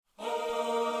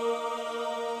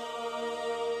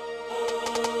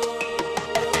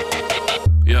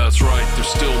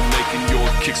they're still making your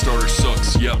Kickstarter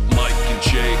sucks. Yep, Mike and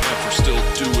JF are still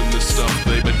doing this stuff.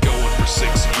 They've been going for 6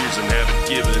 years and haven't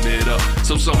given it up.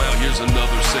 So somehow here's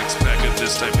another 6-pack of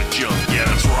this type of junk. Yeah,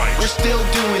 that's right. We're still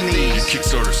doing these. Your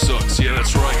Kickstarter sucks. Yeah,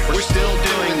 that's right. We're still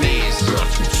doing these.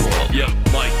 That's what's up. Yep,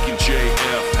 Mike and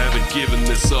JF haven't given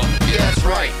this up. Yeah, that's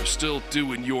right. They're still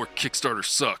doing your Kickstarter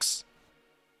sucks.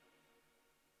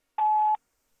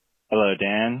 Hello,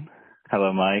 Dan.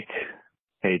 Hello, Mike.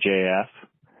 Hey, JF.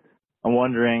 I'm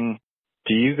wondering,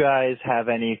 do you guys have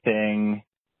anything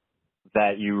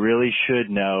that you really should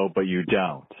know, but you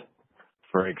don't?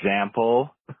 For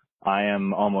example, I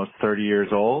am almost 30 years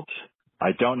old.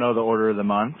 I don't know the order of the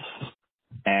months,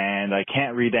 and I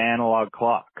can't read the analog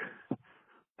clock.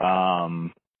 I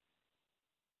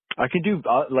could do,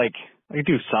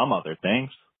 some other things.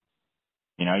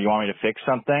 You know, you want me to fix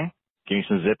something? Give me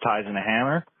some zip ties and a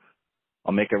hammer?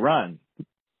 I'll make it run.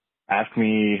 Ask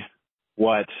me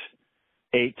what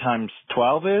 8 times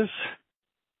 12 is?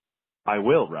 I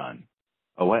will run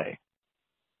away.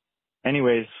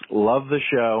 Anyways, love the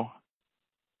show.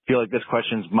 Feel like this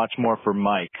question's much more for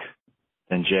Mike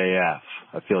than JF.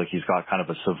 I feel like he's got kind of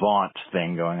a savant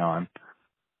thing going on.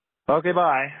 Okay,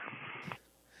 bye.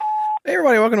 Hey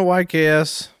everybody, welcome to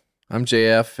YKS. I'm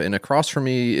JF, and across from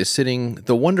me is sitting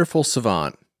the wonderful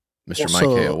savant, Mr. Mike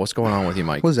Hale. What's going on with you,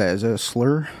 Mike? What's that? Is that a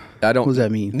slur? I don't. What does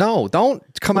that mean? No, don't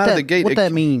come out of the gate. What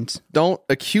that means? Don't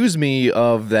accuse me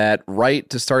of that right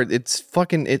to start. It's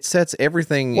fucking. It sets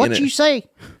everything. What'd you say?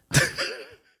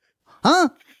 Huh?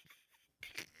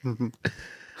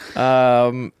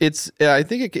 It's. I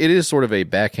think it is sort of a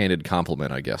backhanded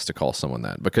compliment, I guess, to call someone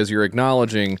that, because you're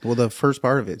acknowledging. Well, the first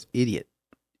part of it is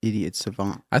idiot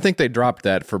savant. I think they dropped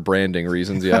that for branding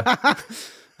reasons. Yeah.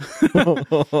 They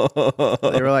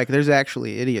were like, there's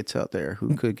actually idiots out there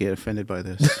who could get offended by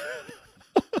this.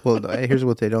 Well, here's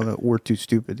what they don't know. We're too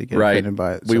stupid to get offended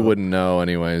by it. We wouldn't know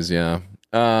anyways, yeah.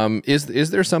 Is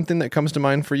there something that comes to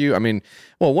mind for you? I mean,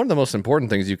 well, one of the most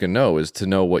important things you can know is to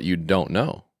know what you don't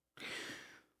know.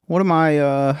 What am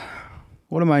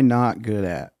I not good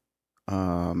at? I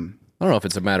don't know if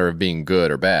it's a matter of being good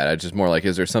or bad. I just more like,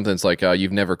 is there something that's like,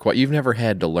 you've never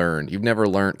had to learn. You've never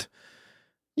learned.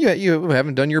 Yeah, you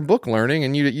haven't done your book learning,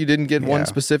 and you didn't get one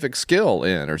specific skill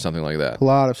in or something like that. A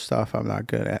lot of stuff I'm not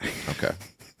good at. Okay.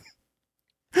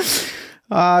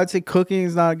 I'd say cooking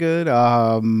is not good.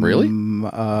 Really?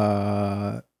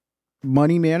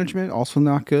 Money management, also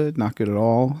not good. Not good at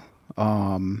all.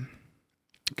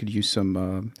 Could use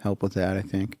some help with that, I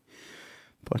think.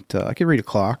 But I could read a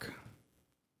clock.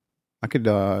 I could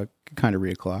kind of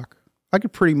read a clock. I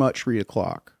could pretty much read a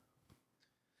clock.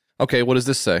 Okay, what does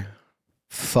this say?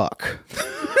 Fuck.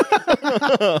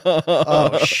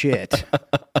 Oh shit.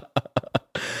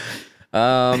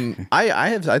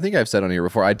 I think I've said on here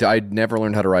before. I never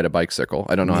learned how to ride a bicycle.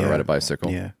 I don't know how to ride a bicycle.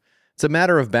 Yeah. It's a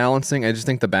matter of balancing. I just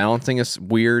think the balancing is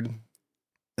weird.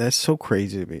 That's so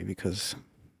crazy to me because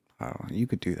I don't know, you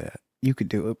could do that. You could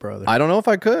do it, brother. I don't know if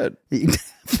I could. You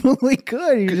definitely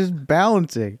could. You're just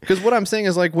balancing. Because what I'm saying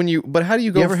is like but how do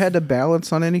you go? You ever had to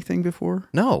balance on anything before?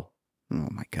 No. Oh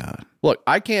my God. Look,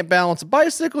 I can't balance a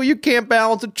bicycle. You can't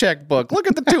balance a checkbook. Look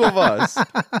at the two of us.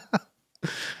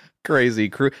 Crazy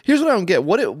crew. Here's what I don't get.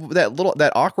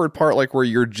 That awkward part, like where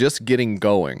you're just getting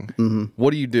going. Mm-hmm.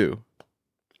 What do you do?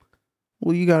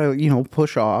 Well, you gotta,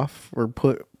 push off or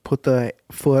put the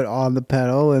foot on the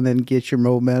pedal and then get your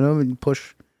momentum and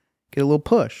get a little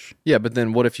push. Yeah, but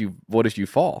then what if you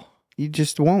fall? You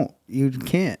just won't. You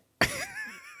can't.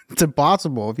 It's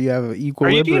impossible if you have an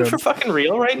equilibrium. Are you doing for fucking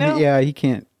real right now? Yeah, you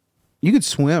can't. You could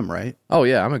swim, right? Oh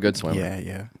yeah, I'm a good swimmer.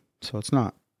 Yeah. So it's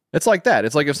not. It's like that.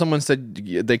 It's like if someone said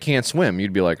they can't swim,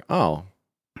 you'd be like, oh,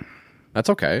 that's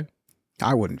okay.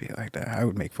 I wouldn't be like that. I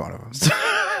would make fun of them.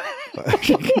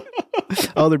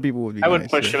 Other people would be. I would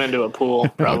push him into a pool,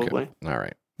 probably. Okay. All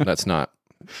right. That's not.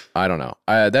 I don't know.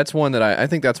 That's one that I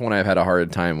think that's one I've had a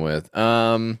hard time with.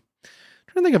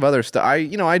 Trying to think of other stuff. I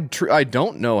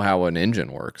don't know how an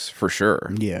engine works for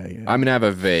sure. Yeah. I mean, I have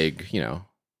a vague,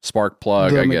 spark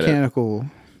plug. I get mechanical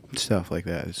stuff like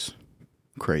that is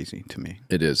crazy to me.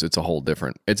 It is. It's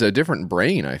a different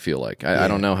brain. I feel like I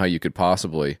don't know how you could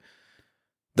possibly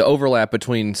the overlap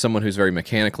between someone who's very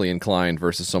mechanically inclined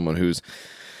versus someone who's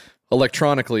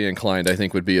electronically inclined. I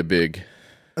think would be a big.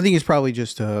 I think it's probably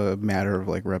just a matter of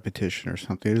like repetition or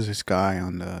something. There's this guy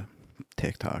on the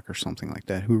TikTok or something like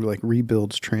that who like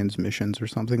rebuilds transmissions or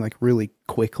something like really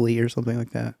quickly or something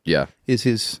like that. Yeah. Is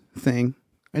his thing.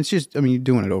 It's just, you're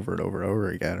doing it over and over and over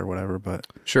again or whatever, but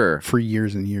sure, for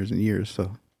years and years and years. So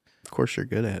of course you're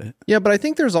good at it. Yeah. But I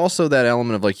think there's also that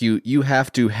element of like, you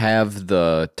have to have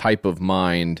the type of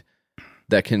mind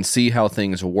that can see how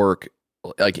things work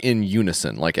like in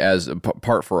unison, like as a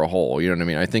part for a whole. You know what I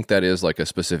mean? I think that is like a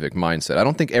specific mindset. I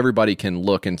don't think everybody can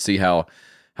look and see how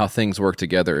things work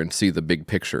together and see the big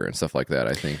picture and stuff like that.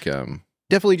 I think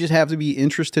definitely just have to be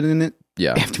interested in it.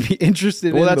 Yeah, You have to be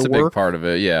interested well, in that's the a big work, part of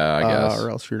it. Yeah, I guess. or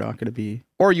else you're not going to be.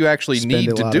 Or you actually spend need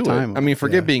a to lot do of time it. on I mean, it.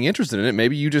 forget Yeah. being interested in it.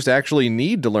 Maybe you just actually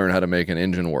need to learn how to make an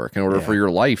engine work in order for your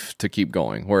life to keep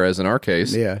going. Whereas in our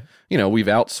case, we've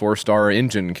outsourced our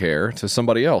engine care to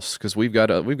somebody else because we've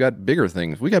got bigger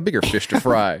things. We got bigger fish to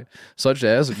fry, such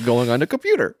as going on a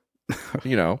computer.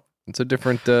 It's a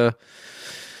different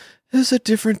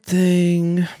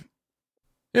thing.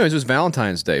 Anyways, it was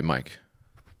Valentine's Day, Mike.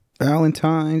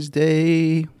 Valentine's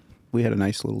Day. We had a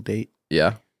nice little date.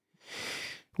 Yeah.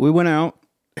 We went out,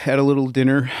 had a little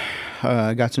dinner,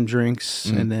 got some drinks,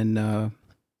 and then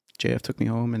JF took me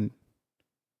home and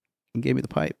gave me the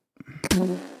pipe.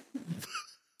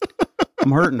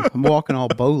 I'm hurting. I'm walking all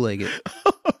bow-legged.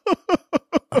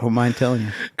 I don't mind telling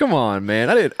you. Come on, man.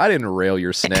 I didn't rail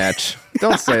your snatch.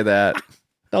 Don't say that.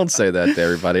 Don't say that to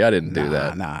everybody. I didn't do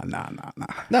that. Nah.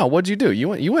 No, what'd you do?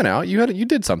 You went out. You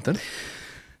did something.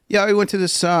 Yeah, we went to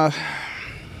this. There's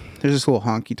this little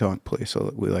honky tonk place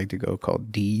that we like to go called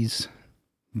D's.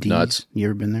 Nuts. You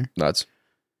ever been there? Nuts.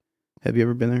 Have you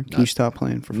ever been there? Can you stop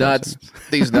playing for 5 Nuts. seconds?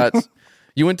 These nuts.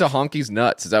 You went to Honky's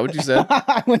Nuts. Is that what you said?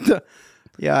 I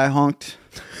honked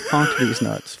these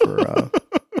nuts for.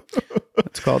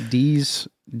 It's called D's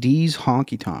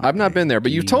Honky Tonk. I've not been there,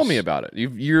 but you've told me about it.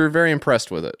 You're very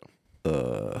impressed with it.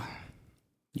 Yeah,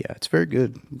 it's very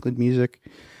good. Good music.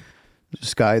 There's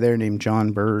this guy there named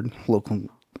John Bird, local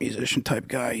musician type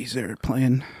guy. He's there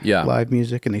playing live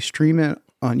music, and they stream it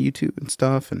on YouTube and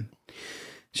stuff, and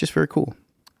it's just very cool.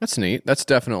 That's neat. That's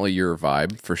definitely your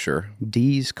vibe for sure.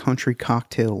 D's Country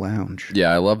Cocktail Lounge.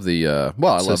 Yeah, I love the I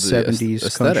love the 70s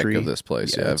aesthetic country of this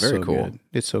place. Yeah, it's very so cool. good.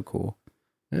 It's so cool.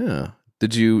 Yeah.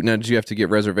 Did you have to get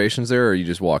reservations there, or you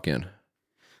just walk in?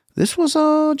 This was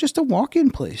just a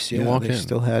walk-in place. Yeah, walk they in.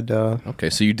 still had. Okay,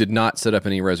 so you did not set up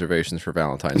any reservations for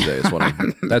Valentine's Day.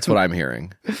 That's what I'm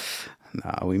hearing.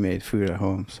 Nah, we made food at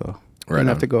home, so we Right didn't on.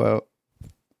 have to go out.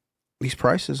 These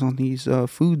prices on these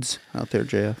foods out there,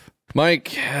 JF. Mike,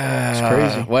 It's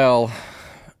crazy. Well,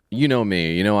 you know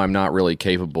me. You know I'm not really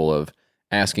capable of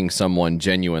asking someone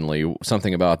genuinely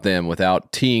something about them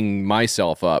without teeing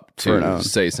myself up to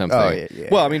say something. Oh, yeah.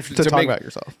 Well, I mean, to talk about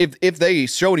yourself. If they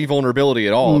show any vulnerability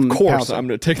at all, of course, pounce I'm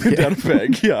going to take them down a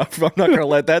peg. Yeah, I'm not going to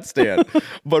let that stand.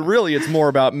 But really, it's more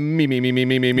about me.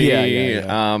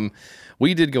 Yeah.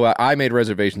 We did go out. I made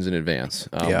reservations in advance,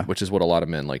 which is what a lot of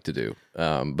men like to do.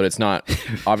 But it's not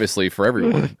obviously for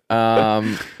everyone.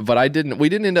 But I didn't. We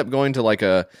didn't end up going to like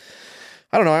a.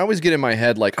 I don't know. I always get in my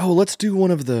head like, oh, let's do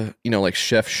one of the, like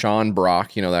Chef Sean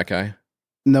Brock. You know that guy?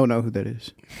 No, who that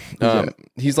is.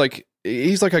 He's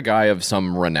like a guy of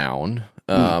some renown.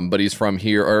 But he's from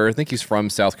here, or I think he's from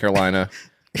South Carolina.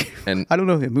 And I don't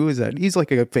know him. Who is that? He's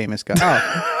like a famous guy.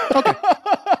 Oh, okay.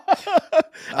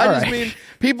 I just mean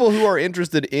people who are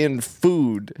interested in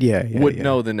food would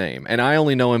know the name. And I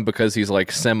only know him because he's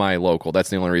like semi-local. That's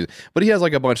the only reason. But he has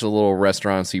like a bunch of little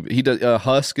restaurants. He does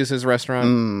Husk is his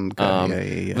restaurant.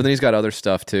 Okay. But then he's got other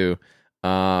stuff too.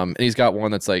 And he's got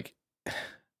one that's like,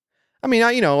 I mean,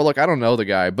 look, I don't know the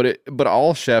guy, but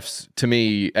all chefs to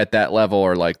me at that level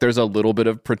are like, there's a little bit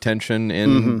of pretension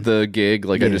in the gig.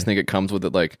 Like, I just think it comes with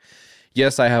it. Like,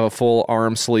 yes, I have a full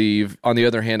arm sleeve. On the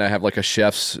other hand, I have like a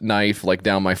chef's knife like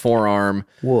down my forearm.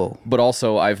 Whoa. But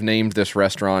also I've named this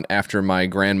restaurant after my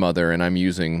grandmother, and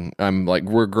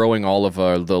we're growing all of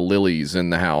the lilies in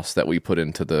the house that we put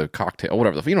into the cocktail,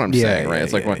 whatever. You know what I'm saying, right?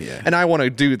 It's like, and I want to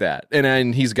do that.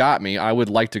 And he's got me. I would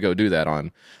like to go do that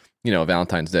on,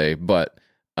 Valentine's Day, but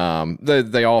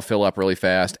they all fill up really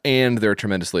fast, and they're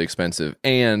tremendously expensive.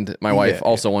 And my wife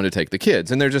also wanted to take the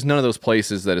kids, and they're just none of those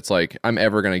places that it's like I'm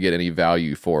ever going to get any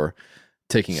value for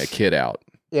taking a kid out.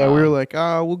 Yeah, we were like,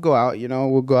 we'll go out,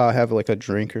 we'll go out, have like a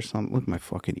drink or something. Look, my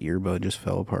fucking earbud just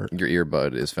fell apart. Your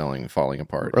earbud is falling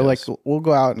apart. Or yes. like, we'll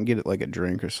go out and get it like a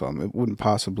drink or something. It wouldn't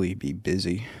possibly be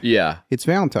busy. Yeah. It's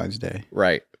Valentine's Day.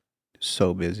 Right.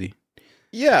 So busy.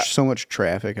 Yeah. There's so much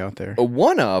traffic out there.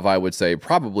 One of, I would say,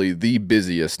 probably the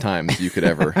busiest times you could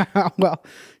ever. Well,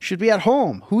 should be at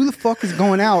home. Who the fuck is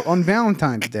going out on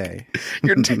Valentine's Day?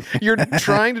 You're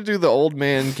trying to do the old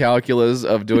man calculus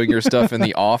of doing your stuff in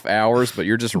the off hours, but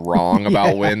you're just wrong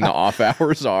about when the off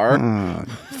hours are.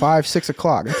 5, 6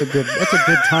 o'clock. That's a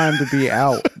good time to be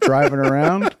out driving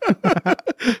around.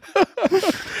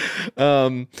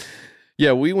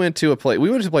 Yeah, we went to a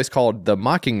place called the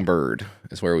Mockingbird.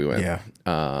 Is where we went. Yeah.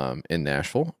 In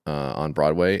Nashville, on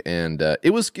Broadway, and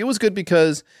it was good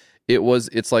because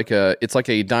It's like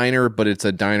a diner, but it's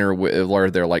a diner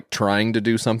where they're like trying to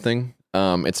do something.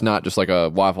 It's not just like a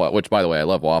Waffle House, which by the way, I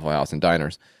love Waffle House and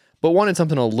diners, but wanted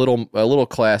something a little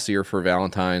classier for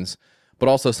Valentine's, but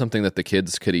also something that the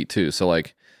kids could eat too. So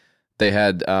like they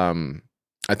had,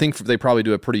 I think they probably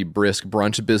do a pretty brisk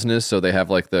brunch business. So they have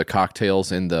like the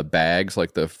cocktails in the bags,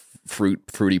 like the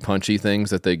fruity punchy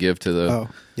things that they give to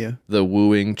the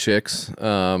wooing chicks.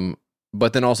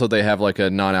 But then also they have like a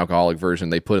non-alcoholic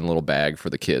version they put in a little bag for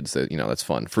the kids. That that's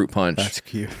fun. Fruit punch. That's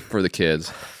cute for the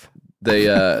kids. They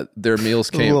their meals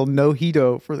came a little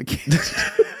mojito for the kids.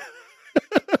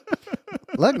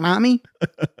 Look, mommy,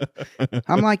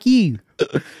 I'm like you.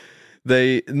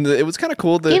 It was kind of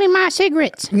cool. Give me my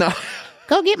cigarettes. No,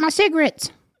 go get my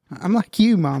cigarettes. I'm like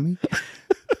you, mommy.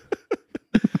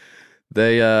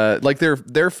 They like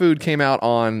their food came out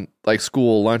on like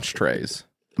school lunch trays.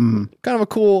 Mm. Kind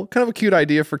of a cute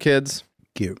idea for kids.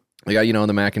 Cute. They got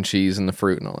the mac and cheese and the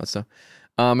fruit and all that stuff.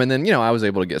 And then I was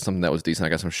able to get something that was decent. I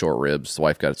got some short ribs. The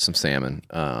wife got some salmon.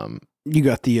 You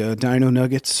got the dino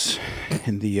nuggets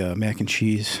and the mac and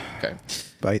cheese. Okay.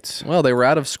 Bites. Well, they were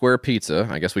out of square pizza.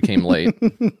 I guess we came late.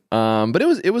 But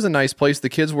it was a nice place. The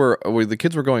kids were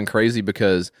going crazy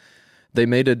because they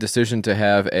made a decision to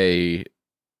have a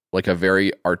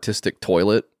very artistic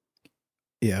toilet.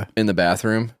 Yeah. In the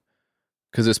bathroom.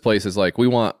 Because this place is like, we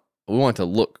want to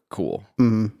look cool.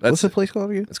 Mm-hmm. What's the place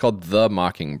called again? It's called The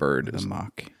Mockingbird. The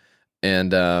Mock.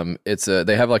 And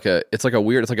they have it's like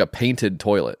a painted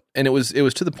toilet. And it was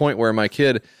to the point where my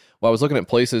kid, I was looking at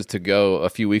places to go a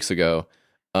few weeks ago,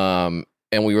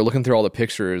 and we were looking through all the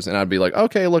pictures, and I'd be like,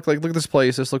 okay, look at this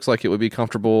place. This looks like it would be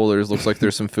comfortable. Looks like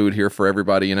there's some food here for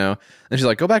everybody, And she's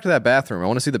like, go back to that bathroom. I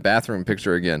want to see the bathroom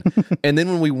picture again. And then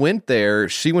when we went there,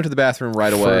 she went to the bathroom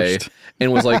right away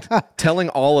and was like telling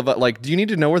all of us, like, do you need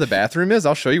to know where the bathroom is?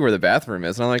 I'll show you where the bathroom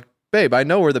is. And I'm like, babe, I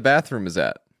know where the bathroom is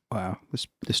at. Wow,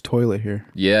 this toilet here.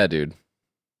 Yeah, dude.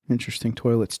 Interesting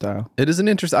toilet style. It is an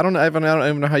interesting. I don't even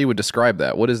know how you would describe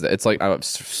that. What is that? It's like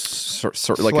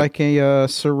like a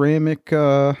ceramic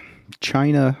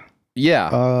china.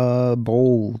 Yeah.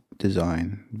 Bowl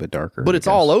design, but darker. But it's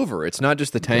all over. It's not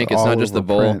just the tank. It's not just the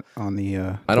bowl. On the.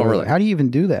 I don't really. How do you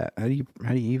even do that? How do you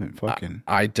even fucking?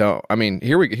 I don't. I mean,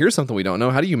 here's something we don't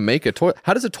know. How do you make a toilet?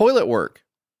 How does a toilet work?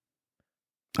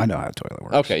 I know how a toilet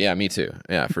works. Okay, yeah, me too.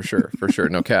 Yeah, for sure,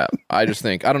 no cap. I just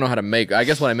think I don't know how to make. I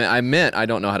guess what I meant I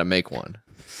don't know how to make one.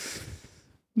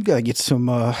 You gotta get some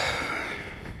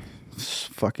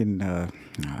fucking I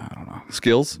don't know,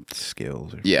 skills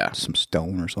or yeah, some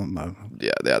stone or something. I don't know.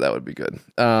 Yeah, that would be good.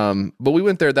 But we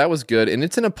went there. That was good, and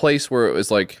it's in a place where it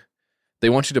was like they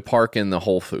want you to park in the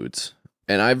Whole Foods.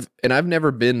 And I've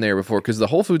never been there before because the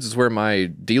Whole Foods is where my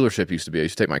dealership used to be. I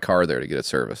used to take my car there to get it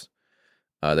serviced.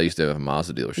 They used to have a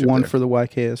Mazda dealership. One there. for the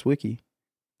YKS wiki.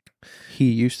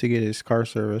 He used to get his car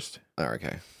serviced. Oh,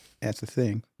 okay. That's the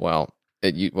thing. Well,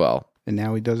 and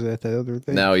now he does it at the other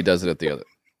thing. Now he does it at the other.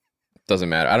 Doesn't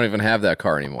matter. I don't even have that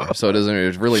car anymore, so it doesn't.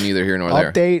 It's really neither here nor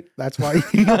there. Update. That's why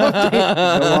he no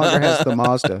longer has the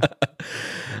Mazda.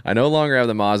 I no longer have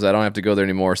the Mazda. I don't have to go there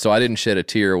anymore. So I didn't shed a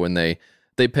tear when they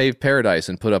paved Paradise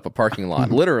and put up a parking lot.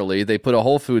 Literally, they put a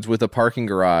Whole Foods with a parking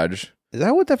garage. Is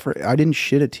that what I didn't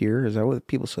shed a tear? Is that what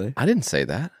people say? I didn't say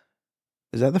that.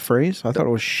 Is that the phrase? I thought it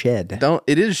was shed.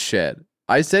 It is shed.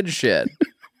 I said shed.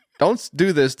 Don't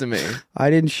do this to me. I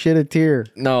didn't shed a tear.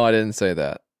 No, I didn't say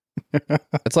that.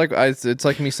 It's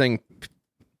like me saying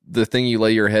the thing you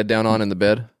lay your head down on in the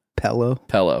bed. Pillow.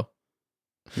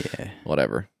 Yeah.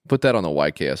 Whatever. Put that on the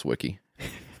YKS wiki.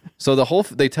 So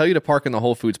they tell you to park in the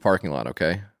Whole Foods parking lot,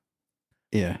 okay?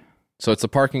 Yeah. So it's a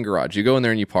parking garage. You go in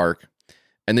there and you park.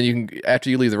 And then after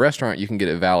you leave the restaurant, you can get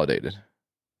it validated.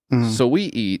 Mm-hmm. So we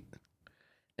eat,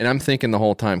 and I'm thinking the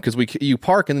whole time, because you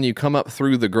park and then you come up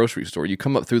through the grocery store. You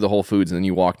come up through the Whole Foods and then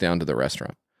you walk down to the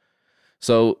restaurant.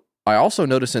 So I also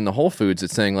notice in the Whole Foods,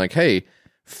 it's saying like, hey,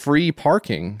 free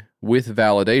parking with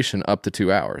validation up to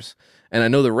 2 hours. And I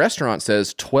know the restaurant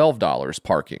says $12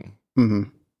 parking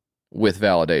with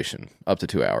validation up to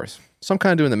 2 hours. So I'm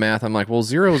kind of doing the math. I'm like, well,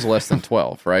 0 is less than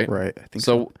 12, right? Right. I think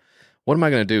so. What am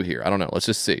I going to do here? I don't know. Let's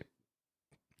just see.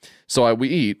 So we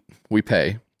eat, we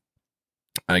pay,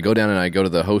 and I go down and I go to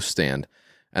the host stand,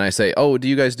 and I say, oh, do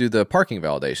you guys do the parking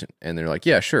validation? And they're like,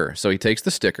 yeah, sure. So he takes the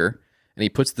sticker, and he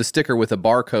puts the sticker with a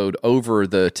barcode over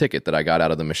the ticket that I got out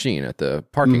of the machine at the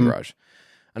parking garage.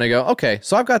 And I go, okay,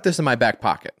 so I've got this in my back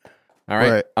pocket. All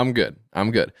right. I'm good.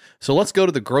 So let's go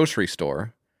to the grocery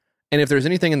store, and if there's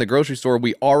anything in the grocery store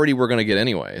we already were going to get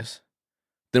anyways,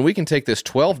 then we can take this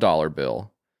 $12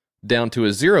 bill down to a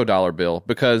 $0 bill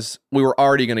because we were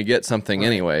already going to get something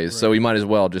anyways. Right. So we might as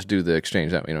well just do the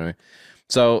exchange that, you know what I mean?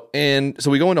 So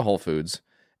we go into Whole Foods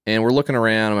and we're looking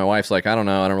around and my wife's like, I don't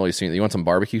know. I don't really see it. You want some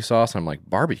barbecue sauce? I'm like,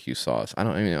 barbecue sauce? I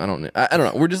don't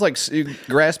know. We're just like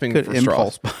grasping Good for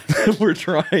straws. We're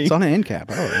trying. It's on an end cap.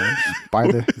 Oh, buy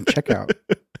the checkout.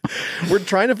 We're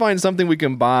trying to find something we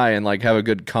can buy and like have a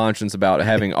good conscience about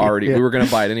having already. We were going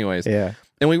to buy it anyways. Yeah.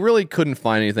 And we really couldn't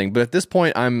find anything. But at this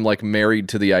point, I'm like married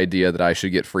to the idea that I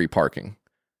should get free parking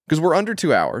because we're under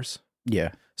 2 hours.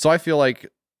 Yeah. So I feel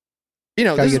like,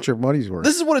 gotta get your money's worth.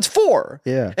 This is what it's for.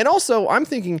 Yeah. And also, I'm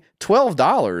thinking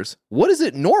 $12. What is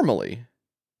it normally?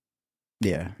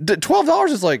 Yeah. $12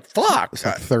 is like, fuck. It's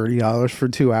like $30 for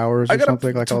 2 hours or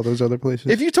something like all those other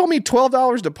places. If you told me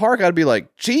 $12 to park, I'd be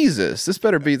like, Jesus, this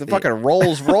better be the fucking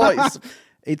Rolls Royce.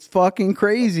 It's fucking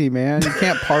crazy, man. You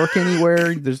can't park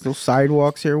anywhere. There's no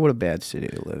sidewalks here. What a bad city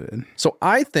to live in. So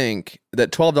I think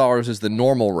that $12 is the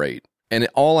normal rate. And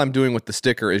all I'm doing with the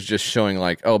sticker is just showing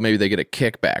like, oh, maybe they get a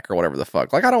kickback or whatever the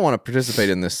fuck. Like, I don't want to participate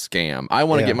in this scam. I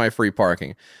want to get my free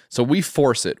parking. So we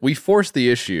force it. We force the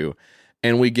issue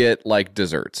and we get like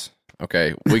desserts.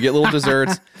 Okay. We get little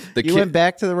desserts. You went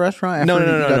back to the restaurant? No.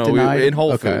 In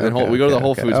Whole Foods. We go to the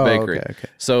Whole Foods bakery. Okay.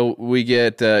 So we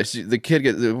get,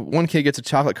 one kid gets a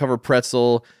chocolate covered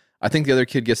pretzel. I think the other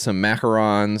kid gets some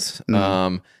macarons.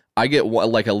 I get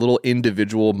like a little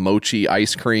individual mochi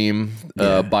ice cream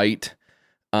bite.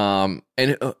 And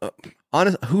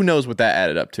honest, who knows what that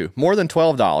added up to? More than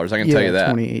 $12, I can tell you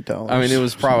that. $28. I mean, it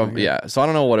was probably So I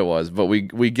don't know what it was, but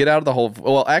we get out of the whole.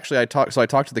 Well, actually, I talked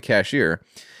to the cashier,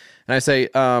 and I say,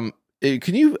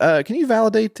 "Can you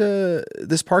validate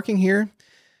this parking here?"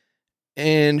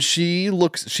 And she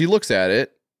looks at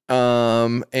it,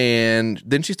 and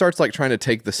then she starts like trying to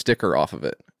take the sticker off of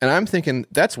it, and I'm thinking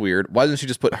that's weird. Why doesn't she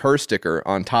just put her sticker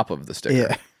on top of the sticker?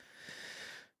 Yeah.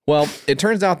 Well, it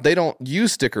turns out they don't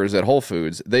use stickers at Whole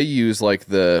Foods. They use like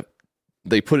they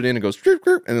put it in and goes,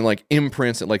 and then like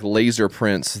imprints it, like laser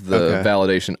prints the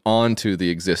validation onto the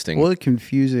existing. What a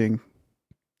confusing.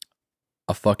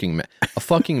 A fucking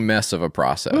mess of a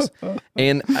process.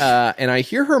 And I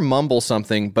hear her mumble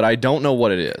something, but I don't know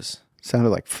what it is. Sounded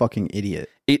like fucking idiot.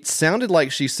 It sounded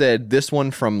like she said this one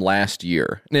from last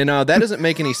year. Now, that doesn't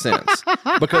make any sense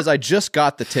because I just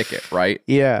got the ticket, right?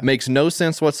 Yeah. Makes no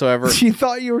sense whatsoever. She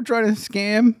thought you were trying to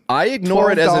scam? I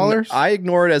ignore $12? I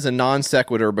ignore it as a non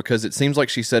sequitur because it seems like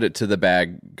she said it to the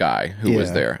bag guy who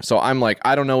was there. So I'm like,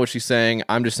 I don't know what she's saying.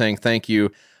 I'm just saying thank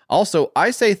you. Also,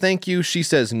 I say thank you. She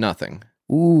says nothing.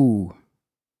 Ooh.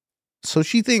 So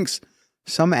she thinks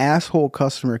some asshole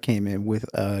customer came in with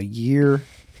a year.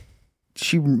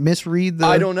 She misread the.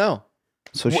 I don't know.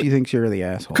 So she thinks you're the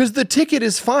asshole. Because the ticket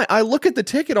is fine. I look at the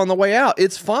ticket on the way out.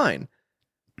 It's fine.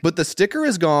 But the sticker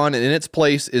is gone, and in its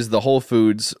place is the Whole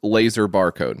Foods laser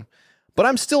barcode.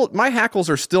 But my hackles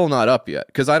are still not up yet.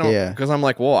 Because I'm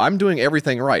like, well, I'm doing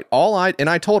everything right. And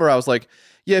I told her, I was like,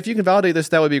 yeah, if you can validate this,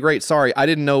 that would be great. Sorry, I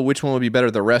didn't know which one would be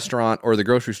better, the restaurant or the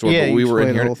grocery store. Yeah, but we were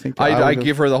in here. I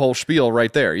give give her the whole spiel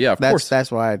right there. Yeah, of course.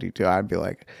 That's what I do too. I'd be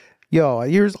like, yo,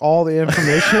 here's all the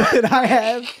information that I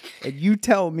have, and you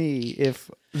tell me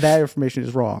if that information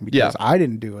is wrong because I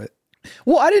didn't do it.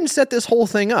 Well, I didn't set this whole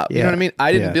thing up. You know what I mean?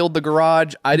 I didn't build the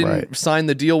garage. I didn't sign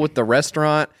the deal with the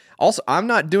restaurant. Also, I'm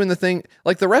not doing the thing.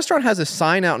 Like, the restaurant has a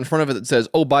sign out in front of it that says,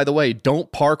 oh, by the way,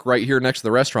 don't park right here next to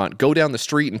the restaurant. Go down the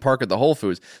street and park at the Whole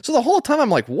Foods. So the whole time I'm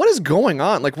like, what is going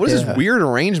on? Like, what is this weird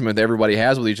arrangement that everybody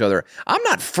has with each other? I'm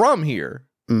not from here.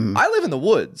 I live in the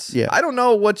woods. Yeah. I don't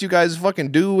know what you guys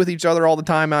fucking do with each other all the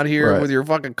time out here with your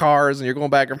fucking cars and you're going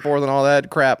back and forth and all that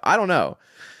crap. I don't know.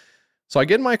 So I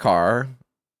get in my car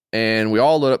and we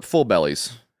all lit up full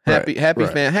bellies. Happy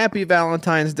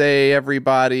Valentine's Day,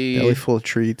 everybody. Belly full of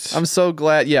treats. I'm so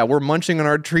glad. Yeah, we're munching on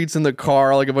our treats in the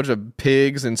car like a bunch of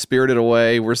pigs and Spirited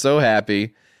Away. We're so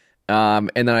happy.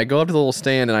 And then I go up to the little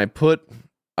stand and I put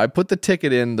the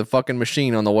ticket in the fucking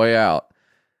machine on the way out.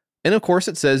 And of course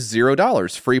it says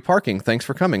 $0, free parking. Thanks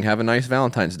for coming. Have a nice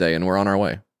Valentine's Day. And we're on our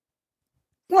way.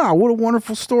 Wow, what a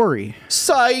wonderful story.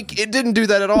 Psych! It didn't do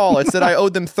that at all. It said I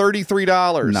owed them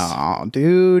 $33. No,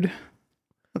 dude.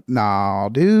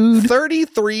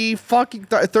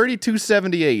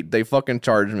 32.78. They fucking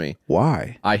charged me.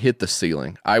 Why? I hit the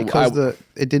ceiling. Because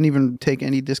it didn't even take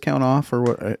any discount off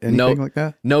or anything like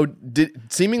that. No,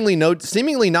 seemingly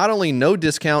not only no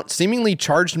discount, seemingly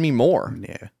charged me more.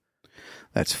 Yeah,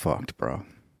 that's fucked, bro.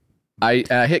 I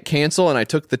hit cancel and I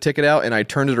took the ticket out and I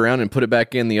turned it around and put it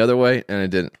back in the other way and it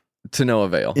didn't, to no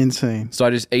avail. Insane. So I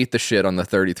just ate the shit on the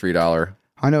 $33.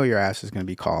 I know your ass is going to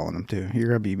be calling them too. You're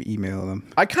going to be emailing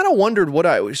them. I kind of wondered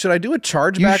should I do a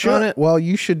chargeback on it? Well,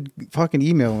 you should fucking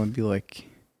email them and be like,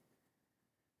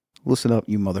 listen up,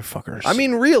 you motherfuckers. I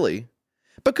mean, really?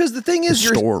 Because the thing is,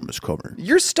 storm is coming.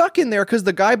 you're stuck in there because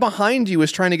the guy behind you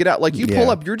is trying to get out. Like you pull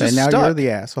up, you're just and now stuck. you're the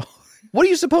asshole. What are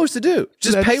you supposed to do?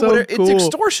 Just That's pay so whatever. cool. It's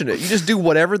extortionate. You just do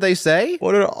whatever they say.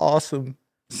 What an awesome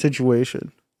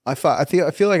situation. I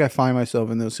feel like I find myself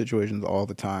in those situations all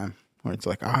the time where it's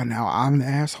like, now I'm the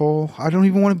asshole. I don't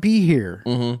even want to be here.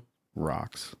 Mm-hmm.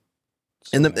 Rocks.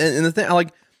 And the thing,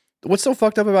 like, what's so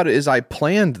fucked up about it is I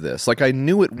planned this. Like, I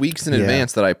knew it weeks in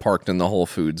advance that I parked in the Whole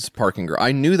Foods parking garage.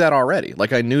 I knew that already.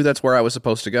 Like, I knew that's where I was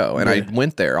supposed to go, and I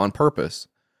went there on purpose.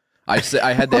 I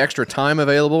had the extra time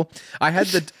available. I had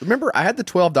the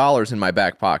 $12 in my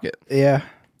back pocket. Yeah.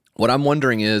 What I'm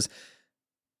wondering is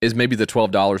maybe the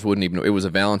 $12 wouldn't even. It was a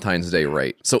Valentine's Day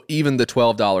rate, so even the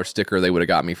 $12 sticker they would have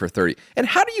got me for $30. And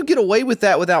how do you get away with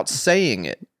that without saying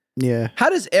it? Yeah. How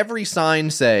does every sign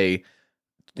say,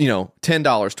 $10,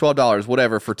 $12,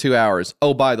 whatever for 2 hours?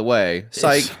 Oh, by the way,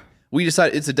 psych. We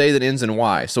decided it's a day that ends in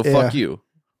Y, so fuck you.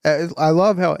 I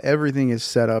love how everything is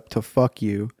set up to fuck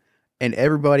you. And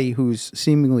everybody who's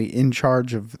seemingly in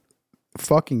charge of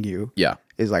fucking you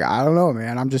is like, I don't know,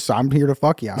 man. I'm here to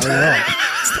fuck you. I don't know.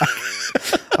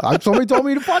 Somebody told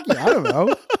me to fuck you. I don't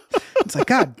know. It's like,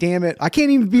 God damn it. I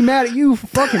can't even be mad at you for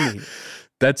fucking me.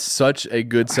 That's such a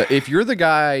good set. If you're the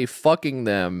guy fucking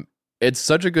them, it's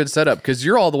such a good setup because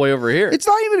you're all the way over here. It's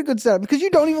not even a good setup because you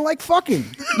don't even like fucking.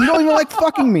 You don't even like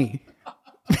fucking me.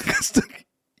 Because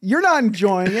you're not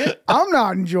enjoying it. I'm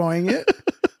not enjoying it.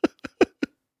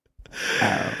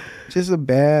 Just a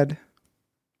bad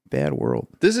world.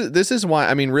 This is why.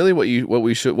 I mean, really,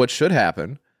 what should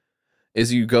happen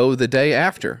is you go the day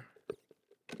after.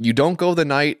 You don't go the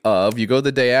night of. You go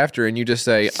the day after, and you just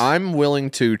say, "I'm willing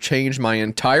to change my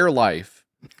entire life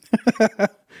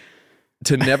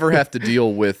to never have to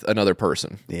deal with another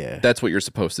person." Yeah, that's what you're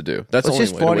supposed to do. That's it's the only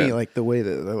just way funny, to win. like the way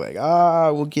that they're like,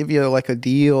 we'll give you like a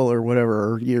deal or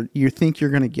whatever. Or you think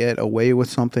you're gonna get away with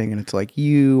something, and it's like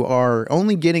you are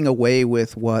only getting away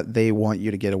with what they want you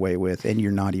to get away with, and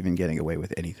you're not even getting away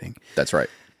with anything. That's right.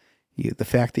 The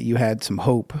fact that you had some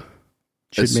hope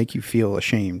should make you feel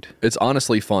ashamed. It's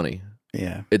honestly funny.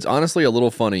 Yeah, it's honestly a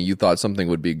little funny. You thought something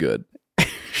would be good.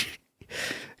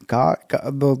 God,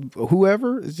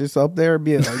 whoever is just up there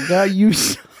being like, God,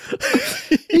 he's doing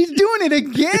it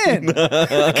again.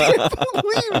 I can't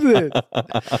believe this.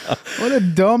 What a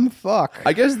dumb fuck.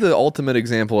 I guess the ultimate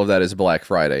example of that is Black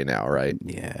Friday now, right?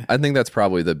 Yeah. I think that's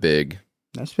probably the big.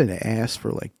 That's been asked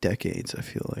for like decades, I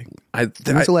feel like.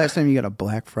 When's the last time you got a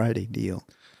Black Friday deal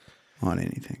on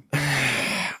anything?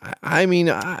 I mean,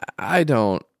 I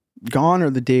don't. Gone are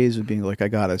the days of being like, I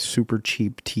got a super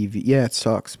cheap TV. Yeah, it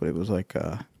sucks, but it was like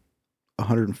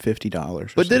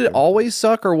 $150. But did it always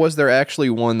suck, or was there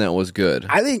actually one that was good?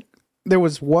 I think there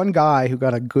was one guy who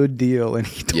got a good deal, and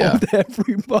he told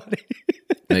everybody.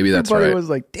 Maybe that's everybody right. was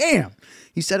like, damn.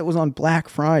 He said it was on Black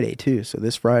Friday, too. So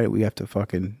this Friday, we have to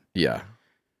fucking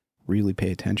really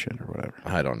pay attention or whatever.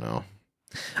 I don't know.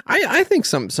 I think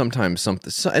sometimes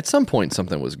at some point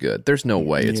something was good. There's no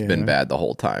way it's been bad the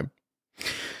whole time.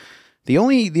 The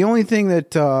only thing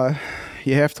that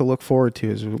you have to look forward to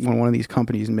is when one of these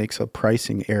companies makes a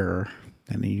pricing error,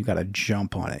 and then you got to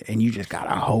jump on it, and you just got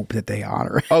to hope that they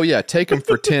honor it. Oh, yeah. Take them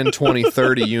for 10, 20,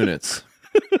 30 units.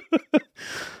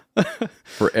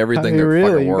 For everything they're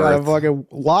fucking worth. You got to fucking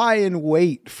lie in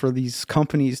wait for these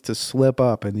companies to slip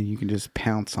up, and then you can just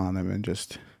pounce on them and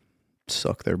just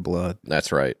suck their blood.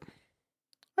 That's right.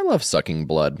 I love sucking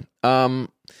blood.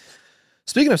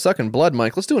 Speaking of sucking blood,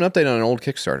 Mike, let's do an update on an old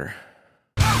Kickstarter.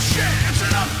 Oh shit, it's an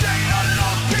update on an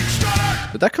old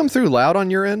Kickstarter! Did that come through loud on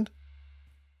your end?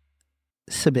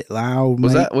 It's a bit loud.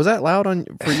 Was that loud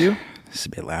for you? It's a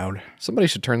bit loud. Somebody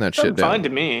should turn that shit down. Fine to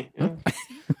me. Yeah.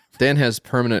 Dan has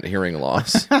permanent hearing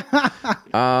loss.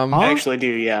 I actually do,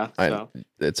 yeah. So.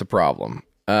 It's a problem.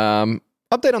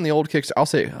 Update on the old Kickstarter. I'll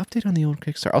say update on the old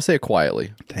Kickstarter. I'll say it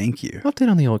quietly. Thank you. Update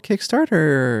on the old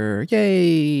Kickstarter.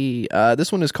 Yay.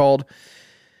 This one is called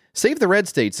Save the Red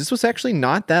States. This was actually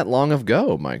not that long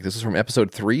ago, Mike. This is from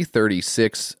episode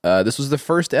 336. This was the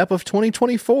first ep of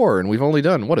 2024, and we've only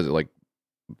done, what is it, like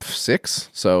 6?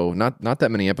 So not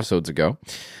that many episodes ago.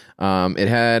 It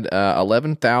had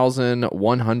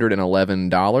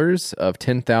 $11,111 of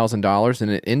 $10,000,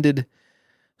 and it ended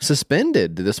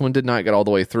suspended. This one did not get all the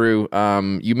way through.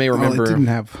 You may remember. It didn't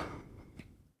have.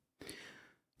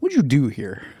 What'd you do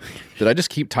here? Did I just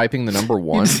keep typing the number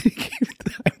 1?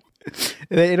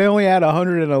 It only had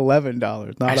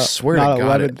 $111. I swear to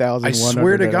God, $11,111. I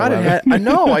swear to God, it had. I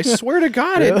know. I swear to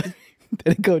God, it.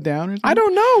 Did it go down or something? I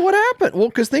don't know what happened. Well,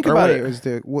 because think about it. Was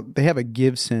they have a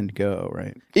give, send, go,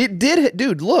 right? It did hit,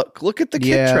 dude. Look at the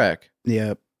kick track.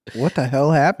 Yep. What the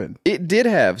hell happened? It did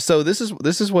have. So this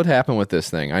is what happened with this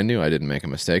thing. I knew I didn't make a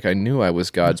mistake. I knew I was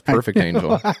God's perfect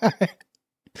angel.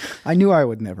 I knew I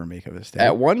would never make a mistake.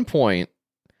 At one point,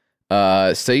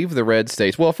 Save the Red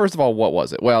States. Well, first of all, what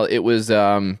was it? Well, it was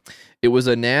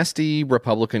a nasty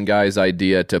Republican guy's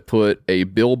idea to put a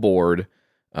billboard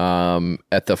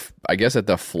at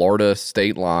the Florida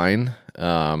state line,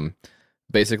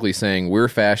 basically saying we're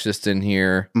fascists in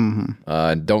here.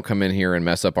 Don't come in here and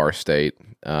mess up our state.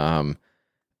 And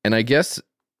I guess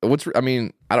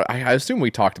I assume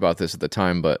we talked about this at the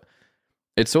time, but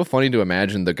it's so funny to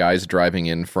imagine the guys driving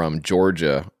in from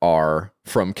Georgia are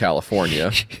from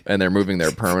California and they're moving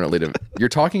there permanently you're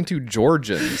talking to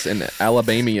Georgians and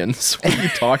Alabamians. What are you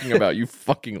talking about, you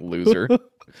fucking loser?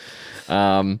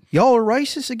 Y'all are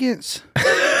racist against...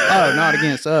 Oh, not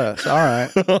against us. All right.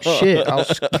 Shit. I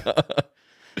was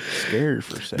scared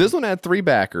for a second. This one had 3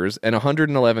 backers and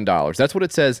 $111. That's what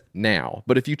it says now.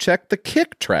 But if you check the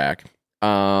Kick Track,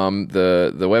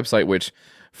 the website, which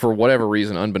for whatever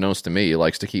reason, unbeknownst to me,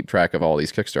 likes to keep track of all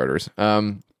these Kickstarters.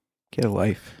 Get a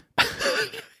life.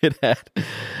 It had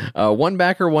 1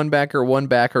 backer, 1 backer, 1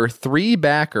 backer, 3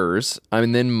 backers,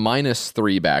 and then minus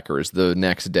 3 backers the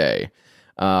next day.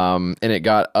 And it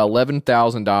got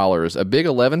 $11,000, a big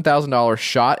 $11,000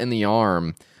 shot in the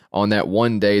arm on that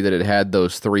one day that it had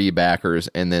those 3 backers,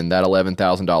 and then that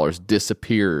 $11,000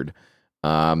 disappeared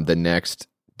the next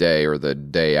day or the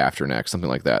day after next, something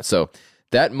like that. So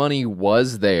that money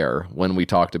was there when we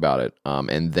talked about it,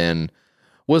 and then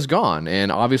was gone.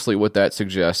 And obviously what that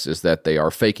suggests is that they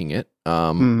are faking it,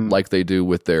 like they do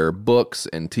with their books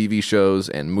and TV shows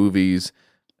and movies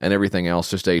and everything else,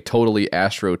 just a totally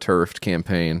astroturfed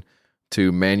campaign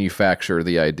to manufacture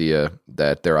the idea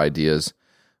that their ideas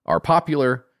are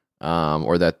popular,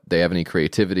 or that they have any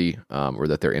creativity, or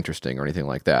that they're interesting or anything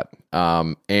like that.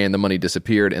 And the money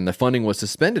disappeared, and the funding was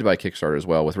suspended by Kickstarter as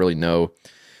well, with really no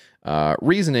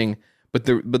reasoning. But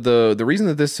the reason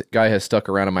that this guy has stuck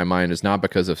around in my mind is not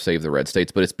because of Save the Red States,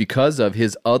 but it's because of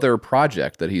his other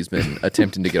project that he's been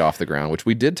attempting to get off the ground, which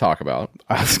we did talk about.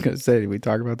 I was going to say, did we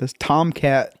talk about this?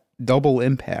 Tomcat Double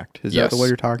Impact. Is that the one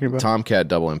you're talking about? Tomcat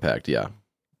Double Impact, yeah. I'm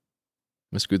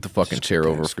gonna scoot the fucking chair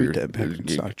over for your...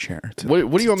 It's not a chair.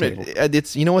 What do you want me to...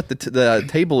 It's, you know what? The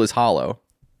table is hollow.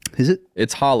 Is it?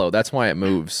 It's hollow. That's why it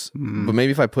moves. But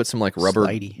maybe if I put some like rubber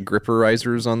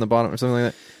gripperizers on the bottom or something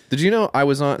like that. Did you know I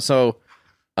was on... So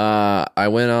I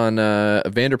went on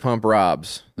Vanderpump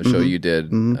Rob's, the show you did.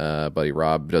 Buddy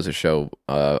Rob does a show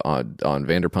on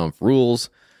Vanderpump Rules,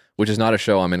 which is not a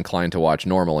show I'm inclined to watch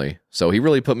normally. So he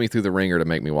really put me through the ringer to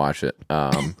make me watch it.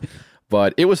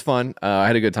 But it was fun. I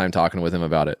had a good time talking with him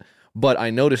about it. But I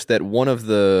noticed that one of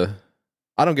the...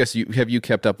 I don't guess have you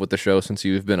kept up with the show since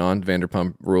you've been on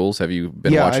Vanderpump Rules? Have you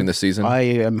been watching this season?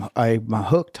 I'm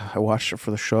hooked. I watched it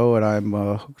for the show, and I'm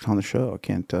hooked on the show. I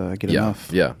can't get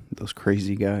enough. Yeah, those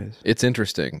crazy guys. It's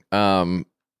interesting.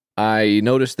 I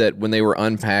noticed that when they were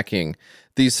unpacking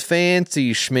these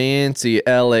fancy schmancy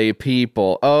LA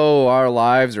people, oh, our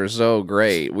lives are so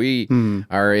great. We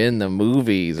are in the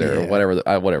movies or whatever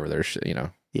they're,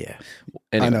 Yeah.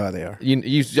 Anyway, I know how they are.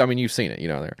 You've seen it,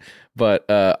 there. But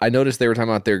I noticed they were talking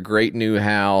about their great new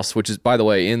house, which is, by the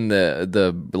way, in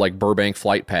the like Burbank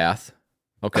flight path.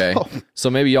 Okay. Oh, so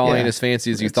maybe y'all ain't as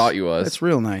fancy as you thought you was. That's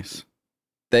real nice.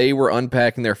 They were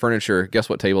unpacking their furniture. Guess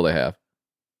what table they have?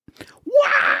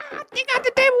 Wow! They got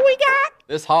the table we got?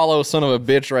 This hollow son of a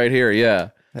bitch right here, yeah.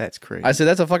 That's crazy. I said,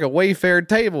 that's a fucking Wayfair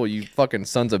table, you fucking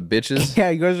sons of bitches. Yeah,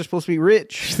 you guys are supposed to be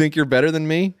rich. You think you're better than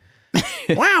me?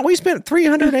 Wow, we spent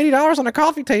 $380 on a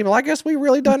coffee table. I guess we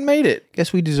really done made it.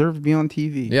 Guess we deserve to be on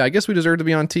TV. Yeah, I guess we deserve to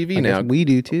be on TV now. We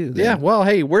do too. Then. Yeah, well,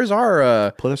 hey, where's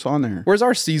our... Put us on there. Where's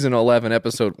our season 11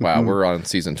 episode? Wow, we're on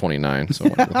season 29, so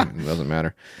it doesn't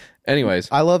matter. Anyways.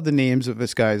 I love the names of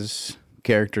this guy's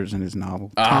characters in his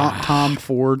novel. Tom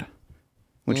Ford,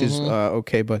 which is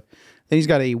okay, but then he's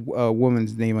got a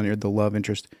woman's name on here, the love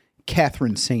interest,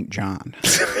 Catherine St. John.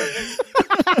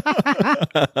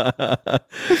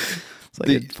 It's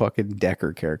like fucking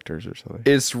Decker characters or something.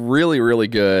 It's really, really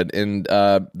good. And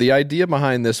the idea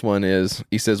behind this one is,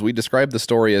 he says, we describe the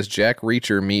story as Jack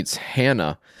Reacher meets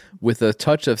Hannah with a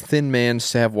touch of thin man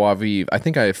savoir-vivre. I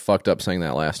think I fucked up saying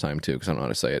that last time too, because I don't know how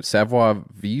to say it.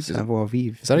 Savoir-vivre?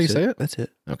 Savoir-vivre. Is that how you say it? That's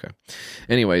it. Okay.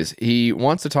 Anyways, he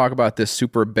wants to talk about this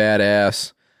super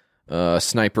badass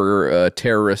sniper,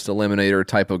 terrorist eliminator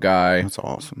type of guy. That's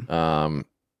awesome.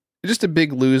 Just a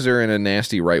big loser and a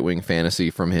nasty right-wing fantasy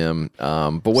from him.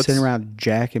 But what's sitting around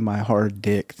jacking my hard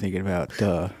dick thinking about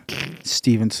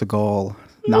Steven Seagal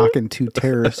knocking 2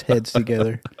 terrorist heads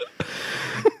together.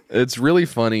 It's really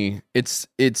funny.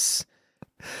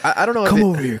 I don't know. Come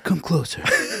over here. Come closer.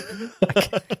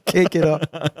 Can't get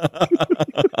up.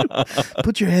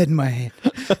 Put your head in my hand.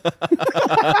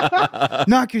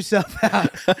 Knock yourself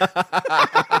out.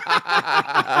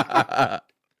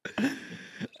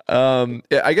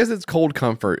 I guess it's cold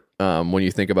comfort when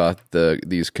you think about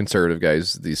these conservative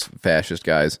guys, these fascist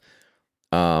guys,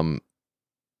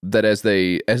 that as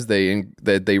they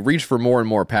reach for more and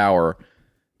more power,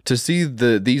 to see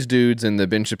these dudes and the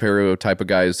Ben Shapiro type of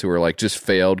guys who are like just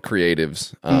failed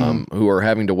creatives, who are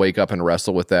having to wake up and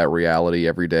wrestle with that reality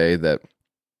every day that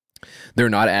they're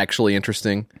not actually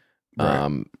interesting,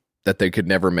 right. That they could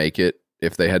never make it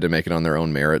if they had to make it on their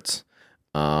own merits.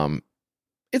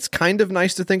 It's kind of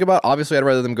nice to think about. Obviously, I'd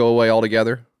rather them go away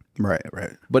altogether. Right.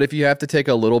 But if you have to take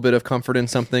a little bit of comfort in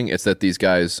something, it's that these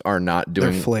guys are not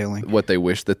doing what they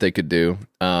wish that they could do.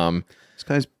 This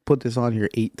guy's put this on here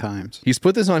 8 times. He's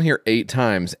put this on here 8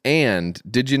 times. And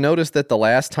did you notice that the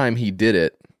last time he did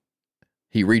it,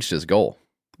 he reached his goal?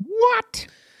 What?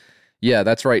 Yeah,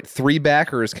 that's right. 3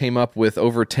 backers came up with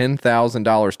over $10,000,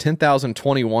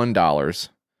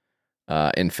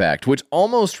 $10,021, in fact, which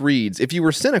almost reads, if you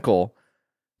were cynical,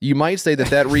 you might say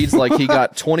that reads like he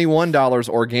got $21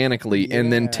 organically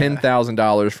and then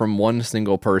 $10,000 from one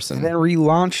single person. And then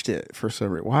relaunched it for some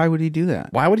reason. Why would he do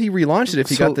that? Why would he relaunch it if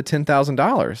he got the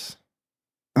 $10,000?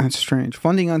 That's strange.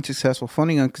 Funding unsuccessful,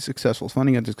 and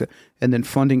then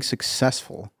funding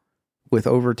successful with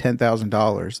over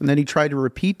 $10,000. And then he tried to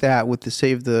repeat that with the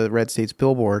Save the Red States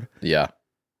billboard. Yeah.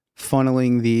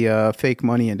 Funneling the fake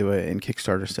money into it, and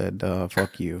Kickstarter said,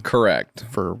 fuck you. Correct.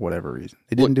 For whatever reason.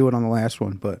 They didn't do it on the last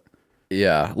one, but...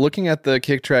 Yeah. Looking at the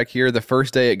kick track here, the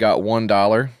first day it got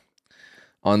 $1.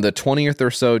 On the 20th or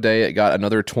so day, it got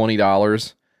another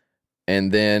 $20.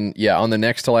 And then, on the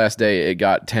next to last day, it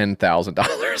got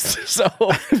 $10,000. So,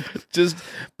 just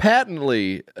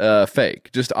patently fake.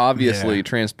 Just obviously,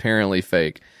 transparently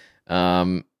fake.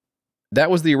 That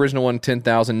was the original one,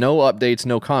 10,000. No updates,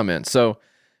 no comments. So...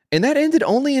 And that ended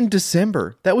only in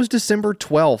December. That was December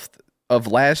 12th of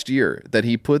last year that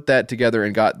he put that together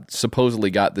and supposedly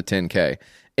got the 10K.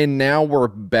 And now we're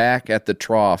back at the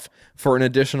trough for an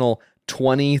additional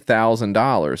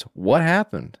 $20,000. What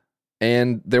happened?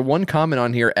 And the one comment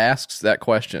on here asks that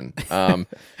question.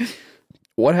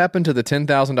 What happened to the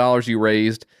 $10,000 you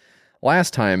raised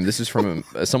last time? This is from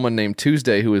someone named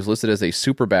Tuesday, who is listed as a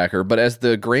super backer, but as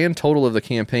the grand total of the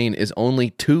campaign is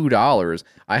only $2,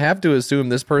 I have to assume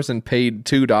this person paid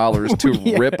 $2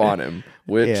 to rip on him,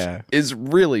 which is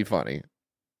really funny.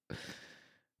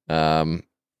 I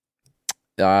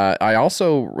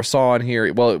also saw on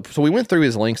here, so we went through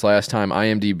his links last time,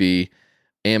 IMDb,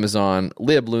 Amazon,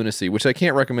 Lib Lunacy, which I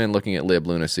can't recommend looking at Lib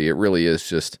Lunacy. It really is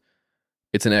just,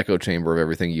 it's an echo chamber of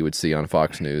everything you would see on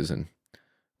Fox News and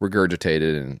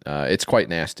regurgitated, and it's quite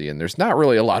nasty, and there's not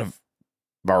really a lot of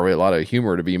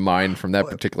humor to be mined from that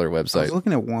particular website. I was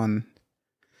looking at one.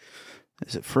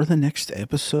 Is it for the next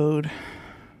episode?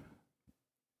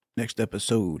 Next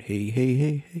episode.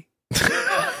 Hey.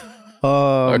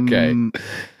 Okay,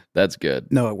 that's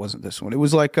good. No, it wasn't this one. It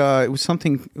was like it was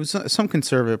something. It was some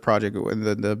conservative project.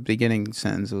 In the beginning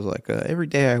sentence, it was like every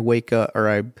day I wake up,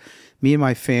 me and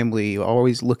my family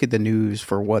always look at the news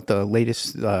for what the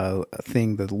latest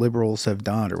thing the liberals have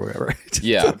done or whatever. It's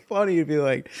so funny to be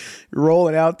like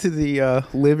rolling out to the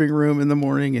living room in the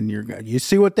morning and you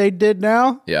see what they did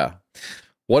now? Yeah.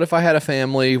 What if I had a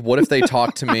family? What if they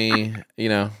talked to me?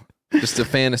 Just a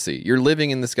fantasy. You're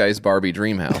living in this guy's Barbie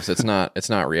dream house. It's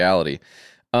not reality.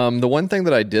 The one thing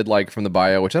that I did like from the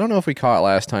bio, which I don't know if we caught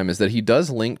last time, is that he does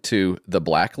link to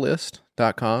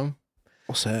theblacklist.com.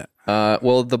 What's that?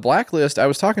 Well, the Blacklist, I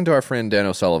was talking to our friend Dan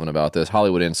O'Sullivan about this,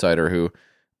 Hollywood Insider, who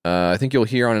I think you'll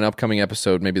hear on an upcoming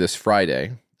episode, maybe this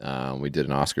Friday. We did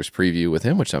an Oscars preview with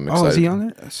him, which I'm excited. Oh, is he on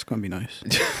it? That's going to be nice.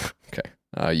 Okay.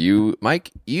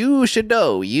 Mike, you should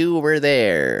know. You were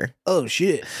there. Oh,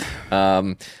 shit.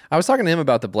 I was talking to him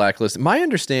about the Blacklist. My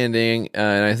understanding,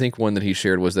 and I think one that he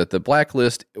shared, was that the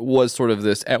Blacklist was sort of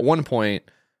this, at one point,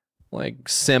 like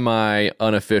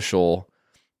semi-unofficial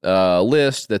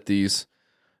list that these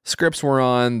scripts were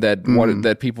on that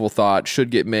that people thought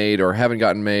should get made or haven't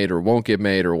gotten made or won't get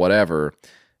made or whatever.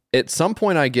 At some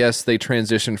point, I guess they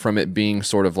transitioned from it being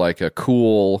sort of like a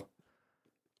cool,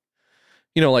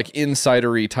 like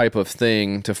insidery type of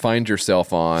thing to find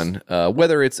yourself on,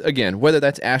 whether that's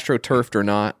astroturfed or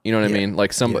not, you know what I mean?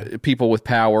 Like people with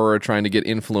power are trying to get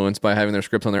influenced by having their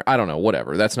scripts on there. I don't know,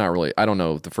 whatever. That's not really, I don't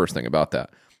know the first thing about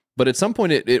that. But at some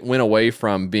point it went away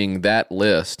from being that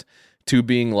list to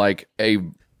being like a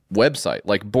website,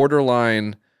 like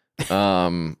borderline, what's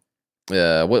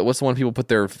the one people put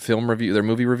their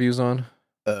movie reviews on?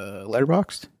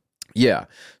 Letterboxd? Yeah.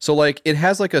 So like it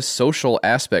has like a social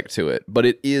aspect to it, but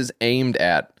it is aimed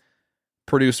at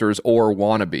producers or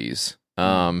wannabes.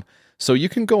 So you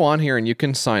can go on here and you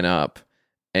can sign up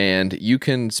and you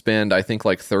can spend, I think,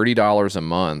 like $30 a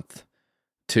month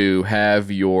to have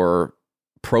your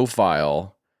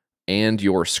profile and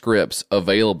your scripts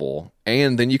available.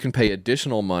 And then you can pay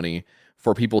additional money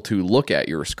for people to look at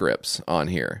your scripts on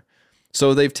here.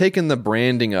 So they've taken the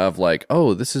branding of like,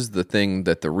 oh, this is the thing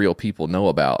that the real people know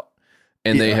about.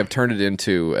 And they have turned it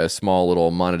into a small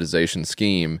little monetization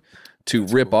scheme to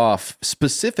rip off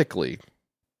specifically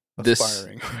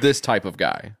this type of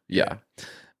guy. Yeah.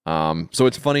 So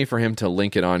it's funny for him to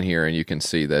link it on here, and you can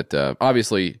see that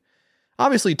obviously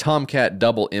Tomcat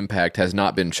Double Impact has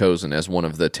not been chosen as one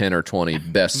of the 10 or 20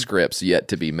 best scripts yet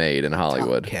to be made in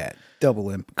Hollywood. Tomcat Double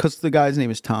Impact, because the guy's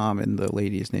name is Tom and the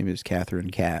lady's name is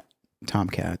Catherine Cat.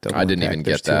 Tomcat Double I didn't Impact. even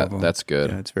There's get that. That's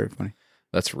good. Yeah, it's very funny.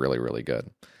 That's really, really good.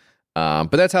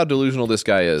 But that's how delusional this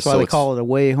guy is. That's why they call it a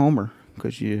way homer,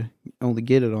 because you only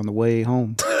get it on the way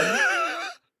home.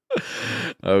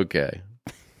 Okay.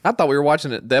 I thought we were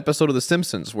watching the episode of The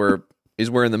Simpsons where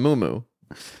he's wearing the muumuu.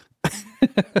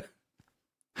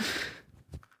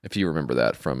 If you remember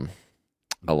that from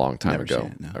a long time Never ago.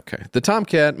 seen it, no. Okay. The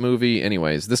Tomcat movie,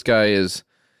 anyways, this guy is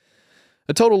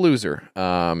a total loser.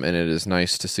 And it is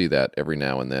nice to see that every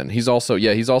now and then. He's also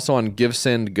on Give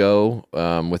Send Go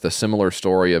with a similar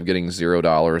story of getting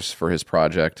 $0 for his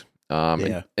project.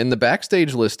 And the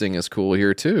backstage listing is cool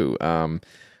here too.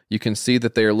 You can see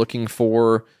that they are looking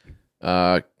for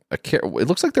it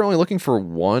looks like they're only looking for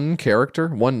one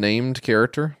named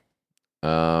character.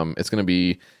 It's going to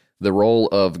be the role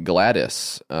of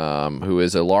Gladys, who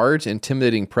is a large,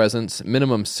 intimidating presence,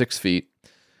 minimum 6 feet,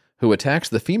 who attacks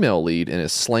the female lead and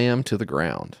is slammed to the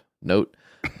ground. Note,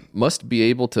 must be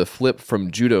able to flip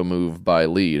from judo move by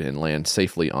lead and land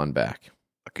safely on back.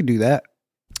 I could do that.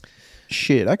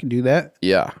 Shit, I could do that.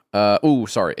 Yeah.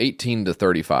 18 to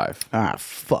 35. Ah,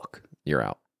 fuck. You're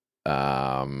out.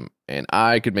 And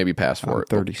I could maybe pass for it.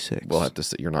 36. We'll have to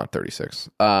see. You're not 36.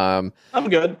 I'm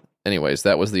good. Anyways,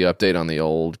 that was the update on the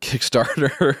old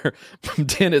Kickstarter.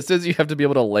 Dan, it says you have to be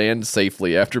able to land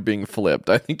safely after being flipped.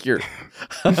 I think you're...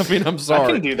 I'm sorry.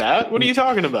 I can do that. What are you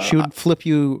talking about? She would flip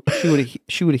you.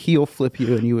 She would heel flip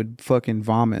you, and you would fucking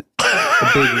vomit. A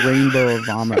big rainbow of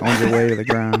vomit on your way to the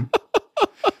ground.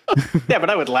 Yeah, but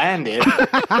I would land it.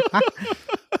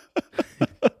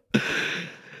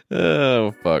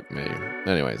 Oh, fuck me.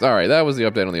 Anyways, all right, that was the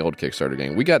update on the old Kickstarter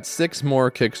game. We got 6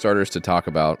 more Kickstarters to talk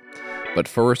about, but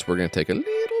first we're going to take a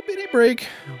little bitty break.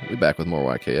 We'll be back with more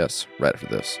YKS right after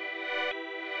this.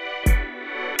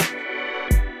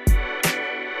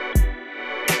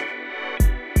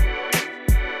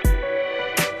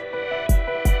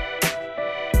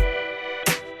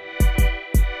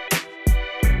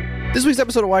 This week's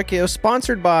episode of YKO is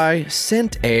sponsored by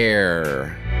Scent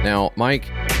Air. Now, Mike,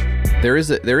 there is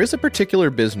a particular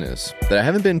business that I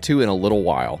haven't been to in a little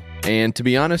while, and to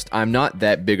be honest, I'm not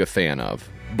that big a fan of,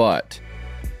 but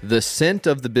the scent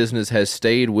of the business has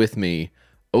stayed with me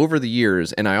over the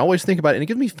years, and I always think about it, and it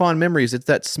gives me fond memories. It's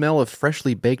that smell of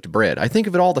freshly baked bread. I think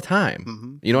of it all the time.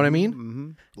 Mm-hmm. You know what I mean?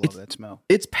 Mm-hmm. Love that smell.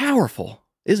 It's powerful,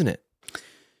 isn't it?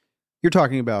 You're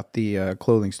talking about the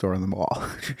clothing store in the mall.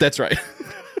 That's right.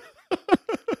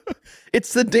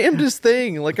 It's the damnedest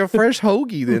thing, like a fresh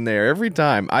hoagie in there every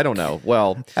time. I don't know.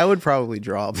 Well, that would probably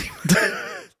draw me.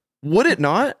 Would it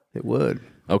not? It would.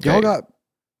 Okay.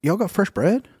 Y'all got fresh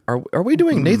bread? Are we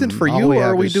doing Nathan for you, or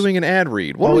are we doing an ad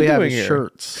read? What are we doing here?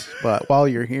 Shirts, but while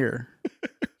you're here,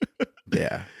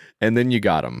 yeah. And then you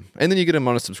got them, and then you get them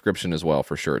on a subscription as well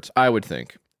for shirts. I would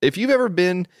think if you've ever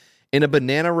been in a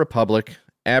Banana Republic,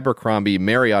 Abercrombie,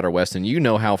 Marriott, or Weston, you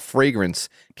know how fragrance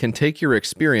can take your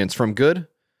experience from good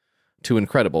to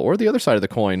incredible, or the other side of the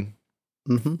coin,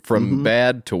 from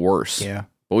bad to worse. Yeah.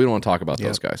 But we don't want to talk about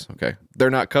those guys, okay?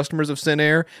 They're not customers of Scent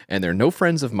Air, and they're no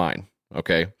friends of mine,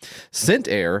 okay? Scent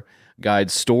Air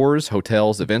guides stores,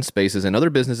 hotels, event spaces, and other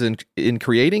businesses in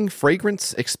creating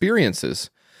fragrance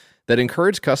experiences that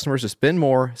encourage customers to spend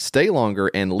more, stay longer,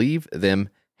 and leave them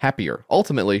happier,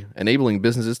 ultimately enabling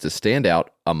businesses to stand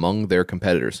out among their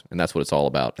competitors. And that's what it's all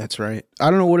about. That's right. I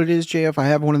don't know what it is, JF. I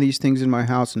have one of these things in my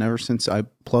house, and ever since I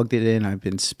plugged it in, I've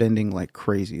been spending like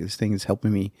crazy. This thing is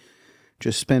helping me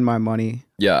just spend my money.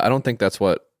 Yeah, I don't think that's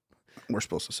what we're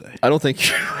supposed to say. I don't think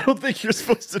you're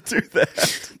supposed to do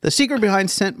that. The secret behind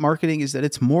scent marketing is that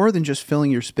it's more than just filling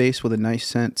your space with a nice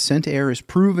scent. Scent Air is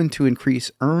proven to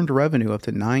increase earned revenue up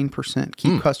to 9%.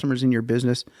 Keep customers in your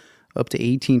business up to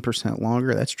 18%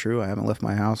 longer. That's true. I haven't left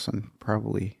my house in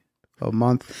probably a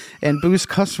month. And boost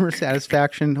customer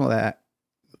satisfaction. Well,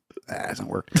 That doesn't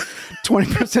work.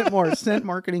 20% more. Scent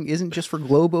marketing isn't just for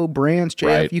Globo brands, JF.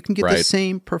 Right, You can get right. the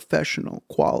same professional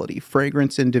quality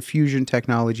fragrance and diffusion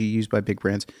technology used by big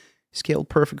brands, scaled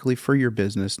perfectly for your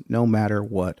business, no matter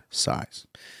what size.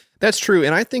 That's true.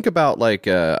 And I think about like,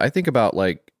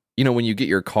 when you get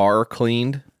your car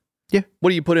cleaned. Yeah.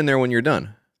 What do you put in there when you're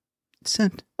done?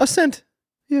 Scent. A scent.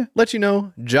 Yeah. Let you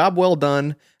know, job well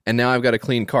done, and now I've got a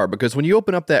clean car. Because when you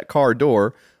open up that car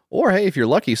door, or hey, if you're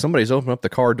lucky, somebody's opened up the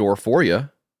car door for you,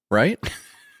 right?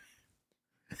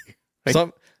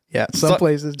 Some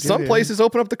places do, Some places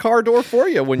open up the car door for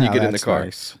you when you get in the that's car.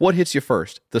 nice. What hits you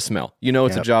first? The smell. You know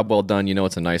it's a job well done. You know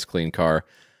it's a nice, clean car.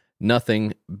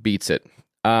 Nothing beats it.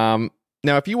 Now,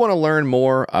 if you want to learn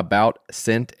more about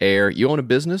Scent Air, you own a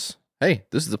business, hey,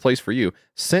 this is the place for you.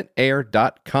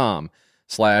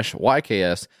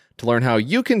 scentair.com/YKS to learn how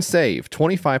you can save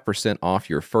 25% off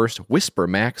your first Whisper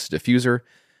Max diffuser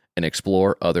and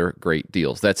explore other great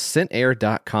deals. That's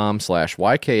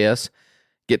scentair.com/YKS.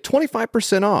 Get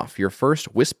 25% off your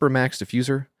first Whisper Max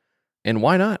diffuser. And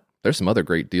why not? There's some other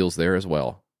great deals there as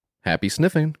well. Happy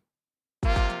sniffing.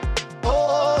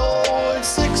 Oh, it's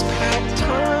six-pack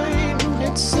time.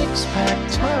 It's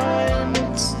six-pack time.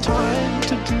 It's time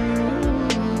to do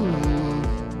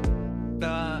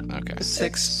Okay.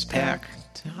 six-pack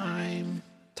time.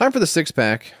 Time for the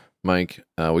six-pack, Mike.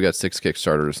 We got 6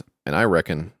 Kickstarters, and I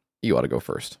reckon you ought to go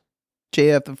first.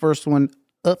 JF, the first one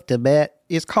up to bat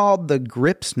is called the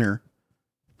Gripsner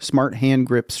Smart Hand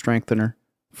Grip Strengthener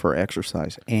for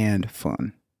exercise and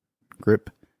fun. Grip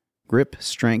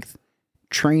strength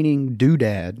training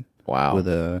doodad. Wow. With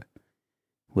an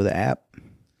app.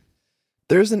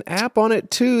 There's an app on it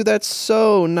too. That's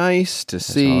so nice to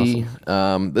see.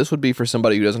 Awesome. This would be for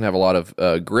somebody who doesn't have a lot of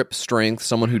grip strength,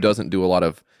 someone who doesn't do a lot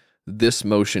of this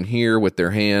motion here with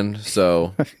their hand.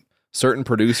 So certain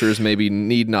producers maybe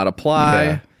need not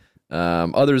apply. Yeah.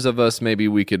 Others of us, maybe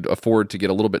we could afford to get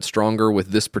a little bit stronger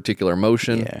with this particular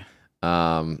motion.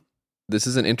 Yeah. This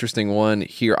is an interesting one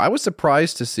here. I was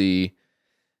surprised to see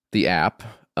the app.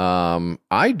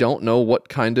 I don't know what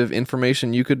kind of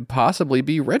information you could possibly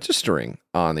be registering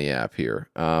on the app here.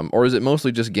 Or is it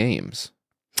mostly just games?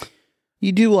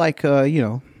 You do like, counts.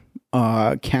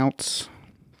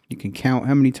 You can count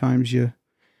how many times you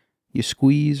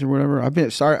squeeze or whatever.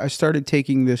 I started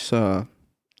taking this, Osteo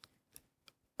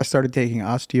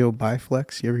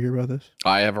Biflex. You ever hear about this?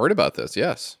 I have heard about this,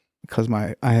 yes. Because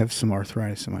I have some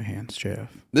arthritis in my hands, JF.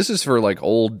 This is for like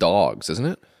old dogs, isn't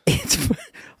it?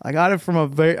 I got it from a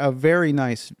very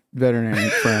nice veterinarian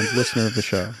friend, listener of the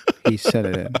show. He sent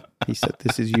it in. He said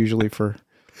this is usually for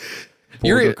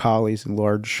border collies and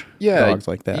large dogs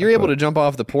like that. You're able to jump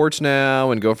off the porch now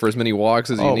and go for as many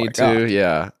walks as you need to.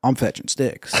 Yeah. I'm fetching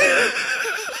sticks.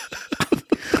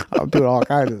 I'm doing all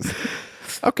kinds of stuff.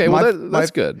 Okay,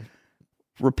 that's good.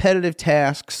 Repetitive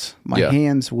tasks, my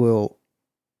hands will.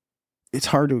 It's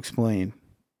hard to explain.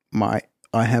 I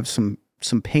have some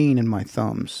pain in my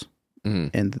thumbs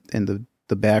and the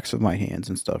backs of my hands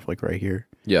and stuff, like right here.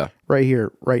 Yeah. Right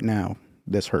here, right now.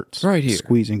 This hurts. Right here.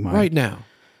 Squeezing my right now.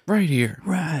 Right here.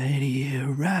 Right here,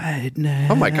 right now.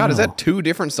 Oh my God, is that 2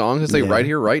 different songs that say right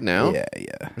here, right now? Yeah.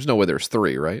 There's no way there's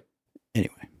 3, right?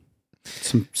 Anyway.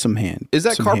 Some hand. Is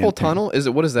that some carpal hand tunnel?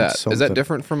 pain. What is that? Something. Is that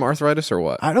different from arthritis or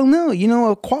what? I don't know.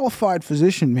 A qualified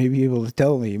physician may be able to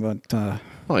tell me, but all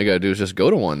you gotta do is just go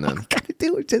to one then. all I gotta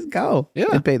do is just go. Yeah.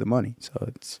 And pay the money. So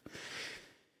it's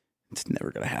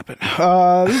never gonna happen.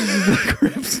 This is the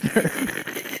Gripsner.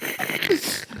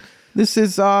 This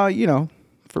is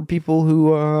for people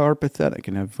who are pathetic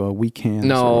and have weak hands.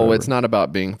 No, it's not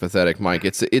about being pathetic, Mike.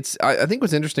 It's. I think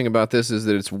what's interesting about this is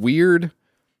that it's weird.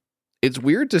 It's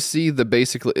weird to see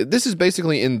this is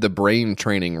basically in the brain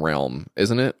training realm,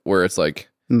 isn't it? Where it's like,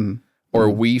 or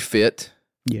We Fit.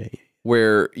 Yeah.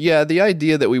 Where, the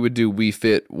idea that we would do We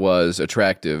Fit was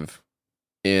attractive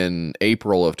in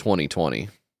April of 2020.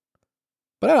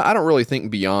 But I don't really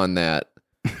think beyond that,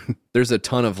 there's a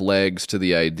ton of legs to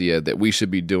the idea that we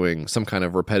should be doing some kind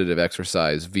of repetitive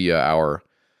exercise via our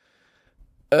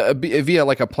via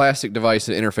like a plastic device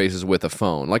that interfaces with a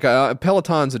phone. Like a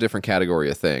Peloton's a different category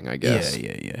of thing, I guess.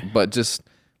 Yeah. But just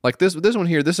like this one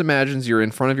here, this imagines you're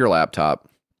in front of your laptop.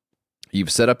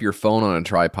 You've set up your phone on a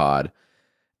tripod,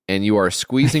 and you are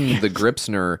squeezing the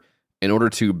Gripsner in order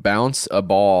to bounce a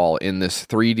ball in this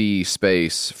 3D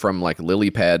space from like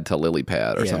lily pad to lily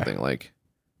pad or something like.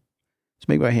 It's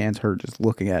making my hands hurt just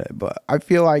looking at it, but I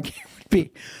feel like it would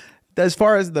be, as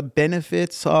far as the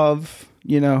benefits of,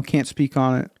 can't speak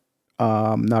on it.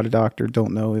 Not a doctor,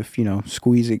 don't know if,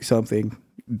 squeezing something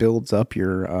builds up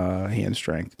your hand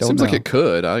strength. Seems like it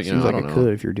could. I Seems like don't it know.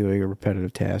 could if you're doing a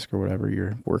repetitive task or whatever.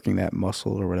 You're working that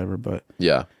muscle or whatever. But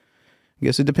Yeah. I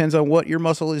guess it depends on what your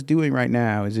muscle is doing right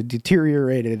now. Is it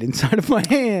deteriorated inside of my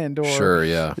hand, or Sure,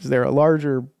 yeah. is there a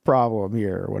larger problem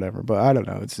here or whatever? But I don't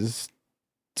know. It's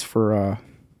for.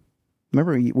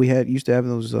 Remember we used to have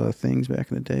those things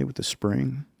back in the day with the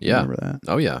spring. Yeah. Remember that?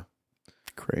 Oh, yeah.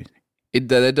 Crazy.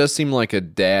 That does seem like a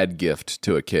dad gift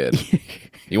to a kid.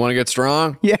 You want to get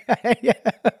strong? Yeah.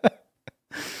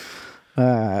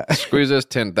 Squeeze this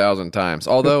 10,000 times.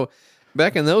 Although,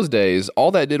 back in those days,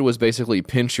 all that did was basically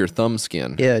pinch your thumb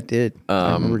skin. Yeah, it did.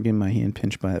 I remember getting my hand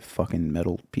pinched by that fucking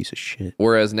metal piece of shit.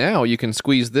 Whereas now you can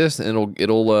squeeze this and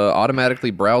it'll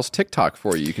automatically browse TikTok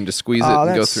for you. You can just squeeze it and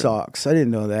that go through. sucks. I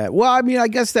didn't know that. Well, I mean, I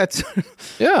guess that's.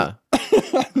 Yeah.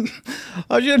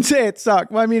 I shouldn't say it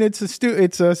sucked. I mean, it's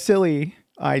a silly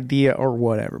idea or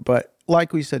whatever. But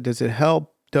like we said, does it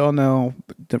help? Don't know.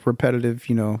 The repetitive,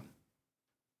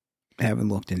 haven't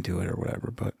looked into it or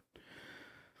whatever. But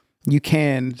you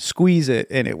can squeeze it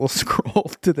and it will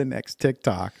scroll to the next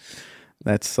TikTok.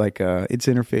 That's like it's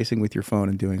interfacing with your phone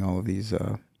and doing all of these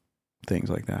things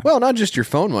like that. Well, not just your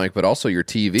phone, Mike, but also your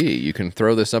TV. You can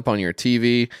throw this up on your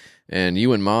TV, and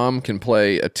you and Mom can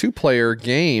play a 2-player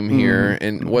game here.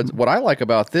 And what I like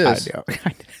about this, I know.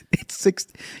 It's 6.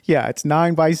 Yeah, it's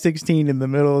 9x16 in the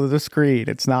middle of the screen.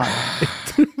 It's not.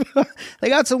 They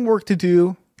got some work to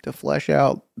do to flesh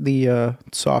out the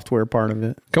software part of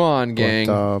it. come on, gang.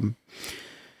 But,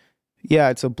 yeah,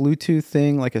 it's a Bluetooth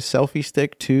thing, like a selfie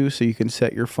stick too, so you can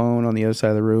set your phone on the other side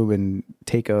of the room and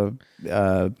take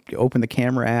open the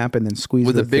camera app and then squeeze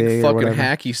With the a big thing or fucking whatever.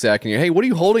 hacky sack in your. Hey, what are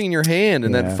you holding in your hand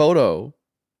in Yeah. that photo?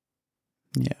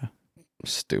 Yeah,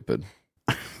 Stupid.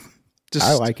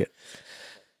 I like it.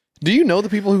 Do you know the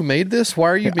people who made this? Why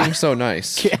are you being so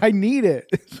nice? I need it.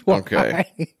 Okay.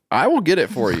 I will get it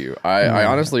for you. I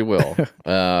honestly will.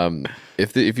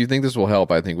 If you think this will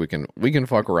help, I think we can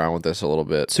fuck around with this a little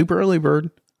bit. Super early bird,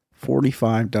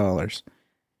 $45.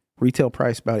 Retail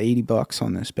price about $80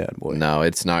 on this bad boy. No,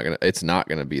 it's not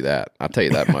gonna be that. I'll tell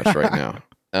you that much right now.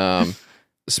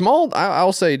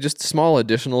 I'll say just small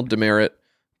additional demerit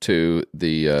to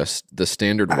the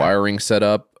standard wiring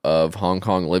setup of Hong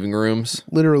Kong living rooms.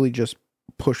 Literally just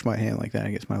push my hand like that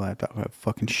against my laptop. I have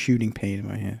fucking shooting pain in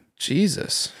my hand.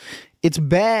 Jesus, It's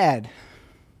bad.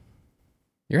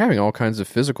 you're having all kinds of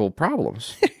physical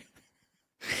problems.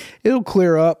 It'll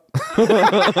clear up.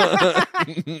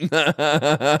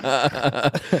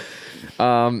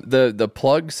 The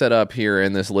plug setup here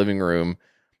in this living room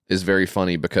is very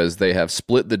funny because they have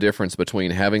split the difference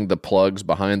between having the plugs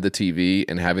behind the TV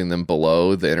and having them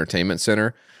below the entertainment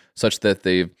center, such that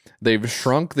they've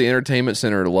shrunk the entertainment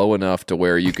center low enough to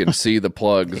where you can see the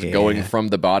plugs going from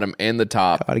the bottom and the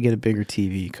top. Got to get a bigger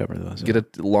TV, cover those. Get a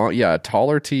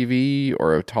taller TV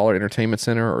or a taller entertainment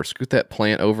center, or scoot that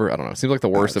plant over. I don't know. It seems like the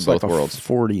worst of both worlds.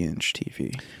 40-inch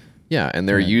TV. Yeah, and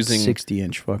they're using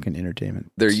 60-inch fucking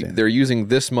entertainment. They're using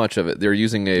this much of it. They're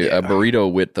using a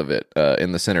burrito width of it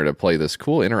in the center to play this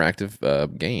cool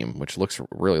interactive game, which looks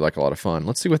really like a lot of fun.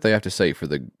 Let's see what they have to say for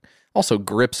the. Also,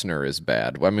 Gripsner is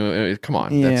bad. I mean, come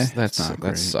on, Yeah, that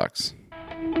sucks.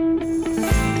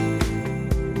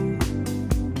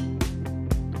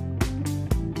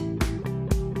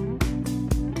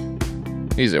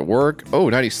 He's at work. Oh,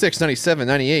 96, 97,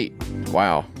 98.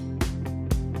 Wow.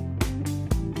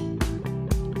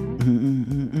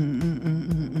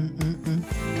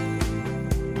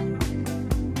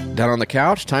 Down on the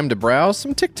couch, time to browse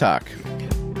some TikTok.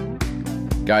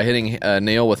 Guy hitting a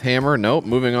nail with hammer. Nope,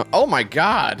 moving on. Oh my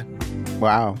God.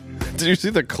 Wow. Did you see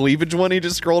the cleavage one he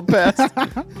just scrolled past?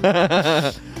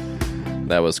 That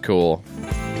was cool.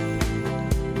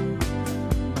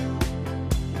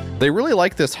 They really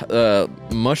like this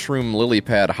mushroom lily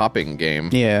pad hopping game.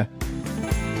 Yeah.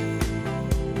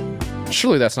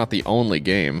 Surely that's not the only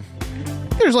game.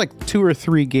 There's like 2 or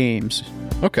 3 games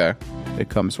Okay. it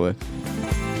comes with.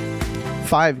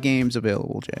 5 games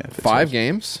available, Jeff. 5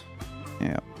 games?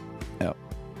 Yeah. Yep.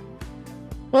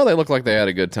 Well, they look like they had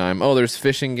a good time. Oh, there's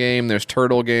fishing game. There's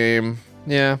turtle game.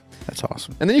 Yeah. That's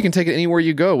awesome. And then you can take it anywhere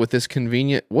you go with this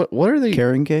convenient... What are they...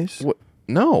 Carrying case? What?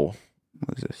 No.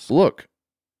 What is this? Look.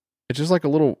 It's just like a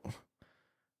little...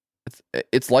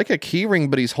 It's like a key ring,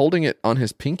 but he's holding it on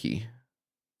his pinky.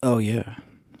 Oh, yeah.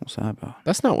 What's that about?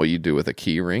 That's not what you do with a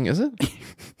key ring, is it?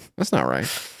 That's not right.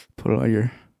 Put it on your...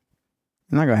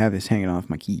 I'm not going to have this hanging off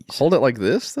my keys. Hold it like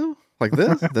this, though? Like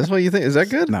this? That's what you think? Is that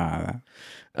good? Nah.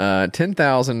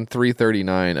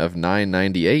 10,339 of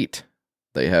 998.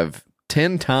 They have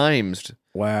 10 times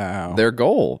Wow. Their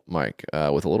goal, Mike,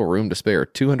 with a little room to spare,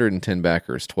 210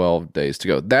 backers, 12 days to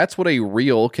go. That's what a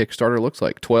real Kickstarter looks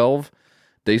like. 12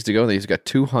 days to go. He's got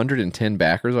 210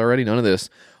 backers already. None of this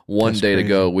one That's day crazy. to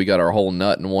go. We got our whole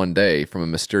nut in one day from a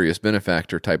mysterious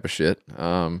benefactor type of shit.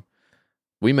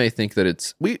 We may think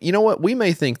that you know what? We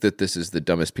may think that this is the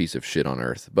dumbest piece of shit on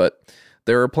earth, but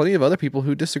there are plenty of other people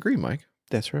who disagree, Mike.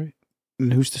 That's right.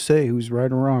 And who's to say who's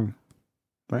right or wrong?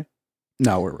 Right?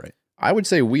 No, we're right. I would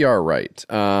say we are right.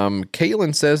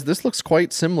 Caitlin says this looks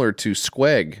quite similar to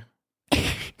Squeg.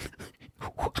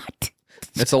 What?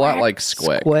 It's a lot like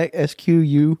Squeg. Squeg,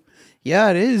 SQU.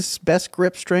 Yeah, it is. Best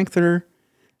grip strengthener.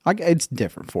 It's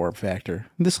different form factor.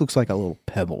 This looks like a little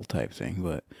pebble type thing,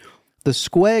 but the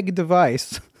Squeg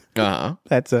device. Uh-huh.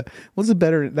 That's a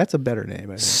better name.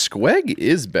 I think. Squeg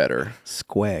is better.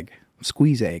 Squeg.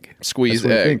 Squeeze egg. Squeeze That's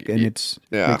what I egg. think, and it's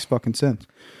Yeah. makes fucking sense.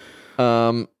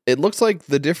 It looks like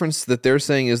the difference that they're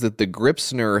saying is that the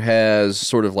Gripsner has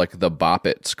sort of like the Bop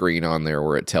It screen on there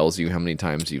where it tells you how many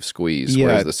times you've squeezed, Yeah.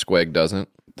 whereas the Squeg doesn't.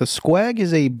 The Squeg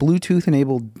is a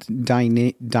Bluetooth-enabled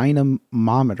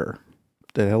dynamometer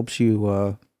that helps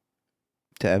you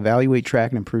to evaluate,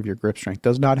 track, and improve your grip strength.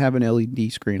 Does not have an LED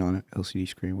screen on it, LCD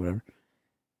screen, whatever.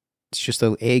 It's just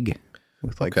an egg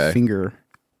with like Okay. finger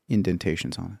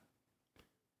indentations on it.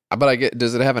 But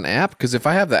does it have an app? Because if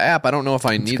I have the app, I don't know if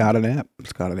I It's need. got an app.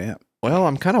 It's got an app. Well,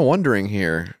 I'm kind of wondering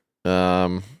here.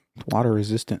 It's water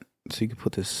resistant, so you can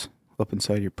put this up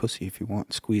inside your pussy if you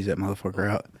want. Squeeze that motherfucker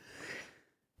out.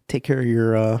 Take care of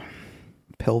your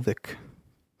pelvic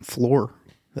floor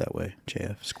that way,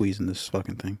 JF. Squeezing this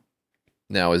fucking thing.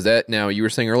 Now you were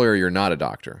saying earlier you're not a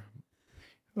doctor.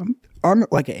 I'm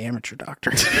like an amateur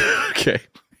doctor. Okay.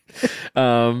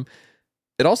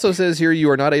 It also says here you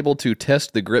are not able to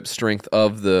test the grip strength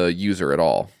of the user at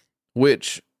all,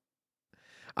 which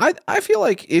I feel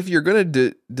like if you're going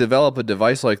to develop a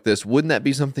device like this, wouldn't that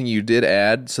be something you did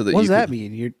add so that What does that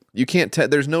mean? You can't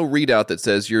there's no readout that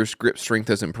says your grip strength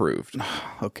has improved,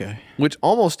 Okay. which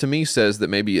almost to me says that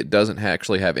maybe it doesn't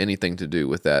actually have anything to do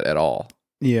with that at all.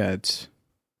 Yeah,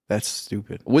 that's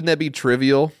stupid. Wouldn't that be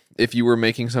trivial if you were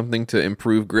making something to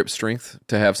improve grip strength,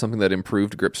 to have something that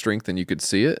improved grip strength and you could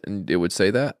see it and it would say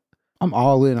that? I'm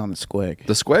all in on the Squeg.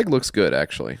 The Squeg looks good,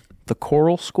 actually. The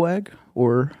Coral Squeg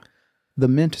or the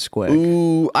Mint Squeg?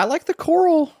 Ooh, I like the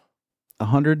coral.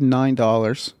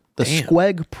 $109. The Damn.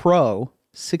 Squeg Pro,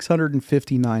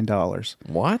 $659.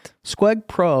 What? Squeg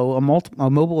Pro, a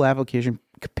mobile application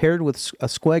paired with a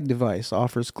Squeg device,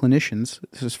 offers clinicians,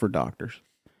 this is for doctors,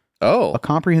 Oh, a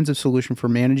comprehensive solution for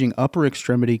managing upper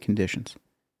extremity conditions.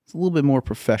 It's a little bit more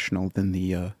professional than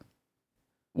the,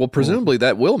 well, presumably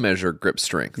that will measure grip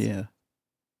strength. yeah.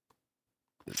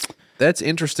 That's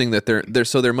interesting that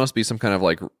there must be some kind of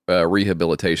like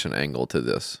rehabilitation angle to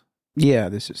this. Yeah,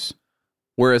 this is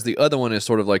Whereas the other one is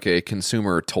sort of like a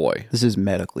consumer toy.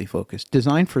 medically focused.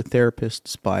 Designed for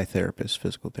therapists, by therapists,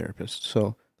 physical therapists.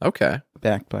 So, Okay.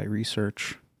 backed by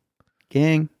research.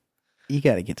 Gang, you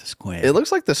got to get the Squeg. It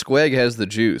looks like the Squeg has the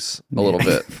juice a little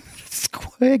bit.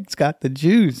 Squeg's got the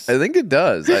juice. I think it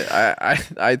does.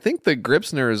 I think the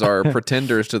Gripsners are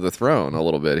pretenders to the throne a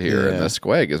little bit here, and Yeah. the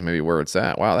Squeg is maybe where it's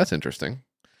at. Wow, that's interesting.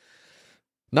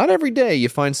 Not every day you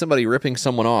find somebody ripping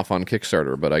someone off on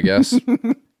Kickstarter, but I guess.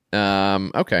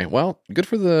 Okay, well, good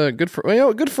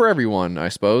for everyone, I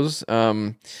suppose.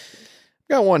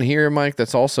 Got one here, Mike,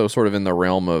 that's also sort of in the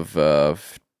realm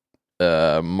of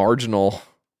marginal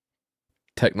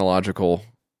technological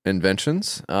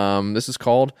inventions. This is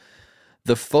called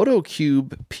the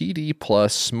PhotoCube PD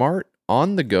Plus Smart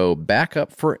On-the-Go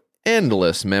Backup for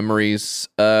Endless Memories.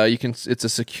 It's a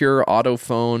secure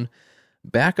autophone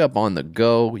backup on the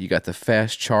go. You got the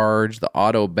fast charge, the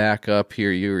auto backup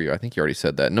here. I think you already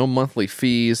said that. No monthly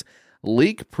fees,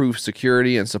 leak-proof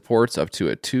security, and supports up to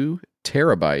a 2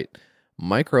 terabyte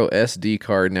micro SD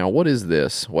card. Now, what is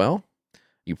this? Well,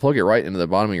 you plug it right into the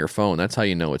bottom of your phone. That's how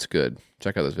you know it's good.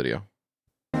 Check out this video.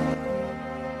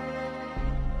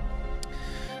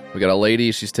 We got a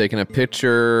lady. She's taking a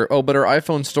picture. Oh, but her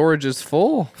iPhone storage is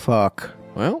full. Fuck.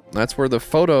 Well, that's where the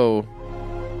photo...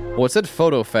 Well, it said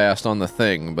Photo Fast on the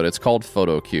thing, but it's called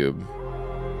PhotoCube.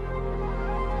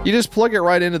 You just plug it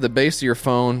right into the base of your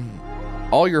phone.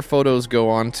 All your photos go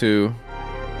onto...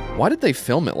 Why did they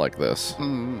film it like this?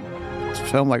 It's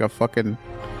filmed like a fucking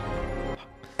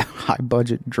high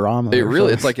budget drama.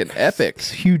 It's like an epic.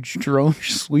 It's huge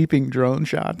sweeping drone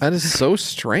shots. That is so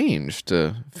strange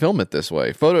to film it this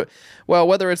way. Well,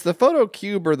 whether it's the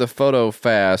PhotoCube or the Photo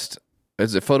Fast,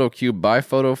 is it PhotoCube by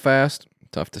Photo Fast?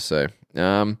 Tough to say.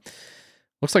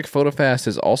 Looks like PhotoFast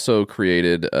has also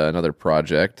created another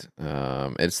project.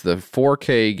 It's the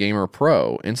 4K Gamer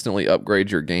Pro. Instantly upgrade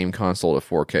your game console to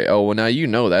 4K. Oh, well, now you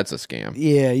know that's a scam.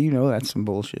 Yeah, you know that's some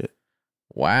bullshit.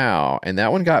 Wow. And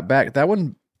that one got back. That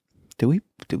one... Did we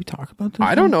talk about this?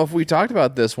 I don't know if we talked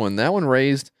about this one. That one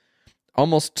raised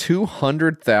almost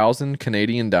 200,000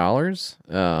 Canadian dollars.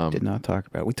 Did not talk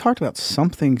about it. We talked about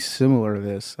something similar to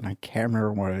this, and I can't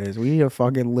remember what it is. We need a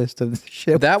fucking list of the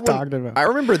shit that we talked about. I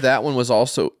remember that one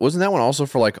wasn't that one also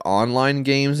for like online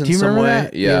games in Do you some remember way?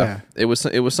 that? Yeah. It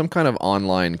was some kind of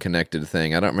online connected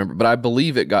thing. I don't remember, but I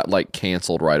believe it got like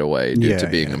canceled right away due to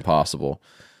being impossible.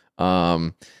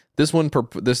 This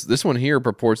one here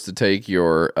purports to take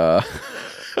your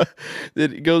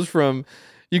it goes from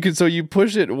you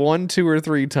push it 1, 2, or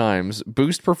 3 times.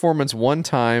 Boost performance 1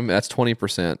 time, that's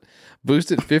 20%. Boost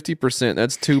it 50%,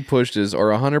 that's 2 pushes,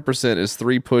 or 100% is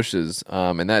 3 pushes.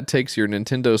 And that takes your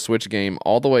Nintendo Switch game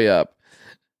all the way up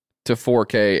to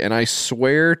 4K. And I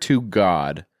swear to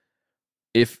God,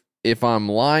 if I'm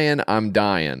lying, I'm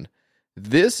dying.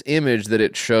 This image that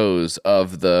it shows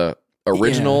of the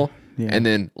original and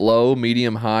then low,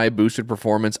 medium, high boosted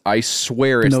performance, I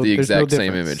swear it's the exact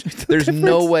same image. There's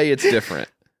no way it's different.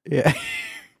 Yeah.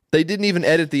 They didn't even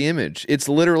edit the image. It's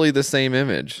literally the same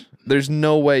image. There's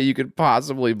no way you could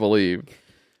possibly believe.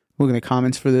 Looking at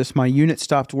comments for this. My unit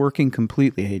stopped working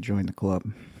completely. Hey, join the club.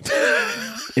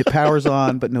 It powers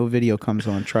on, but no video comes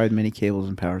on. Tried many cables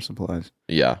and power supplies.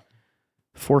 Yeah.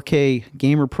 4K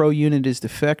Gamer Pro unit is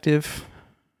defective.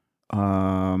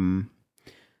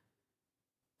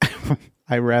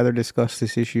 I'd rather discuss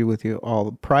this issue with you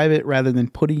all private rather than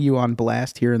putting you on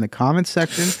blast here in the comments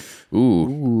section.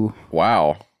 Ooh.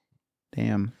 Wow.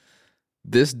 Damn.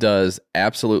 This does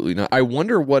absolutely not. I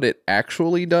wonder what it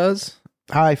actually does.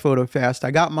 Hi, PhotoFast.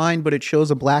 I got mine, but it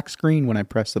shows a black screen when I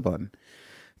press the button.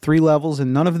 3 levels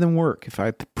and none of them work. If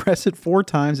I press it 4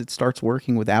 times, it starts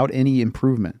working without any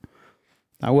improvement.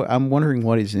 I'm wondering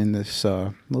what is in this.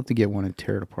 I'd love to get one and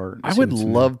tear it apart. I would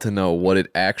love to know what it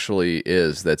actually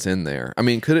is that's in there. I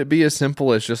mean, could it be as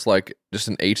simple as just an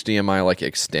HDMI like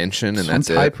extension and that's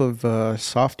it? Some type of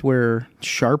software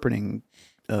sharpening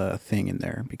thing in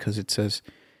there, because it says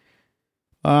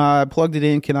I plugged it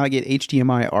in. Cannot get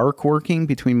HDMI ARC working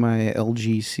between my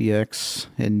LG CX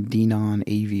and Denon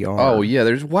AVR. Oh yeah,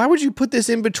 why would you put this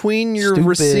in between your Stupid,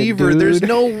 receiver? dude. There's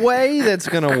no way that's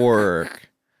gonna work.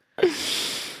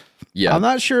 Yeah. I'm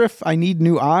not sure if I need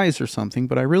new eyes or something,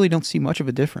 but I really don't see much of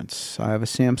a difference. I have a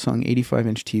Samsung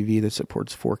 85-inch TV that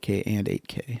supports 4K and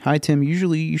 8K. Hi, Tim.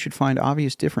 Usually you should find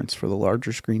obvious difference for the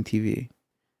larger screen TV.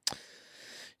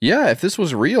 Yeah, if this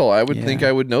was real, I would think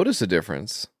I would notice a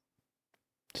difference.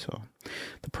 So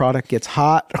the product gets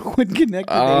hot when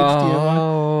connected to HDMI.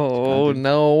 Oh,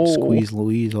 no. Squeeze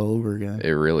Louise all over again.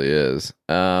 It really is.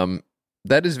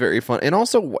 That is very fun. And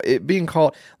also it being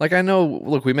called, like, I know,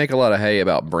 look, we make a lot of hay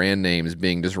about brand names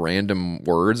being just random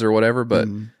words or whatever, but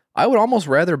I would almost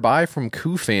rather buy from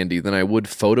Kufandy than I would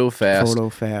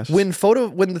PhotoFast.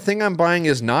 When the thing I'm buying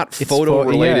is not photo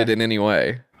related in any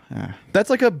way. That's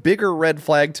like a bigger red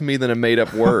flag to me than a made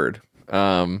up word.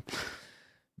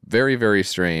 Very, very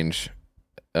strange.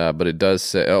 But it does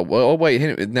say,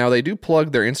 wait, now they do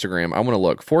plug their Instagram. I want to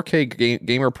look. 4K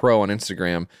Gamer Pro on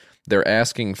Instagram. They're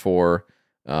asking for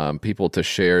people to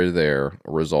share their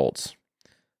results.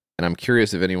 And I'm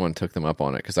curious if anyone took them up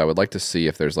on it, because I would like to see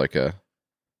if there's like a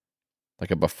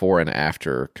before and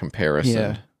after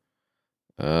comparison.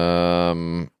 Yeah.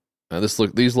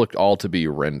 These looked all to be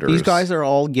renders. These guys are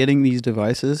all getting these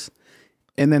devices,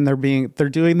 and then they're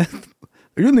doing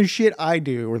the shit I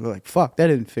do, where they're like, fuck, that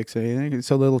didn't fix anything. And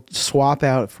so they'll swap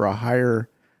out for a higher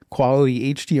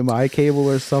quality HDMI cable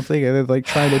or something, and then like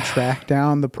trying to track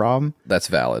down the problem. That's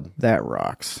valid. That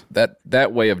rocks.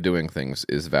 That way of doing things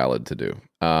is valid to do.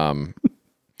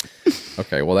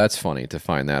 Okay, well, that's funny to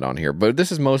find that on here. But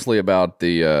this is mostly about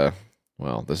this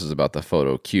is about the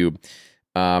Photo Cube.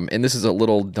 And this is a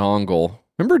little dongle.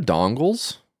 Remember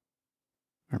dongles?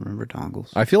 I remember dongles.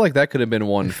 I feel like that could have been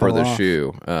one for the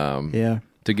shoe. Yeah.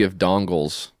 To give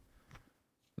dongles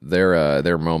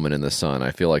their moment in the sun. I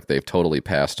feel like they've totally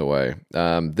passed away.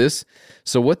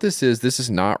 So what this is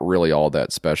not really all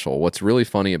that special. What's really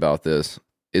funny about this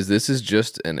is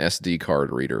just an SD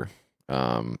card reader.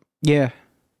 Yeah.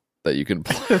 That you can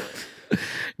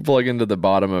plug into the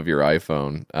bottom of your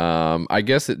iPhone. I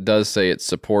guess it does say it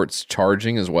supports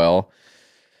charging as well.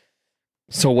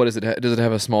 So what does it does it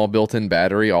have a small built-in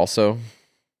battery also?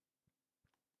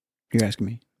 You're asking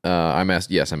me?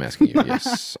 Yes, I'm asking you.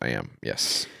 Yes, I am.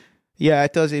 Yes. Yeah,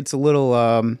 it does. It's a little,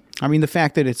 I mean, the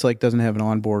fact that it's like doesn't have an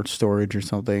onboard storage or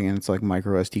something, and it's like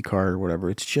micro SD card or whatever.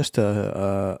 It's just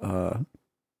a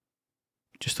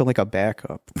just like a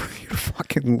backup for you to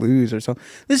fucking lose or something.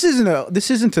 This isn't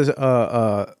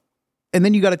a and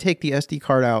then you got to take the SD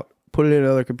card out, put it in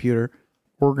another computer,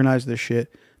 organize this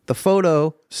shit. The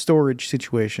photo storage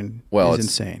situation is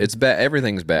insane. It's bad.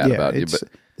 Everything's bad about you, but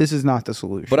this is not the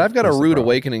solution. But I've got a rude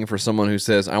awakening for someone who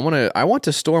says, I want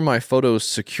to store my photos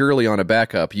securely on a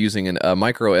backup using a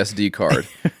micro SD card.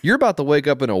 You're about to wake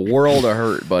up in a world of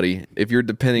hurt, buddy, if you're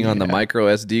depending on the micro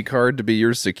SD card to be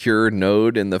your secure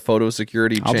node in the photo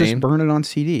security chain. I'll just burn it on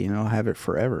CD and I'll have it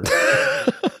forever.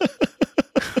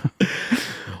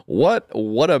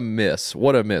 What a miss.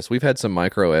 What a miss. We've had some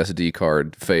micro SD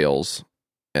card fails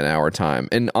in our time.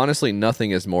 And honestly,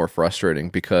 nothing is more frustrating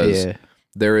because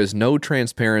there is no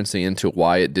transparency into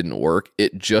why it didn't work.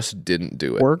 It just didn't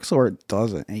do it. Works or it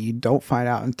doesn't. And you don't find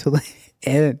out until the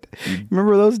end.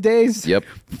 Remember those days? Yep.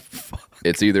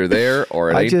 It's either there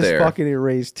or it ain't there. I just fucking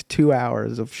erased 2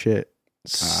 hours of shit.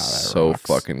 So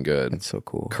fucking good. That's so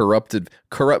cool.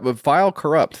 File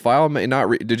corrupt. File may not.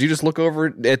 Did you just look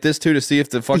over at this too to see if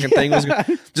the fucking thing was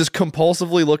just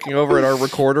compulsively looking over at our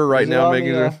recorder right now,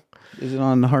 making it? Is it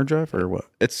on the hard drive or what?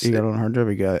 You got it on the hard drive.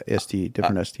 You got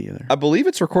different SD in there. I believe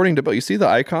it's recording to both. You see the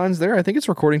icons there? I think it's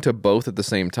recording to both at the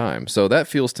same time. So that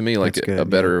feels to me like a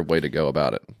better way to go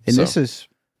about it. And this is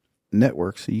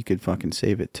network, so you could fucking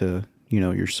save it to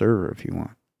your server if you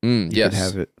want. You could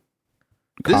have it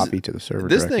copy to the server.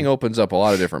 This thing opens up a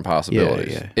lot of different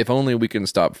possibilities. Yeah. If only we can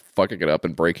stop fucking it up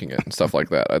and breaking it and stuff like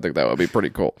that. I think that would be pretty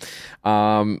cool.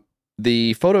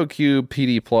 The PhotoCube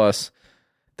PD Plus.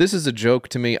 This is a joke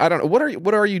to me. I don't know.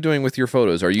 What are you doing with your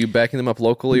photos? Are you backing them up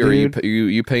locally, or are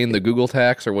you paying the Google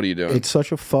tax, or what are you doing? It's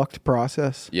such a fucked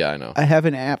process. Yeah, I know. I have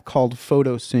an app called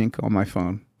PhotoSync on my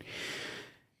phone.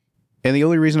 And the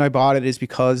only reason I bought it is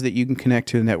because that you can connect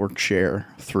to a network share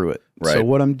through it. Right. So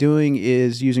what I'm doing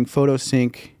is using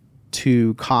PhotoSync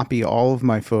to copy all of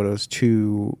my photos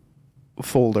to a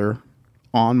folder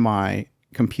on my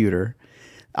computer.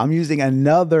 I'm using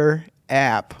another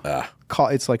app.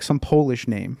 It's like some Polish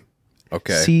name.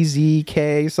 Okay.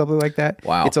 CZK, something like that.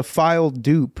 Wow. It's a file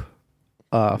dupe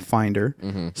finder.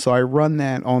 Mm-hmm. So I run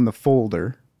that on the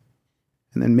folder.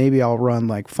 And then maybe I'll run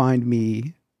find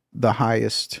me the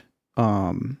highest...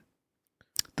 the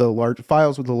large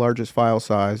files with the largest file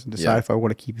size and decide if I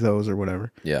want to keep those or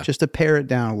whatever. Yeah. Just to pare it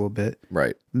down a little bit.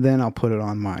 Right. Then I'll put it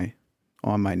on my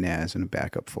NAS in a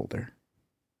backup folder.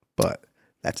 But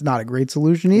that's not a great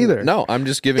solution either. No, I'm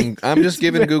just giving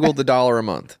Google the $1 a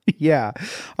month. Yeah.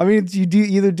 I mean, you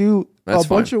either do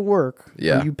bunch of work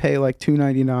or you pay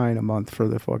 $2.99 a month for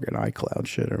the fucking iCloud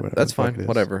shit or whatever. That's fine.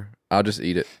 Whatever. I'll just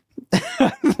eat it.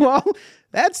 Well,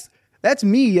 that's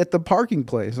me at the parking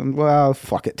place. Well,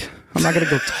 fuck it. I'm not going to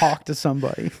go talk to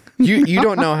somebody. You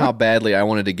don't know how badly I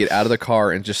wanted to get out of the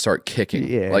car and just start kicking.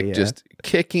 Just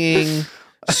kicking,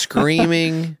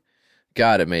 screaming.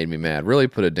 God, it made me mad. Really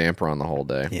put a damper on the whole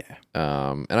day. Yeah.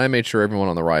 And I made sure everyone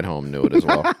on the ride home knew it as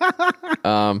well.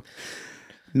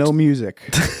 No music.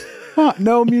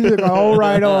 No music the whole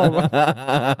ride home.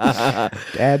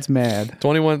 Dad's mad.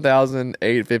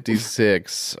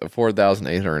 $21,856,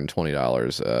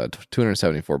 $4,820,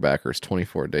 274 backers,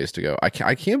 24 days to go.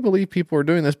 I can't believe people are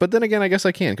doing this, but then again, I guess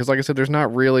I can because, like I said, there's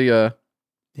not really there's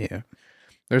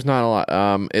not a lot.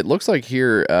 It looks like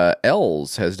here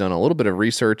Els has done a little bit of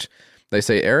research. They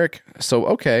say, Eric,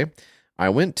 I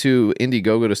went to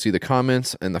Indiegogo to see the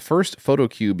comments and the first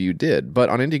PhotoCube you did, but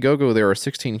on Indiegogo there are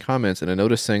 16 comments and a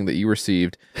notice saying that you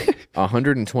received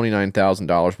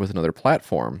 $129,000 with another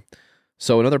platform.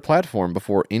 So another platform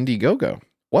before Indiegogo.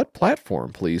 What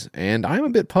platform, please? And I'm a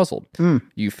bit puzzled.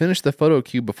 You finished the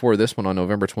PhotoCube before this one on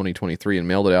November 2023 and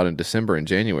mailed it out in December and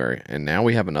January, and now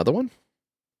we have another one?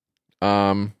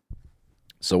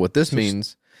 So what this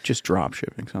means... Just drop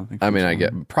shipping something. I mean, I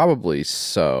get... Probably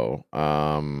so.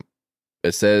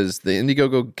 It says the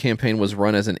Indiegogo campaign was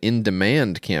run as an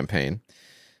in-demand campaign,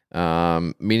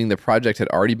 meaning the project had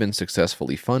already been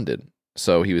successfully funded.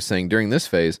 So he was saying during this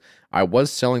phase, I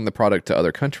was selling the product to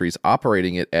other countries,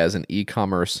 operating it as an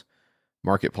e-commerce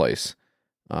marketplace.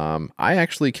 I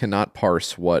actually cannot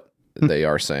parse what they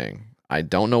are saying. I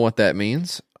don't know what that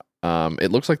means.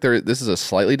 It looks like this is a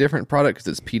slightly different product because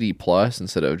it's PD Plus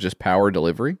instead of just power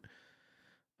delivery.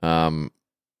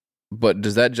 But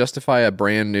does that justify a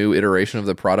brand new iteration of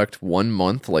the product 1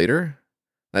 month later?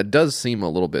 That does seem a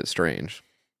little bit strange.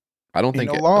 I don't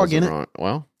think no log in it.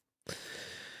 Well,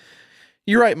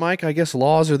 you're right, Mike. I guess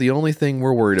laws are the only thing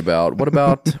we're worried about. What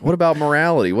about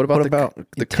morality? What about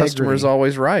the customer's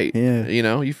always right?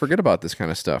 Yeah. You forget about this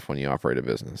kind of stuff when you operate a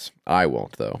business. I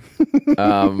won't though.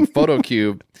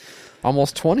 PhotoCube,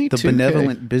 almost 22K. The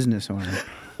benevolent business owner.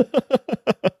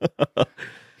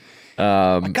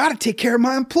 I gotta take care of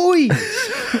my employees.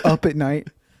 Up at night.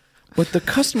 But the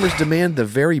customers demand the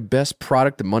very best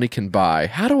product the money can buy.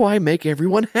 How do I make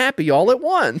everyone happy all at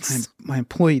once? My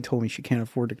employee told me she can't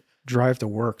afford to drive to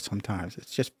work sometimes.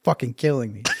 It's just fucking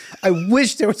killing me. I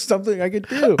wish there was something I could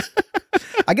do.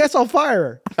 I guess I'll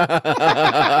fire her.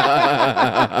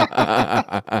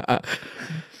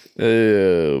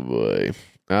 Oh boy.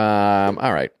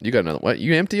 All right. You got another. What?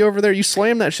 You empty over there? You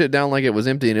slammed that shit down like it was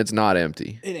empty, and it's not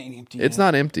empty. It ain't empty. It's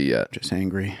not empty yet. Just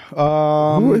angry.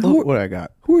 What I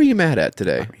got? Who are you mad at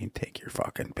today? I mean, take your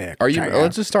fucking pick. Are you?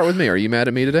 Let's just start with me. Are you mad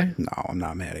at me today? No, I'm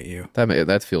not mad at you.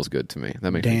 That feels good to me.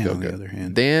 That makes me Dan, feel on good. the other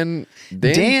hand,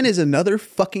 Dan is another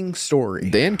fucking story.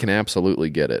 Dan can absolutely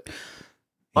get it.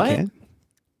 What? He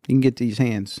can get these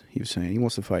hands. He was saying he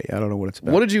wants to fight. I don't know what it's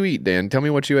about. What did you eat, Dan? Tell me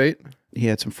what you ate. He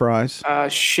had some fries.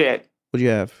 Shit. What'd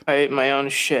you have? I ate my own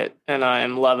shit, and I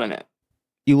am loving it.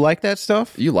 You like that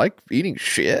stuff? You like eating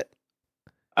shit?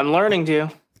 I'm learning to.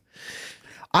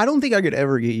 I don't think I could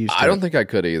ever get used to it. I don't think I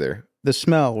could either. The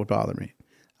smell would bother me.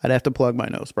 I'd have to plug my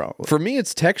nose probably. For me,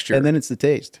 it's texture. And then it's the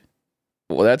taste.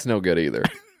 Well, that's no good either.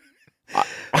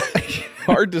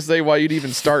 Hard to say why you'd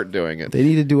even start doing it. They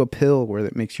need to do a pill where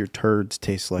that makes your turds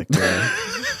taste like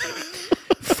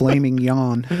flaming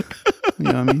yawn. You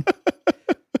know what I mean?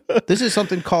 This is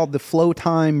something called the Flow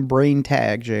Time Brain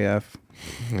Tag, JF.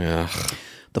 Yeah.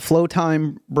 The Flow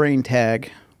Time Brain Tag.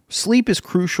 Sleep is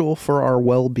crucial for our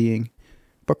well-being,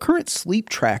 but current sleep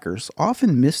trackers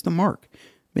often miss the mark.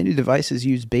 Many devices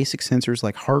use basic sensors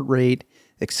like heart rate,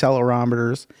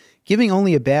 accelerometers, giving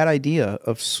only a basic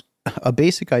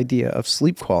idea of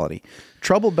sleep quality.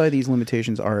 Troubled by these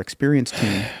limitations, our experienced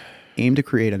team aim to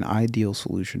create an ideal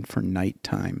solution for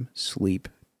nighttime sleep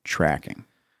tracking.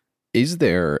 Is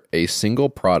there a single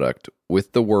product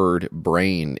with the word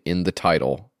brain in the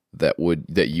title that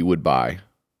you would buy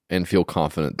and feel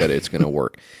confident that it's going to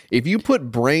work? If you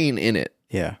put brain in it,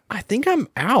 Yeah. I think I'm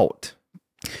out.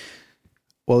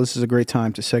 Well, this is a great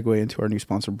time to segue into our new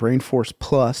sponsor, Brain Force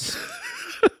Plus.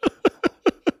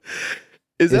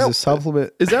 Is a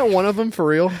supplement. Is that one of them for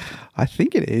real? I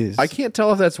think it is. I can't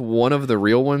tell if that's one of the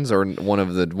real ones or one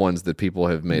of the ones that people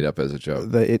have made up as a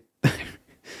joke.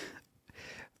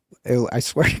 I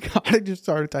swear to God, I just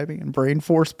started typing in Brain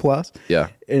Force Plus. Yeah.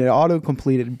 And it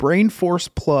auto-completed Brain Force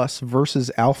Plus versus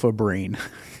Alpha Brain.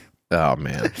 Oh,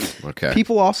 man. Okay.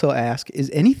 People also ask, is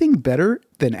anything better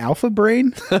than Alpha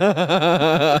Brain?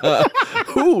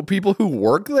 Who? People who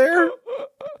work there?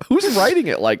 Who's writing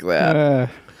it like that?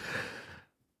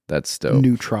 That's dope.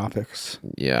 Nootropics.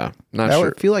 Yeah. Not I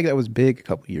sure. feel like that was big a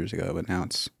couple years ago, but now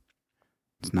it's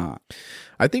not.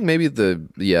 I think maybe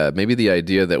the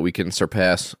idea that we can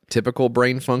surpass typical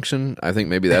brain function, I think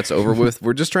maybe that's over with.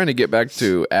 We're just trying to get back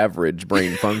to average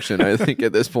brain function, I think,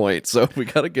 at this point. So we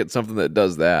got to get something that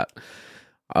does that.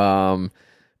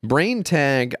 Brain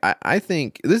tag, I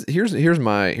think this here's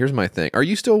my thing. Are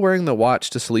you still wearing the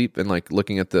watch to sleep and like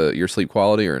looking at your sleep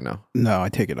quality or no? No, I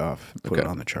take it off, put it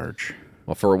on the charge.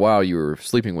 Well, for a while you were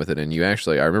sleeping with it, and I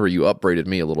remember you upbraided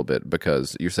me a little bit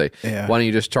because you say, Yeah. why don't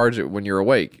you just charge it when you're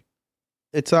awake?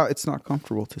 It's not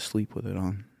comfortable to sleep with it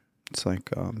on. It's like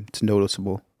it's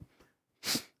noticeable.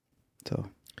 So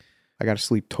I got to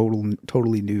sleep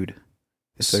totally nude.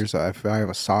 If I have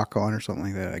a sock on or something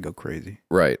like that, I go crazy.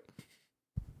 Right.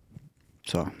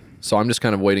 So I'm just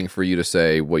kind of waiting for you to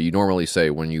say what you normally say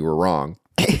when you were wrong.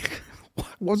 what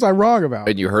was I wrong about?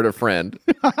 And you hurt a friend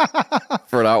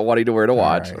for not wanting to wear a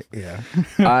watch. Right,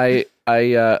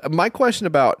 yeah. My question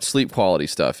about sleep quality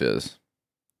stuff is,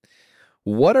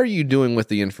 what are you doing with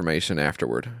the information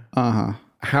afterward? Uh-huh.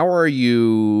 How are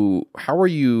you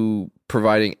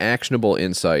providing actionable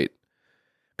insight?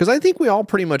 Because I think we all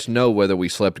pretty much know whether we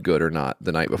slept good or not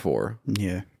the night before.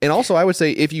 Yeah. And also, I would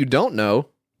say if you don't know,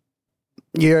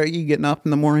 Yeah, you getting up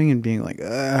in the morning and being like,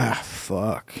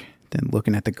 fuck. Then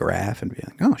looking at the graph and being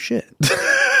like, oh, shit.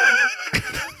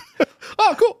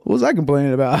 oh, cool. What was I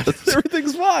complaining about?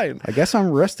 Everything's fine. I guess I'm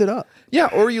rested up. Yeah,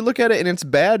 or you look at it and it's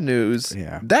bad news.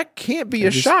 Yeah. That can't be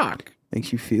a shock.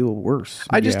 Makes you feel worse.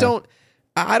 I just don't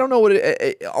know what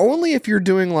only if you're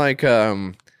doing like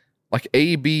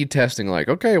A/B testing, like,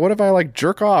 okay, what if I like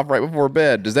jerk off right before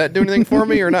bed? Does that do anything for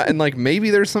me or not? And like maybe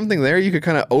there's something there you could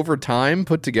kind of over time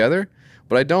put together,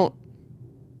 but I don't.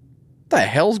 What the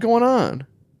hell's going on?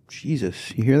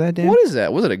 Jesus, you hear that, Dan? What is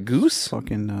that? Was it a goose?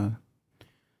 Fucking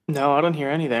No, I don't hear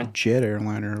anything. jet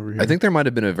airliner over here. I think there might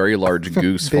have been a very large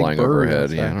goose Big flying bird overhead.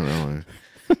 outside. Yeah, I don't know.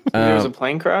 There was a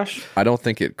plane crash? I don't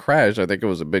think it crashed. I think it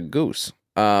was a big goose.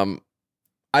 I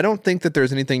don't think that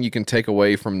there's anything you can take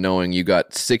away from knowing you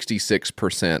got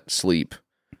 66% sleep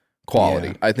quality.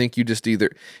 Yeah. I think you just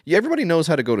everybody knows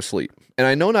how to go to sleep. And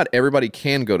I know not everybody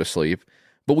can go to sleep,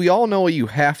 but we all know what you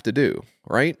have to do,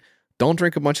 right? Don't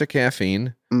drink a bunch of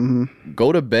caffeine. Mm-hmm.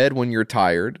 Go to bed when you're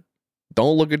tired.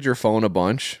 Don't look at your phone a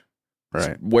bunch.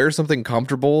 Right. Wear something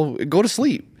comfortable. Go to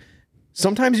sleep.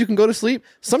 Sometimes you can go to sleep.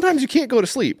 Sometimes you can't go to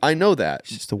sleep. I know that.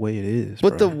 It's just the way it is.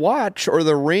 But bro. the watch or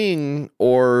the ring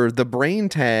or the brain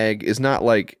tag is not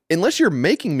like, unless you're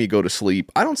making me go to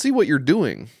sleep, I don't see what you're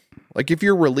doing. Like if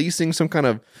you're releasing some kind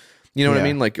of, you know what I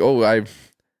mean? Like, oh, I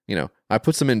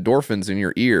put some endorphins in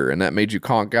your ear and that made you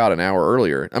conk out an hour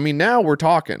earlier. I mean, now we're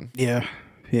talking. Yeah.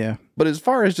 Yeah. But as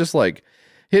far as just like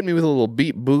hit me with a little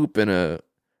beep boop and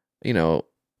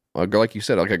like you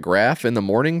said, like a graph in the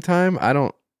morning time,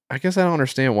 I guess I don't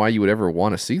understand why you would ever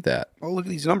want to see that. Oh, look at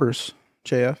these numbers,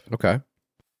 JF. Okay.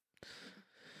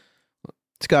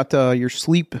 It's got your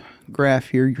sleep graph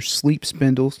here, your sleep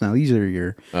spindles. Now, these are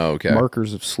your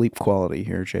markers of sleep quality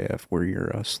here, JF, where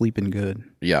you're sleeping good.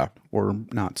 Yeah. Or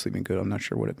not sleeping good. I'm not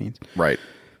sure what it means. Right.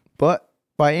 But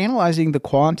by analyzing the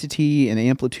quantity and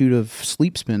amplitude of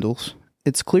sleep spindles,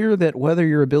 it's clear that whether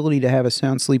your ability to have a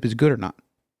sound sleep is good or not.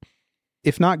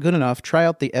 If not good enough, try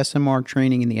out the SMR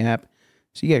training in the app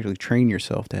so you actually train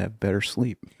yourself to have better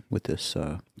sleep with this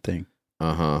thing.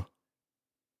 Uh-huh.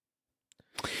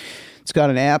 It's got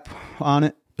an app on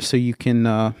it, so you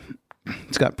can,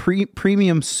 it's got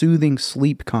premium soothing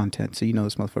sleep content, so you know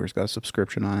this motherfucker's got a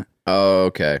subscription on it. Oh,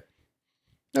 okay.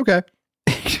 Okay.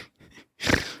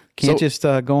 Can't just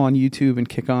go on YouTube and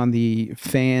kick on the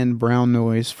fan brown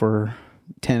noise for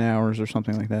 10 hours or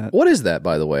something like that. What is that,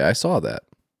 by the way? I saw that.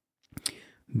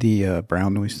 The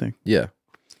brown noise thing? Yeah.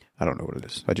 I don't know what it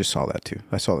is. I just saw that too.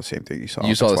 I saw the same thing you saw.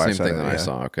 You saw That's the why same thing that I yeah.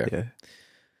 saw. Okay. Yeah.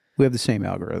 We have the same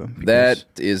algorithm. That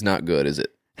is not good, is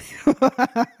it?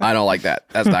 I don't like that.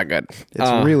 That's not good.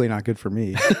 It's really not good for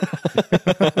me.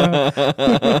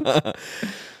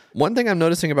 One thing I'm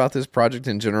noticing about this project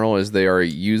in general is they are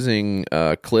using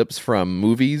clips from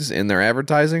movies in their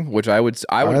advertising, which I would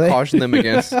caution them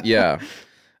against. Yeah.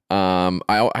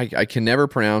 I can never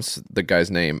pronounce the guy's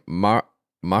name.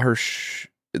 Mahersh,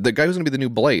 the guy who's going to be the new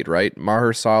Blade, right?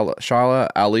 Mahershala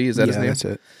Ali, is that his name? That's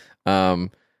it.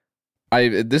 I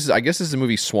guess this is a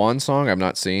movie Swan Song I've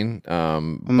not seen.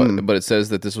 But it says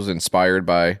that this was inspired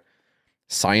by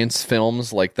science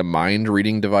films like the mind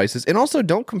reading devices. And also,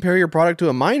 don't compare your product to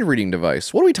a mind reading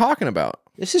device. What are we talking about?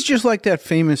 This is just like that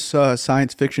famous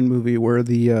science fiction movie where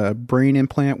the brain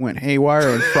implant went haywire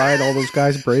and fried all those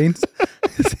guys' brains.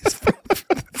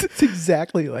 It's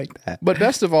exactly like that. But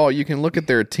best of all, you can look at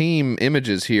their team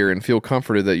images here and feel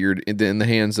comforted that you're in the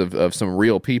hands of some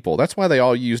real people. That's why they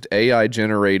all used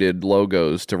AI-generated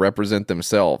logos to represent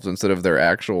themselves instead of their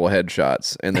actual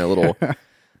headshots and their little...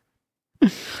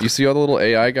 You see all the little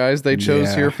AI guys they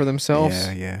chose here for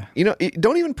themselves? Yeah. You know,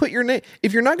 don't even put your name...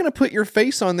 If you're not going to put your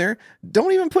face on there,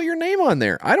 don't even put your name on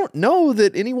there. I don't know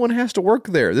that anyone has to work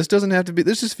there. This doesn't have to be...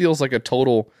 This just feels like a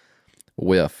total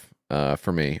whiff.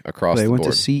 For me, across the board. They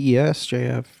went to CES,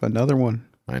 JF. Another one.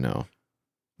 I know.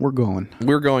 We're going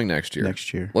next year.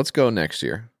 Next year. Let's go next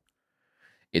year.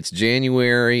 It's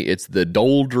January. It's the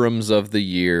doldrums of the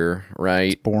year,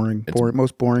 right? It's boring.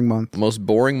 Most boring month. Most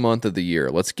boring month of the year.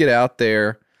 Let's get out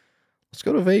there. Let's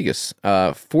go to Vegas.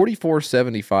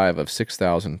 $44.75 of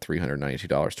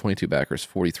 $6,392. 22 backers,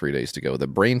 43 days to go. The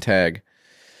brain tag...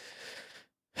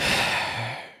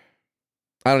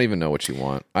 I don't even know what you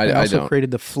want. I also don't.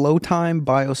 created the Flow Time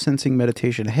Biosensing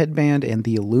Meditation Headband and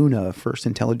the Luna First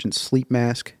Intelligence Sleep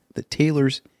Mask that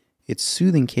tailors its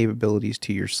soothing capabilities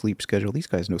to your sleep schedule. These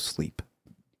guys know sleep.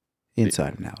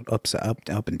 Inside and out,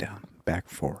 up and down, back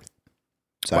and forth,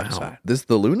 side to side.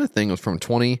 The Luna thing was from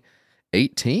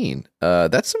 2018.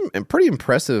 That's some pretty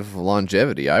impressive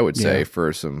longevity, I would say,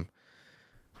 for some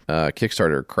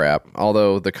Kickstarter crap.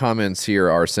 Although the comments here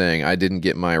are saying I didn't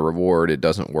get my reward, it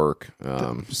doesn't work.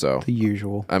 So the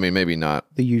usual. I mean, maybe not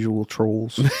the usual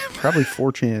trolls. Probably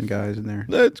 4chan guys in there.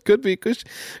 That could be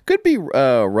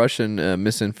Russian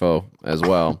misinfo as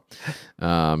well.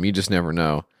 You just never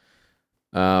know.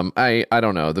 I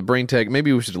don't know. The brain tag.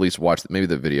 Maybe we should at least watch. Maybe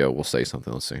the video will say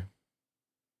something. Let's see.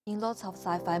 In lots of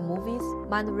sci-fi movies,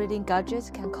 mind-reading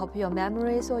gadgets can copy your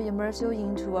memories or immerse you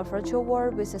into a virtual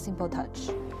world with a simple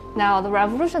touch. Now the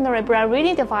revolutionary brain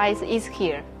reading device is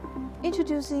here.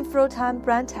 Introducing Flow-Time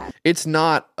Brain Tag. It's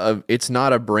not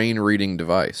a brain reading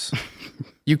device.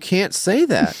 You can't say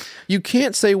that. You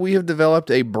can't say we have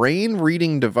developed a brain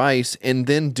reading device and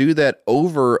then do that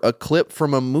over a clip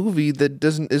from a movie that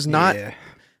is not. It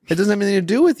doesn't have anything to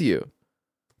do with you.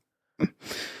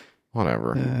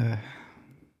 Whatever.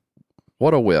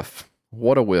 What a whiff.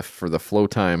 What a whiff for the Flow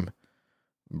Time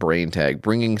brain tag,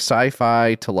 bringing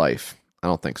sci-fi to life. I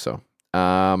don't think so.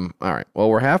 All right. Well,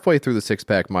 we're halfway through the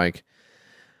six-pack, Mike.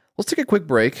 Let's take a quick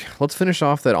break. Let's finish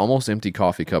off that almost empty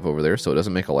coffee cup over there so it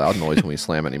doesn't make a loud noise when we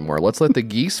slam it anymore. Let's let the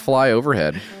geese fly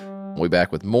overhead. We'll be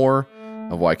back with more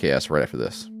of YKS right after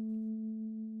this.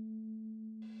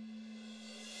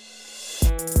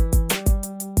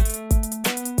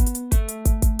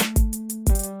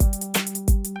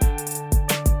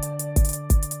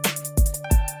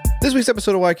 This week's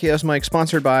episode of YKS, Mike,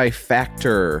 sponsored by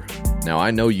Factor. Now,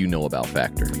 I know you know about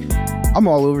Factor. I'm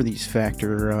all over these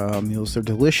Factor meals. They're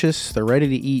delicious. They're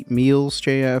ready-to-eat meals,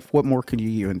 JF. What more can you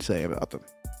even say about them?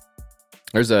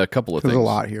 There's a couple of things. There's a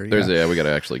lot here. We got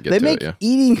to actually get to it. They make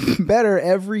eating better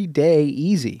every day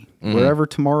easy, wherever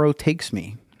tomorrow takes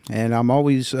me. And I'm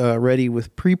always ready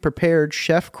with pre-prepared,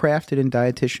 chef-crafted, and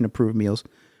dietitian-approved meals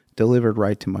delivered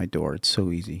right to my door. It's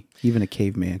so easy. Even a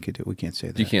caveman could do it. We can't say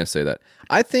that. You can't say that.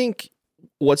 I think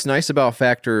what's nice about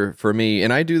Factor for me,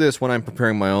 and I do this when I'm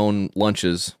preparing my own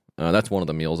lunches. That's one of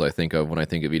the meals I think of when I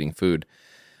think of eating food.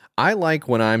 I like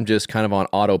when I'm just kind of on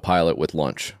autopilot with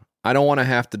lunch. I don't want to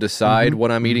have to decide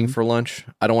what I'm eating for lunch.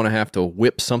 I don't want to have to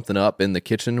whip something up in the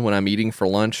kitchen when I'm eating for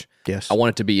lunch. Yes. I want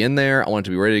it to be in there. I want it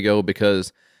to be ready to go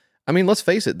because, I mean, let's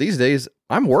face it, these days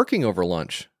I'm working over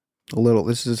lunch.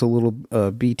 This is a little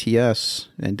BTS,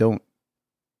 and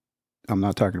I'm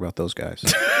not talking about those guys.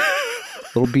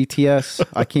 Little BTS.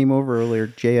 I came over earlier.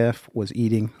 JF was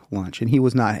eating lunch, and he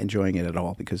was not enjoying it at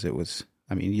all because it was,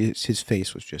 I mean, his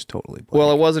face was just totally blank.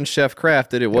 Well, it wasn't chef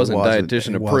crafted. It wasn't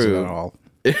dietitian approved. Wasn't at all.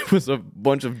 It was a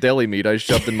bunch of deli meat I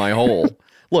shoved in my hole.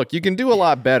 Look, you can do a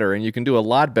lot better, and you can do a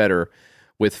lot better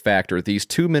with Factor. These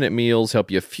 2-minute meals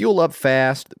help you fuel up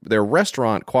fast. They're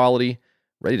restaurant quality,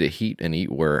 ready to heat and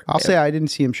eat where. I'll say I didn't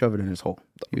see him shove it in his hole.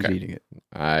 He was eating it.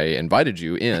 I invited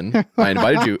you in. I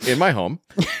invited you in my home.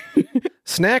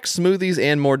 Snacks, smoothies,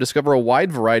 and more. Discover a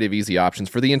wide variety of easy options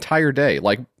for the entire day.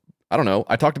 Like, I don't know.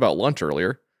 I talked about lunch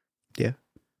earlier. Yeah.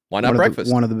 Why not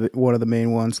breakfast? One of the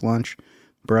main ones, lunch,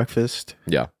 breakfast.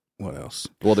 Yeah. What else?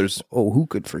 Well, there's... Oh, who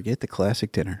could forget the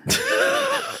classic dinner?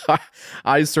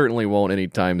 I certainly won't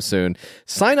anytime soon.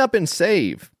 Sign up and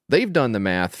save. They've done the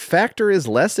math. Factor is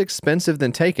less expensive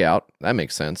than takeout. That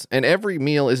makes sense. And every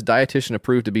meal is dietitian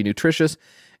approved to be nutritious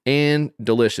and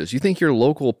delicious. You think your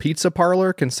local pizza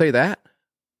parlor can say that?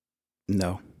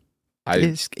 No.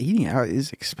 Eating out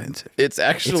is expensive. It's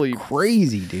actually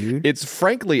crazy, dude. It's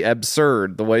frankly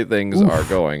absurd the way things are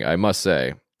going, I must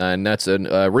say. And that's an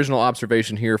original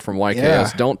observation here from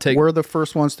YKS. Yeah, we're the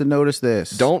first ones to notice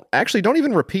this. Don't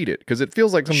even repeat it because it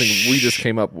feels like something we just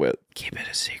came up with. Keep it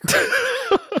a secret.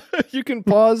 You can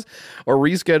pause or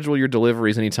reschedule your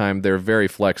deliveries anytime. They're very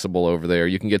flexible over there.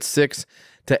 You can get 6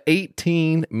 to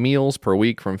 18 meals per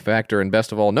week from Factor. And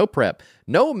best of all, no prep,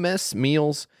 no mess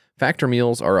meals. Factor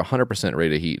meals are 100% ready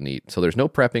to heat and eat. So there's no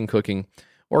prepping, cooking,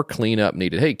 or cleanup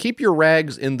needed. Hey, keep your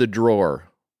rags in the drawer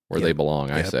where they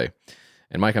belong, I say.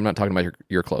 And Mike, I'm not talking about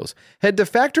your clothes. Head to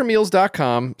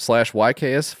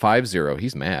factormeals.com/YKS50.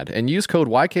 He's mad. And use code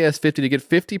YKS50 to get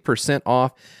 50%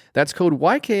 off. That's code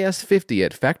YKS50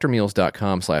 at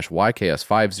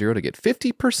factormeals.com/YKS50 to get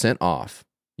 50% off.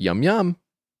 Yum, yum.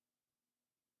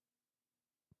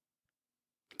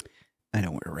 I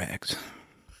don't wear rags.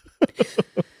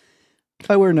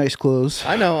 I wear nice clothes.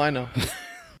 I know.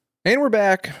 And we're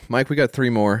back. Mike, we got 3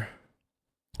 more.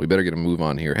 We better get a move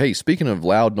on here. Hey, speaking of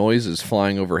loud noises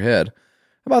flying overhead, how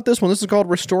about this one? This is called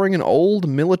Restoring an Old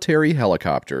Military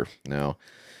Helicopter. Now,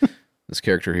 this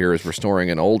character here is restoring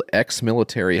an old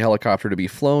ex-military helicopter to be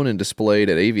flown and displayed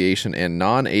at aviation and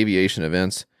non-aviation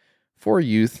events for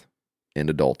youth and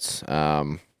adults.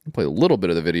 I'll play a little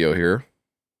bit of the video here.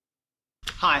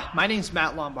 Hi, my name's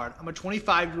Matt Lombard. I'm a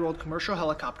 25-year-old commercial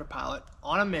helicopter pilot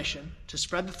on a mission to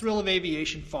spread the thrill of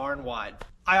aviation far and wide.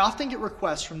 I often get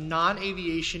requests from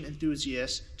non-aviation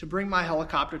enthusiasts to bring my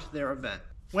helicopter to their event.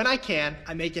 When I can,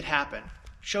 I make it happen,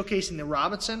 showcasing the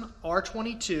Robinson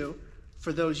R22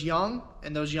 for those young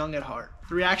and those young at heart.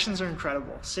 The reactions are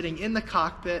incredible, sitting in the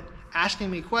cockpit, asking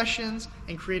me questions,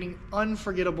 and creating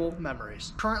unforgettable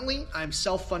memories. Currently, I'm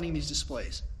self-funding these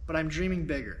displays, but I'm dreaming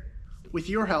bigger. With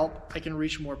your help, I can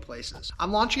reach more places.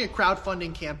 I'm launching a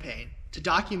crowdfunding campaign to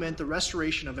document the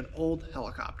restoration of an old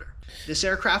helicopter. This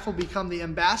aircraft will become the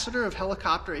ambassador of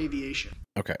helicopter aviation.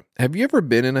 Okay. Have you ever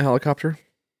been in a helicopter?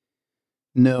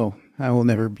 No, I will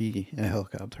never be in a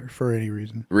helicopter for any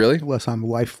reason. Really? Unless I'm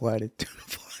life-flighted to the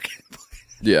fucking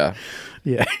plane. Yeah.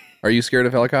 Yeah. Are you scared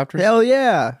of helicopters? Hell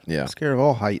yeah. Yeah. I'm scared of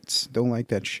all heights. Don't like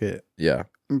that shit. Yeah.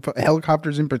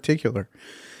 Helicopters in particular.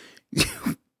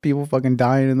 People fucking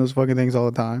dying in those fucking things all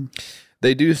the time.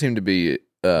 They do seem to be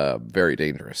very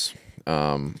dangerous.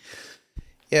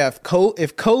 Yeah,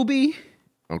 if Kobe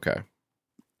Okay.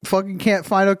 fucking can't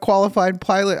find a qualified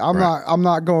pilot, I'm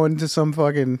not going to some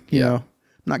fucking, you know, I'm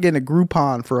not getting a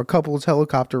Groupon for a couple's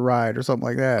helicopter ride or something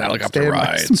like that. Helicopter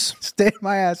rides. Stay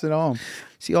my ass at home.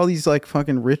 See all these like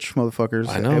fucking rich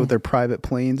motherfuckers with their private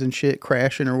planes and shit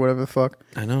crashing or whatever the fuck.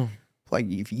 I know. Like,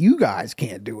 if you guys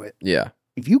can't do it. Yeah.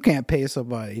 If you can't pay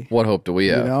somebody. What hope do we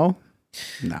have? You know?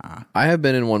 Nah. I have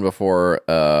been in one before.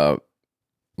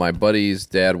 My buddy's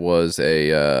dad was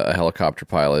a helicopter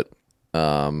pilot.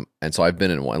 And so I've been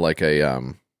in one, like a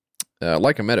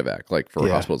medevac, like for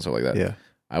hospitals and stuff like that. Yeah.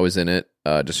 I was in it,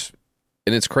 and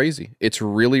it's crazy. It's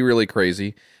really, really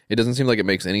crazy. It doesn't seem like it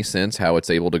makes any sense how it's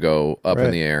able to go up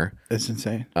in the air. It's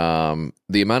insane.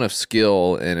 The amount of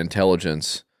skill and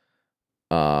intelligence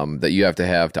that you have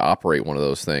to operate one of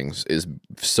those things is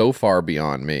so far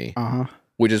beyond me.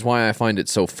 Which is why I find it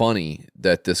so funny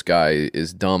that this guy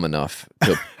is dumb enough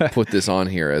to put this on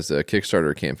here as a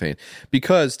Kickstarter campaign.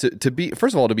 Because to be,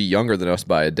 first of all, to be younger than us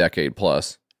by a decade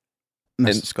plus.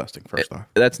 That's disgusting, first off.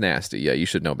 That's nasty. Yeah, you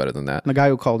should know better than that. And the guy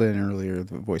who called in earlier,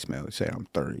 the voicemail, was saying I'm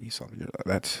 30 something.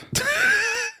 That's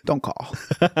don't call.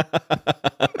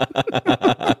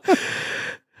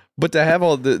 But to have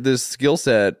all this skill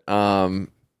set, and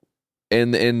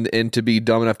to be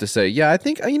dumb enough to say, yeah, I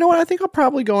think, you know what, I think I'll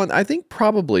probably go on. I think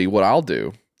probably what I'll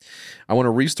do, I want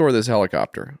to restore this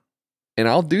helicopter, and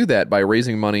I'll do that by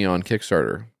raising money on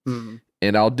Kickstarter.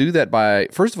 And I'll do that by,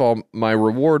 first of all, my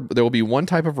reward, there will be one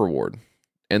type of reward,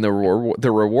 and the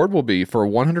reward will be for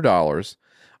 $100,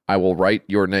 I will write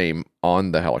your name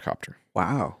on the helicopter.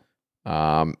 Wow.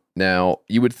 Now,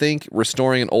 you would think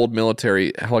restoring an old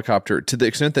military helicopter, to the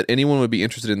extent that anyone would be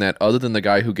interested in that other than the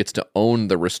guy who gets to own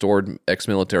the restored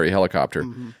ex-military helicopter,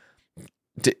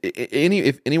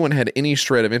 if anyone had any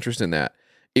shred of interest in that,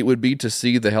 it would be to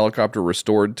see the helicopter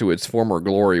restored to its former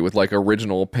glory with like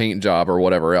original paint job or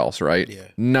whatever else, right? Yeah.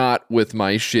 Not with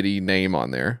my shitty name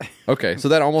on there. Okay, so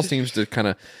that almost seems to kind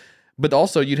of... But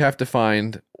also, you'd have to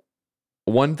find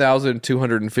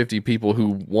 1,250 people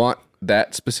who want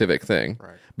that specific thing,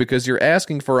 right? Because you're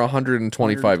asking for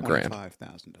 $125,000.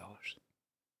 $125,000.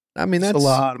 I mean, that's a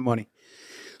lot of money.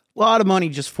 A lot of money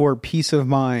just for peace of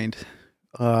mind,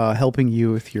 helping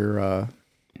you with your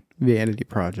vanity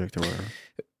project or whatever.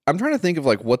 I'm trying to think of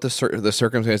like what the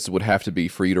circumstances would have to be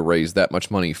for you to raise that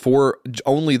much money for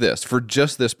only this, for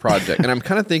just this project. And I'm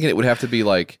kind of thinking it would have to be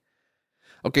like,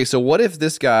 okay, so what if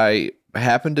this guy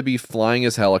happened to be flying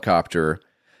his helicopter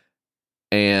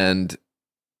and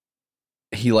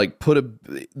he like put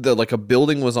a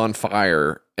building was on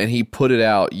fire and he put it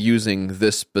out using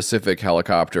this specific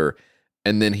helicopter,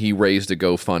 and then he raised a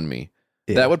GoFundMe.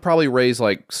 Yeah. That would probably raise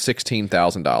like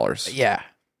 $16,000. Yeah.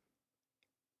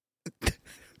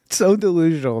 So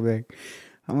delusional, man.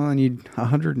 I'm gonna need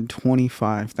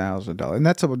 $125,000, and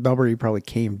that's a number he probably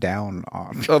came down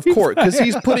on. Of course, because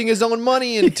he's putting his own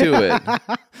money into it.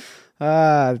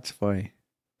 That's funny.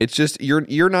 It's just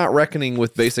you're not reckoning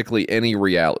with basically any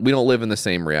reality. We don't live in the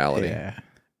same reality. Yeah.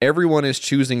 Everyone is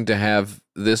choosing to have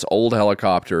this old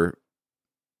helicopter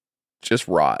just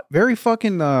rot. Very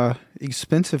fucking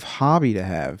expensive hobby to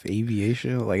have.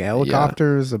 Aviation, like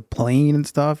helicopters, a plane and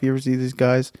stuff. You ever see these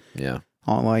guys? Yeah.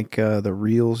 On like the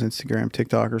Reels, Instagram,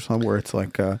 TikTok or something, where it's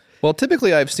like... well,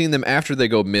 typically I've seen them after they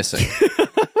go missing.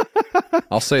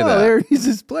 I'll say that. There he's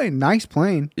this plane. Nice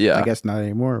plane. Yeah. I guess not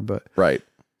anymore, but... Right.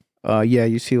 Yeah,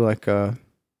 you see like...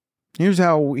 Here's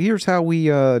how we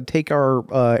take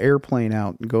our airplane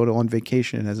out and go on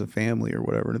vacation as a family or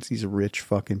whatever. And it's these rich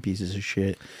fucking pieces of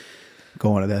shit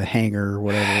going to the hangar or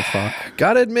whatever the fuck.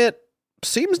 Gotta admit,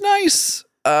 seems nice.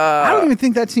 I don't even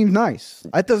think that seems nice.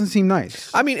 That doesn't seem nice.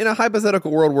 I mean, in a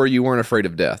hypothetical world where you weren't afraid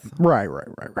of death. Right.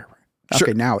 Sure.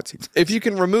 Okay, now it seems. If you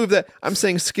can remove that, I'm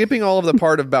saying skipping all of the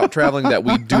part about traveling that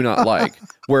we do not like,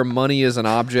 where money is an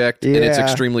object and it's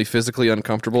extremely physically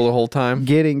uncomfortable the whole time.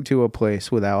 Getting to a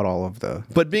place without all of the...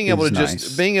 But being able to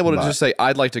just say,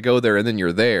 I'd like to go there, and then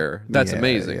you're there, that's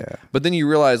amazing. Yeah. But then you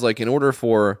realize, like, in order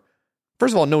for...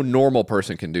 First of all, no normal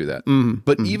person can do that.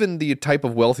 But even the type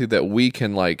of wealthy that we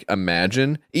can like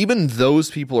imagine, even those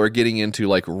people are getting into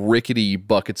like rickety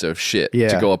buckets of shit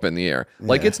to go up in the air.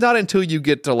 Like it's not until you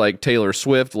get to like Taylor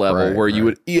Swift level where you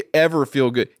would ever feel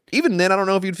good. Even then, I don't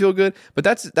know if you'd feel good, but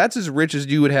that's as rich as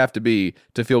you would have to be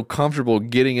to feel comfortable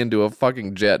getting into a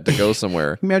fucking jet to go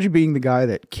somewhere. Imagine being the guy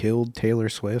that killed Taylor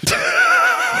Swift.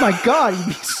 Oh my God, you'd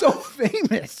be so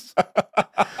famous.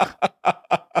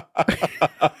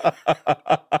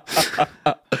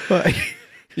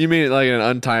 You mean like an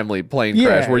untimely plane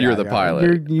crash where you're the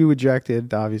pilot? You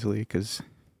ejected, obviously, because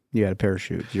You had a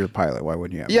parachute. You're a pilot. Why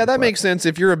wouldn't you have Yeah, one? that makes sense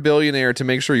if you're a billionaire to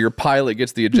make sure your pilot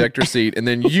gets the ejector seat and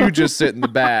then you just sit in the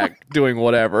back doing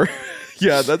whatever.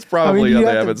 Yeah, that's probably how they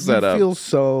have it set up. You feel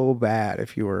so bad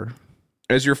if you were...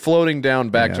 As you're floating down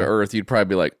back to Earth, you'd probably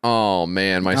be like, oh,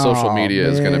 man, my social media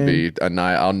is going to be a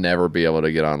night. I'll never be able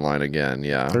to get online again.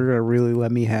 Yeah. They're going to really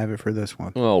let me have it for this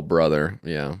one. Oh, brother.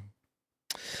 Yeah.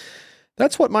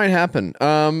 That's what might happen.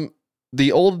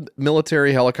 The old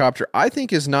military helicopter, I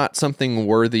think, is not something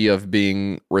worthy of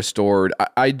being restored.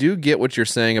 I do get what you're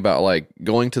saying about like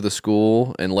going to the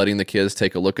school and letting the kids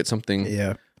take a look at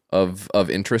something of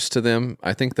interest to them.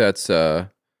 I think that's for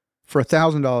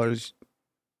 $1,000,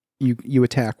 you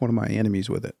attack one of my enemies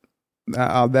with it.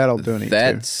 That'll donate.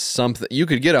 That's something you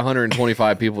could get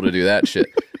 125 people to do that shit.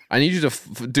 I need you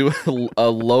to do a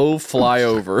low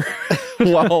flyover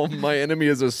while my enemy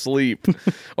is asleep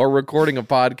or recording a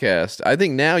podcast. I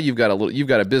think now you've got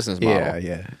a business model.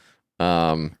 Yeah.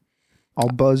 I'll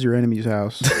buzz your enemy's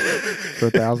house for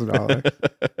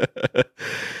 $1,000.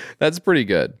 That's pretty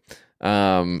good.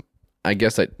 I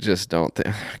guess I just don't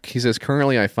think. He says,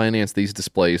 currently I finance these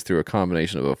displays through a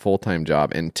combination of a full-time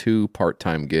job and 2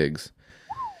 part-time gigs.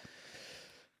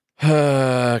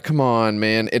 Come on,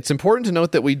 man. It's important to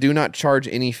note that we do not charge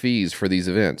any fees for these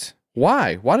events.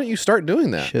 Why? Why don't you start doing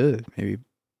that? Should. Maybe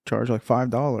charge like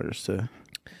 $5 to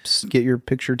get your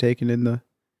picture taken in the...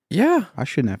 Yeah. I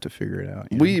shouldn't have to figure it out.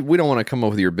 We don't want to come up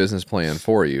with your business plan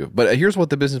for you. But here's what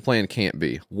the business plan can't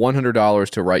be. $100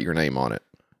 to write your name on it.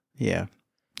 Yeah.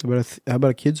 How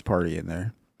about a kids party in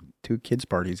there? 2 kids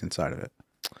parties inside of it.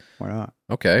 Why not?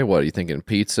 Okay. What are you thinking?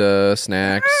 Pizza,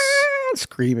 snacks?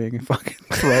 Screaming and fucking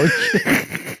throwing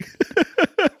shit.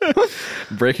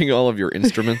 Breaking all of your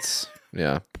instruments.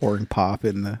 Yeah. Pouring pop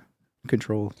in the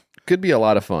control. Could be a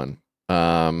lot of fun.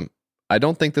 I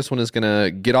don't think this one is going to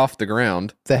get off the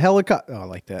ground. The helicopter, I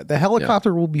like that. The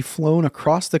helicopter will be flown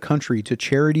across the country to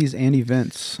charities and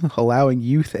events, allowing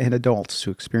youth and adults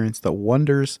to experience the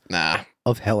wonders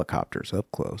of helicopters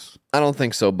up close. I don't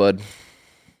think so, bud.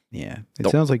 Yeah. It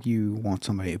sounds like you want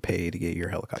somebody to pay to get your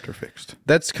helicopter fixed.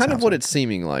 That's kind of what it's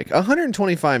seeming like.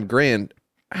 $125,000.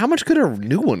 How much could a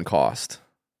new one cost?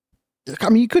 I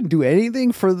mean, you couldn't do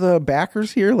anything for the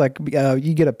backers here. Like,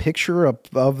 you get a picture of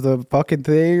the fucking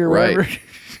thing or whatever.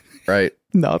 Right.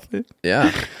 Nothing.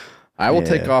 Yeah. I will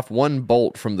take off 1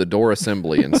 bolt from the door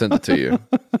assembly and send it to you.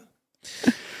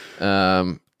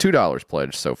 $2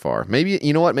 pledged so far. Maybe,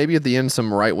 you know what? Maybe at the end,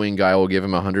 some right-wing guy will give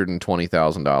him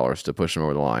 $120,000 to push him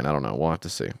over the line. I don't know. We'll have to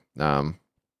see.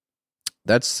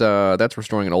 That's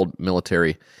restoring an old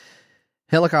military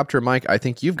helicopter. Mike, I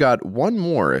think you've got one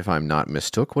more, if I'm not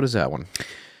mistook. What is that one?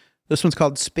 This one's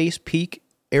called Space Peak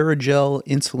Aerogel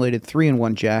Insulated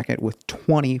 3-in-1 Jacket with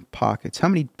 20 pockets. How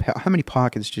many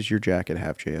pockets does your jacket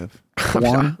have, JF?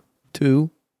 1,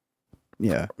 2?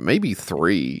 Yeah. Maybe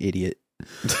 3. Idiot.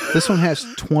 This one has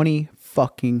 20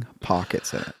 fucking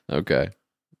pockets in it. Okay.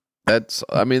 That's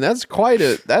quite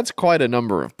a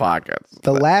number of pockets.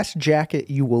 The last jacket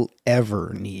you will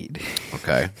ever need.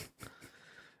 Okay.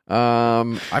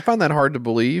 I find that hard to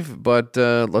believe, but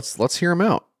let's hear them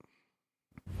out.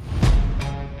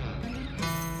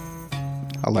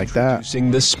 I like that.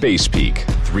 Introducing the Space Peak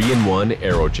 3-in-1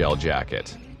 Aerogel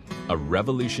Jacket, a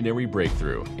revolutionary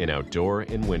breakthrough in outdoor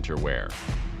and winter wear.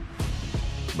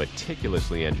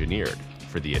 Meticulously engineered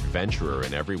for the adventurer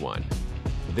in everyone.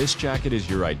 This jacket is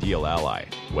your ideal ally,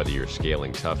 whether you're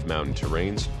scaling tough mountain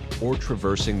terrains or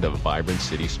traversing the vibrant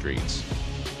city streets.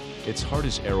 Its heart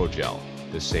is aerogel,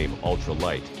 the same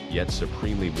ultra-light yet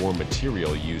supremely warm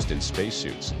material used in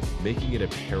spacesuits, making it a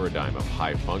paradigm of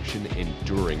high-function,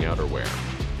 enduring outerwear.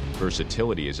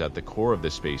 Versatility is at the core of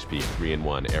the Space Peak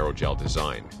 3-in-1 aerogel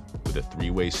design, with a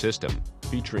 3-way system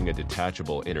featuring a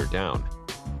detachable inner down.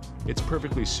 It's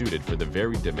perfectly suited for the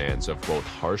varied demands of both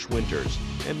harsh winters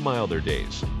and milder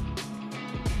days.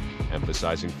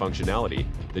 Emphasizing functionality,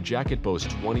 the jacket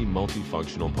boasts 20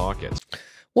 multifunctional pockets.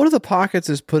 One of the pockets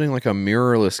is putting like a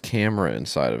mirrorless camera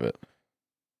inside of it.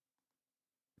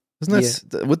 Isn't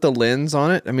that with the lens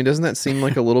on it? I mean, doesn't that seem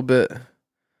like a little bit?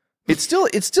 It still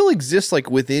exists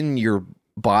like within your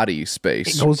body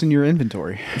space. It goes in your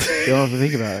inventory. You don't have to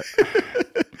think about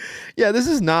it. Yeah, this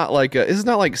is not like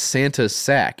Santa's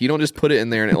sack. You don't just put it in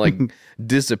there and it like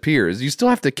disappears. You still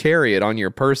have to carry it on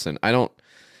your person.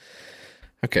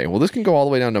 Okay, well, this can go all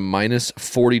the way down to minus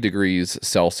 40 degrees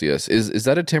Celsius. Is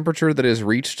that a temperature that is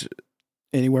reached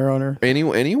anywhere on Earth?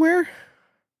 Anywhere?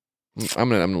 I'm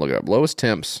gonna look it up. Lowest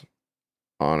temps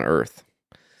on Earth.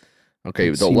 Okay,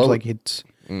 it seems like it's.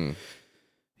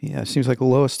 Yeah, it seems like the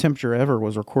lowest temperature ever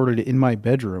was recorded in my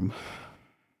bedroom.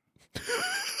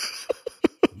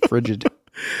 Frigid.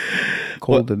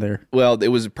 cold in there. Well, it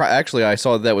was actually, I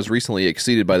saw that was recently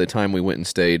exceeded by the time we went and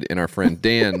stayed in our friend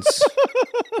Dan's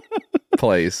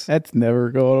place. That's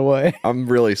never going away. I'm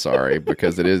really sorry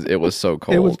because it was so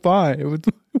cold. It was fine. It was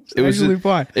actually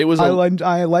fine. It was. I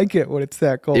like it when it's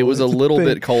that cold. It was a little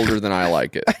bit colder than I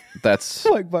like it. That's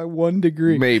like by 1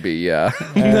 degree. Maybe, yeah.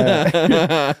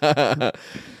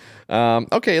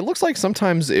 Okay, it looks like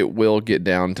sometimes it will get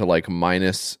down to like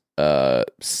minus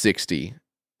 60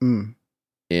 in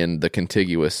the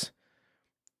contiguous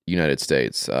United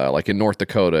States. Like in North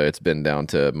Dakota, it's been down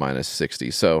to minus 60.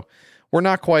 So we're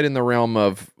not quite in the realm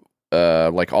of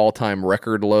like all-time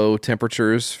record low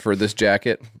temperatures for this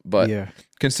jacket, but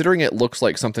considering it looks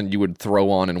like something you would throw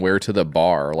on and wear to the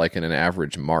bar, like in an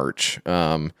average March,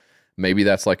 maybe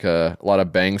that's like a lot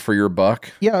of bang for your buck.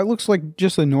 Yeah, it looks like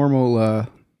just a normal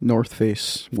North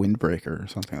Face windbreaker or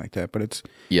something like that, but it's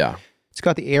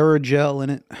got the aerogel in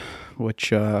it,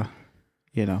 which one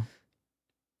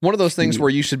of those things where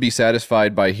you should be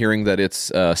satisfied by hearing that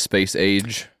it's space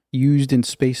age. Used in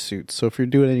spacesuits. So if you're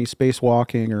doing any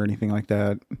spacewalking or anything like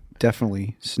that,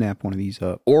 definitely snap one of these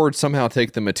up. Or somehow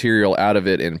take the material out of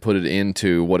it and put it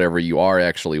into whatever you are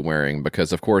actually wearing.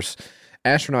 Because, of course,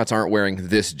 astronauts aren't wearing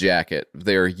this jacket.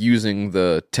 They're using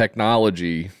the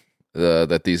technology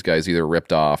that these guys either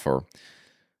ripped off or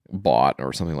bought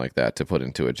or something like that to put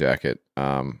into a jacket.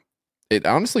 It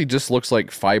honestly just looks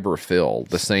like fiber fill,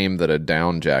 the same that a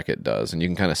down jacket does. And you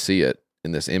can kind of see it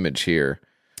in this image here.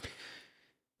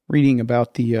 Reading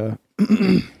about the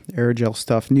aerogel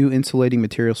stuff, new insulating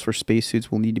materials for spacesuits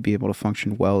will need to be able to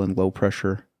function well in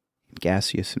low-pressure,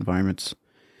 gaseous environments.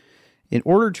 In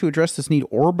order to address this need,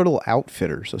 Orbital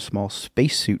Outfitters, a small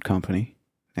spacesuit company,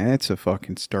 that's a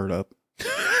fucking startup.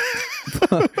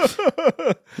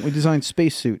 We design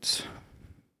spacesuits.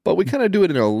 But we kind of do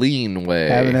it in a lean way.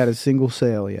 Haven't had a single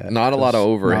sale yet. Not a lot of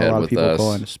overhead with us. Not a lot of people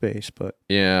go into space, but...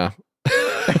 Yeah.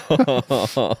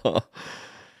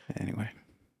 Anyway.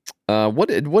 What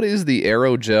is the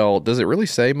aerogel? Does it really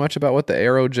say much about what the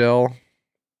aerogel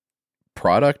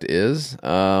product is?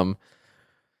 Let's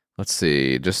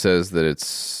see. It just says that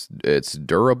it's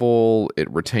durable. It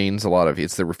retains a lot of.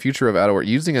 It's the future of outdoor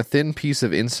using a thin piece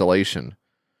of insulation.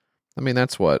 I mean,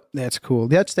 that's cool.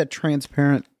 That's that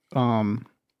transparent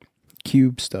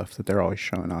cube stuff that they're always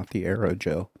showing off. The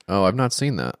aerogel. Oh, I've not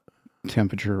seen that.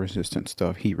 Temperature resistant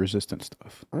stuff, heat resistant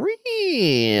stuff.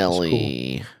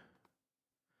 Really?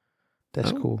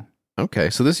 That's cool. Okay,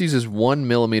 so this uses 1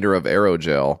 millimeter of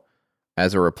aerogel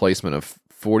as a replacement of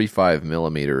 45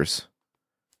 millimeters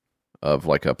of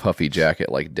like a puffy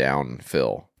jacket, like down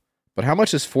fill. But how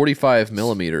much is 45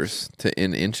 millimeters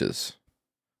in inches?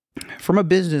 From a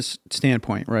business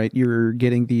standpoint, right? You're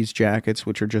getting these jackets,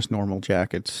 which are just normal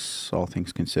jackets, all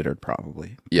things considered,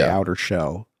 probably. Yeah. The outer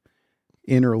shell,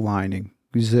 inner lining,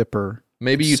 zipper.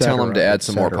 Maybe you tell them to add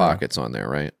some more pockets on there,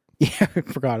 right? Yeah, I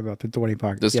forgot about the 20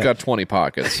 pockets. It's got 20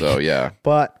 pockets, so yeah.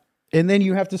 And then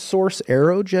you have to source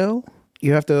aerogel.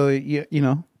 You have to,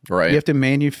 right. You have to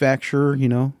manufacture,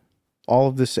 all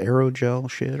of this aerogel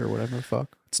shit or whatever the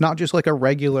fuck. It's not just like a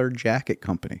regular jacket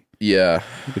company. Yeah.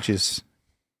 Which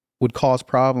would cause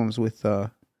problems with,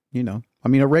 a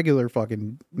regular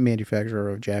fucking manufacturer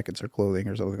of jackets or clothing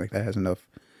or something like that has enough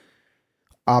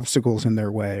obstacles in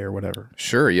their way or whatever.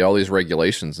 Sure, all these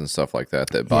regulations and stuff like that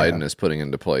Biden is putting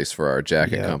into place for our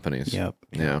jacket companies. Yep.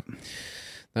 Yeah.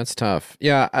 That's tough.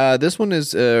 Yeah, this one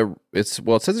is it says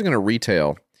it's going to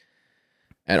retail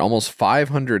at almost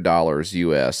 $500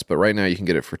 US, but right now you can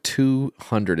get it for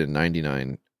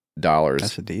 $299.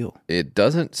 That's a deal. It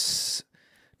doesn't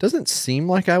seem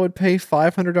like I would pay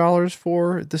 $500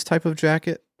 for this type of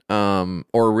jacket.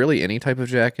 Or really any type of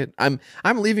jacket. I'm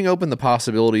leaving open the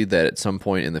possibility that at some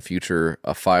point in the future,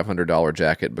 a $500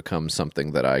 jacket becomes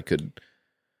something that I could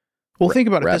think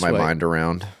about it wrap this my way. mind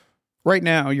around. Right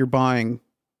now, you're buying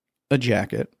a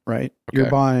jacket, right? Okay. You're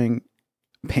buying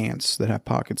pants that have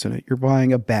pockets in it. You're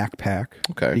buying a backpack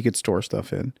okay. you could store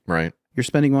stuff in. Right. You're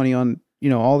spending money on,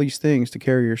 all these things to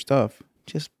carry your stuff.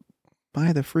 Just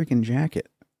buy the freaking jacket.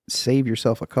 Save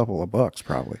yourself a couple of bucks,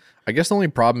 probably. I guess the only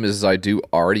problem is I do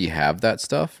already have that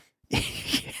stuff.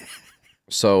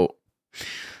 So,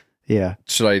 yeah.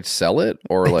 Should I sell it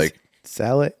or like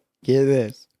sell it? Get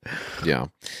this. Yeah.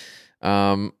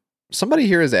 Somebody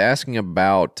here is asking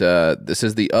about this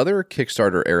is the other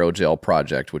Kickstarter aerogel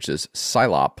project, which is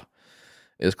Silop,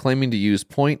 is claiming to use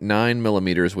 0.9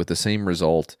 millimeters with the same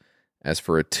result as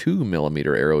for a 2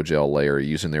 millimeter aerogel layer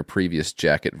using their previous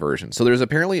jacket version. So there's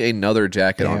apparently another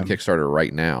jacket on Kickstarter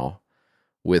right now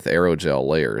with aerogel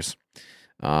layers.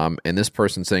 And this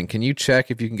person saying, can you check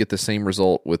if you can get the same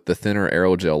result with the thinner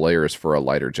aerogel layers for a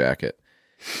lighter jacket?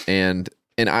 And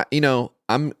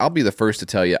I'll be the first to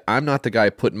tell you, I'm not the guy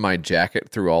putting my jacket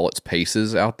through all its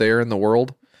paces out there in the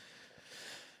world.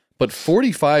 But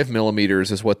 45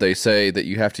 millimeters is what they say that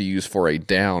you have to use for a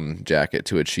down jacket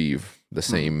to achieve the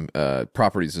same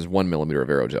properties as 1 millimeter of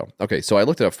aerogel. Okay, so I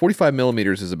looked it up. 45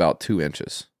 millimeters is about 2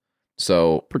 inches.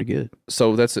 So pretty good.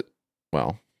 So that's it.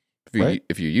 Well,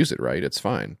 if you use it right, it's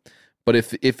fine. But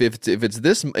if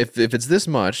it's this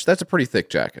much, that's a pretty thick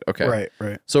jacket. Okay,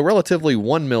 right. So relatively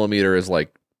 1 millimeter is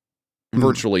like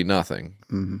virtually nothing.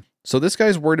 Mm-hmm. So this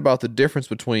guy's worried about the difference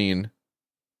between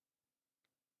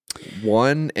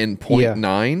 1 and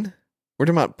 0.9. We're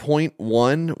talking about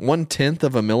 0.1, 1/10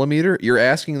 of a millimeter. You're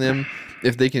asking them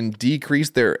if they can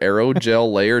decrease their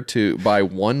aerogel layer by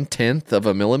 1/10 of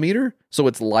a millimeter, so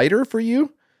it's lighter for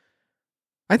you.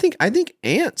 I think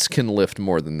ants can lift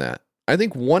more than that. I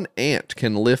think one ant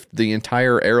can lift the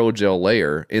entire aerogel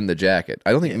layer in the jacket.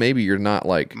 I don't think maybe you're not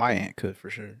like my ant could for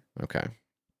sure. Okay,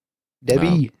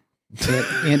 Debbie,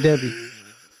 Aunt Debbie,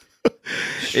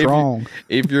 strong.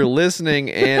 If you're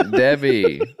listening, Aunt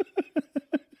Debbie.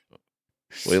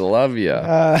 We love you.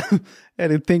 I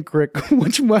didn't think, Rick,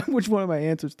 which one of my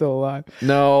aunts are still alive.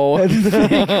 No. I had to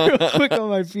think real quick on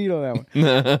my feet on that one.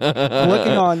 I'm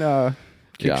looking on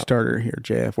Kickstarter here,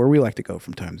 JF, where we like to go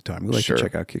from time to time. We like to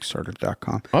check out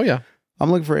Kickstarter.com. Oh, yeah. I'm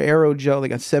looking for aerogel. They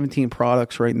got 17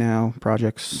 projects with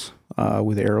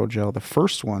aerogel. The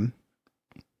first one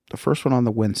on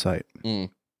the Win site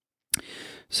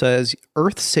says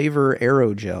Earth Saver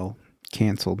Aerogel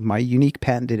canceled. My unique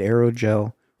patented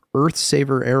aerogel Earth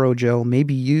Saver Aerogel may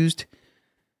be used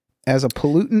as a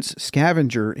pollutants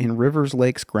scavenger in rivers,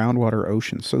 lakes, groundwater,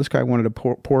 oceans. So this guy wanted to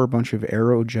pour a bunch of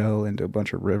aerogel into a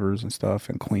bunch of rivers and stuff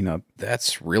and clean up.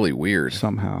 That's really weird.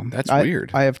 Somehow. That's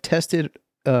weird. I have tested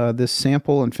this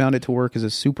sample and found it to work as a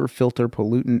super filter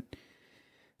pollutant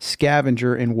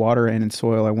scavenger in water and in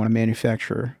soil. I want to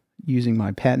manufacture using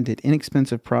my patented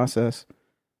inexpensive process.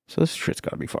 So this shit's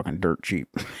got to be fucking dirt cheap.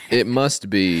 It must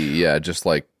be, just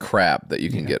like crap that you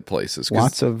can get places.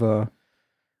 Lots of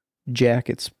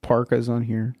jackets, parkas on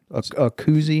here. A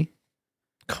koozie.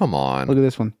 Come on. Look at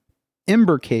this one.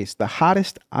 Ember case, the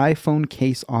hottest iPhone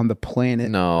case on the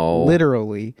planet. No.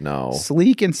 Literally. No.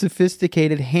 Sleek and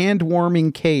sophisticated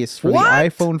hand-warming case for the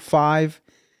iPhone 5,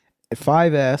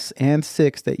 5S, and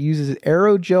 6 that uses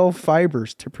aerogel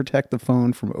fibers to protect the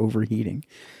phone from overheating.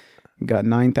 Got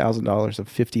 $9,000 of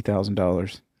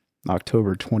 $50,000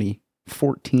 October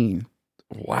 2014.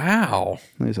 Wow.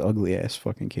 This ugly ass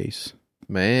fucking case.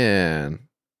 Man.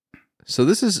 So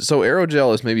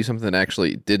aerogel is maybe something that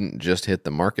actually didn't just hit the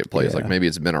marketplace. Yeah. Like maybe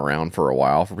it's been around for a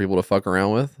while for people to fuck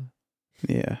around with.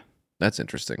 Yeah. That's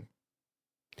interesting.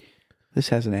 This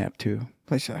has an app too.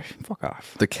 Fuck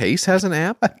off. The case has an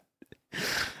app?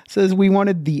 Says we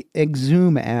wanted the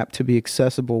Exum app to be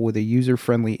accessible with a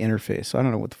user-friendly interface. I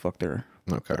don't know what the fuck they're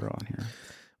on here.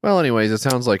 Well, anyways, it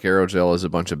sounds like aerogel is a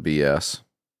bunch of BS.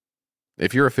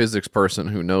 If you're a physics person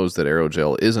who knows that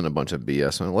aerogel isn't a bunch of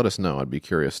BS, let us know. I'd be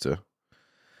curious to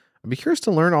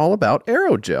learn all about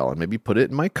aerogel and maybe put it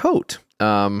in my coat.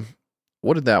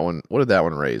 What did that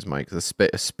one raise, Mike? The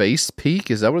Space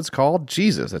Peak? Is that what it's called?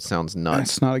 Jesus, that sounds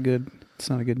nuts. It's not a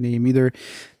good name either.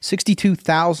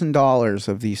 $62,000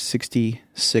 of the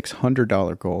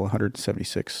 $6,600 goal,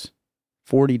 176.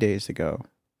 40 days to go.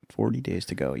 40 days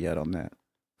to go yet on that.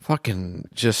 Fucking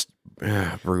just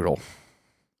brutal.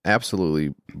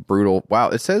 Absolutely brutal. Wow,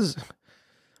 it says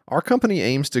our company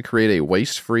aims to create a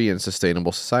waste-free and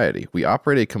sustainable society. We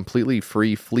operate a completely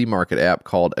free flea market app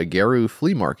called Ageru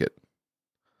Flea Market.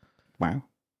 Wow.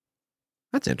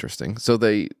 That's interesting. So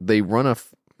they run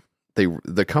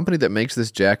the company that makes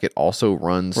this jacket also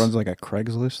runs like a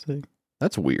Craigslist thing.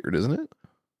 That's weird, isn't it?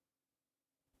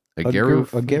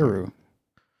 Ageru.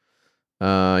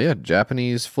 Yeah,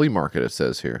 Japanese flea market it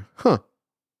says here. Huh.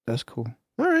 That's cool.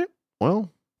 All right.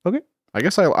 Well, okay. I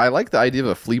guess I like the idea of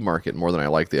a flea market more than I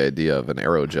like the idea of an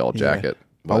aerogel jacket.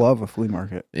 I love a flea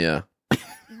market. Yeah.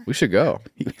 We should go.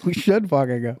 We should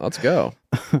fucking go. Let's go.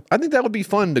 I think that would be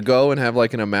fun to go and have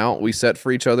like an amount we set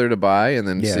for each other to buy and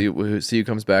then see who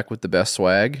comes back with the best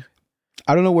swag.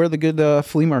 I don't know where the good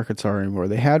flea markets are anymore.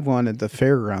 They had one at the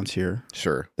fairgrounds here.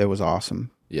 Sure. That was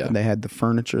awesome. Yeah. And they had the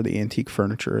furniture, the antique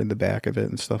furniture in the back of it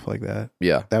and stuff like that.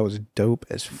 Yeah. That was dope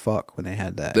as fuck when they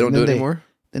had that. They don't do it anymore?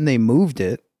 Then they moved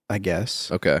it, I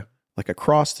guess. Okay. Like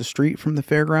across the street from the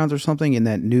fairgrounds or something in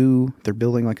that they're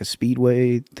building like a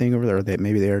speedway thing over there.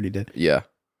 Maybe they already did. Yeah.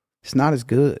 It's not as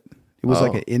good It was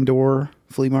like an indoor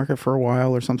flea market for a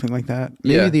while or something like that.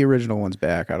 Maybe the original one's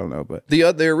back. I don't know, but the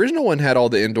original one had all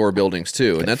the indoor buildings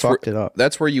too, and that's fucked it up.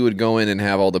 That's where you would go in and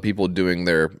have all the people doing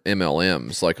their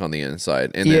MLMs like on the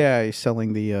inside. And he's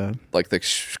selling the like the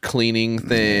cleaning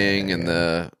thing and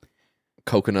the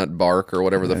coconut bark or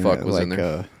whatever the fuck was in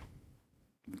there.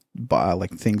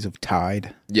 Like things of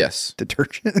Tide,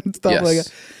 detergent and stuff like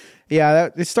that. Yeah,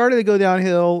 it started to go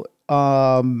downhill.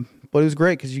 But it was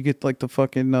great because you get like the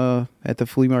fucking at the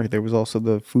flea market. There was also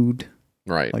the food,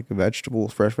 right? Like the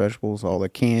vegetables, fresh vegetables, all the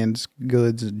cans,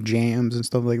 goods, and jams and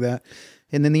stuff like that.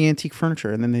 And then the antique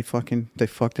furniture. And then they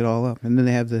fucked it all up. And then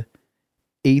they have the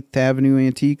 8th Avenue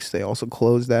Antiques. They also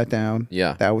closed that down.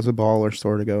 Yeah, that was a baller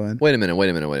store to go in. Wait a minute.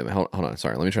 Hold on.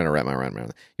 Sorry, let me try to wrap my mind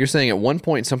around. You're saying at one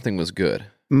point something was good,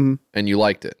 and you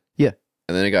liked it. Yeah.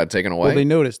 And then it got taken away. Well, they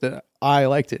noticed that I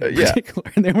liked it in particular,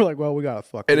 and they were like, "Well, we gotta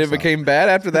fuck." And it became bad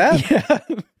after that. Yeah.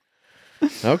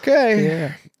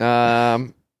 Okay. Yeah.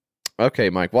 Okay,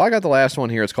 Mike. Well, I got the last one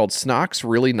here. It's called Snock's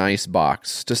Really Nice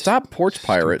Box. To stop porch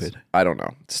pirates, I don't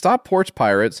know. To stop porch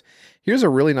pirates, here's a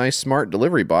really nice smart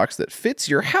delivery box that fits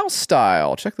your house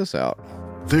style. Check this out.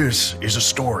 This is a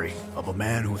story of a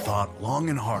man who thought long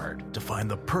and hard to find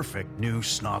the perfect new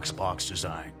Snock's box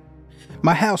design.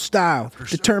 My house style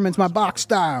determines my box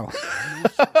style.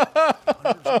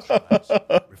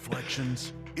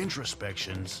 Reflections,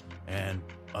 introspections, and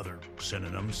other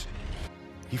synonyms.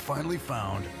 He finally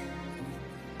found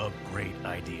a great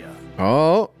idea.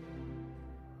 Oh.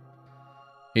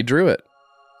 He drew it.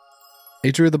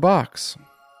 He drew the box.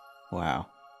 Wow.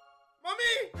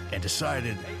 And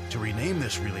decided to rename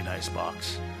this really nice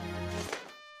box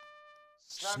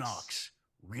Snock's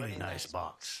Really Nice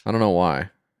Box. I don't know why.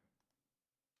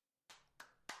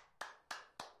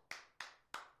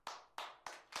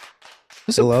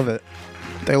 They love it.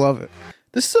 They love it.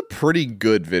 This is a pretty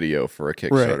good video for a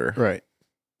Kickstarter. Right.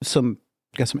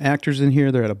 Got some actors in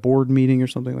here. They're at a board meeting or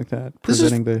something like that. This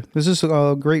is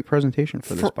a great presentation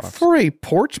for this box. For a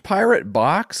porch pirate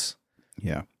box?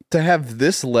 Yeah. To have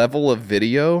this level of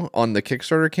video on the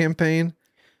Kickstarter campaign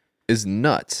is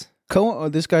nuts.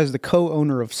 This guy's the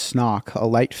co-owner of Snock, a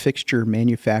light fixture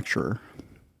manufacturer,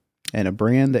 and a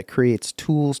brand that creates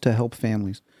tools to help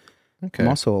families. Okay. I'm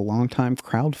also a longtime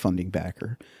crowdfunding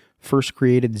backer. First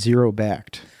created, zero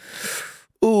backed.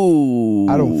 Ooh.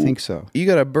 I don't think so. You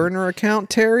got a burner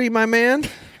account, Terry, my man?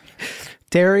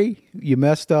 Terry, you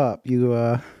messed up.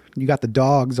 You got the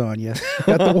dogs on you.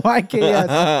 You got the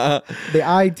YKS, the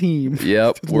I team.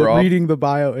 Yep. We're reading the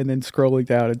bio and then scrolling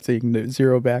down and seeing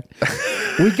zero backed.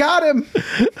 We got him.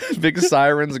 Big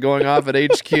sirens going off at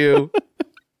HQ.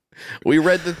 We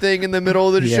read the thing in the middle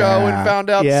of the show and found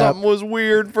out something was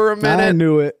weird for a minute. I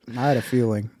knew it. I had a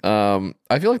feeling.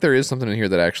 I feel like there is something in here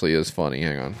that actually is funny.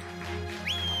 Hang on.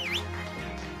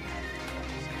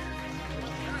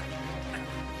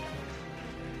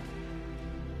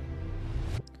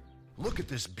 Look at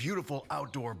this beautiful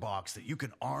outdoor box that you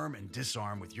can arm and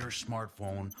disarm with your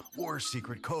smartphone or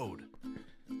secret code.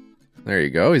 There you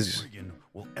go. He's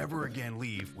will ever again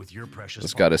leave with your precious.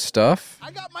 He's got his stuff.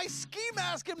 I got my ski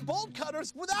mask and bolt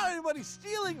cutters without anybody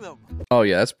stealing them. Oh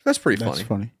yeah, that's pretty funny. That's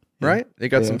funny, right? They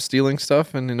got some stealing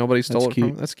stuff and nobody stole it from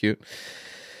them. That's cute.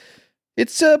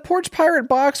 It's a porch pirate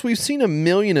box. We've seen a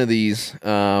million of these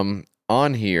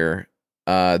on here.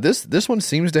 This one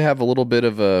seems to have a little bit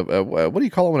of a what do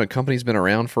you call it when a company's been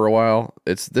around for a while?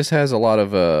 This has a lot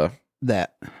of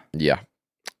that. Yeah.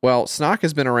 Well, Snock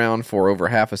has been around for over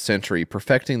half a century,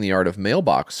 perfecting the art of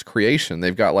mailbox creation.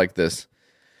 They've got like this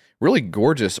really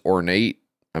gorgeous, ornate,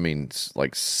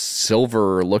 like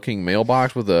silver-looking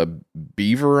mailbox with a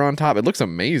beaver on top. It looks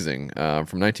amazing.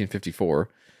 From 1954,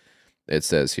 it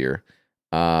says here.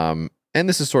 And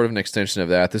this is sort of an extension of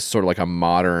that. This is sort of like a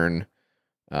modern.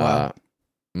 Wow.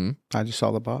 I just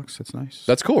saw the box. It's nice.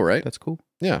 That's cool, right? That's cool.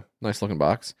 Yeah, nice looking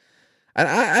box. And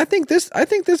I think this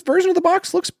version of the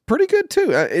box looks pretty good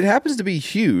too. It happens to be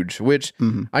huge, which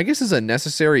I guess is a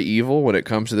necessary evil when it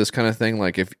comes to this kind of thing.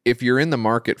 Like if you're in the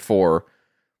market for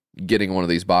getting one of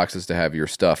these boxes to have your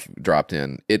stuff dropped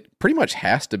in, it pretty much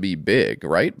has to be big,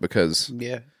 right? Because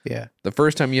yeah, the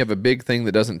first time you have a big thing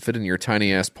that doesn't fit in your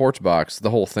tiny ass porch box,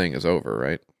 the whole thing is over,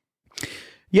 right?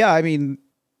 Yeah,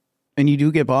 and you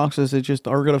do get boxes that just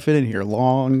are going to fit in here.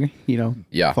 Long,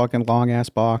 fucking long ass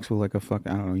box with like I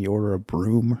don't know, you order a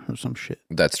broom or some shit.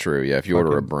 That's true. Yeah. If you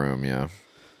order a broom, yeah.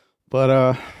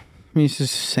 But, it's the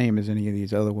same as any of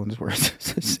these other ones where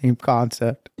it's the same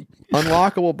concept.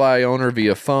 Unlockable by owner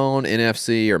via phone,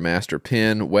 NFC, or master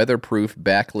PIN, weatherproof,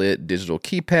 backlit, digital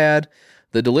keypad.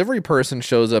 The delivery person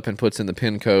shows up and puts in the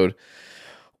PIN code.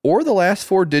 or the last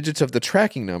 4 digits of the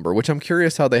tracking number, which I'm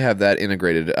curious how they have that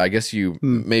integrated. I guess you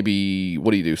maybe,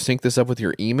 what do you do? Sync this up with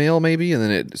your email maybe, and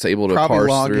then it's able to probably parse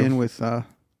log through? in with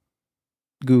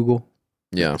Google.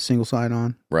 Yeah. Single sign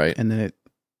on. Right. And then it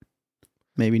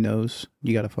maybe knows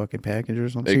you got a fucking package or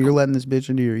something. So you're letting this bitch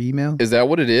into your email? Is that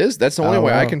what it is? That's the only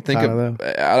way I can think I of. don't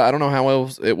know. I don't know how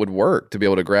else it would work to be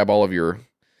able to grab all of your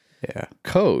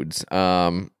codes.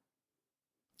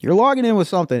 You're logging in with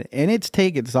something, and it's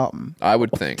taking something. I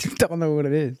would think. Don't know what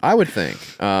it is. I would think.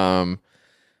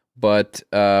 But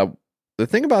the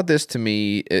thing about this to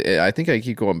me, I think I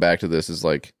keep going back to this, is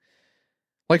like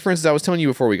for instance, I was telling you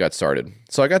before we got started.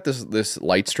 So I got this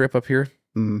light strip up here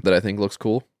that I think looks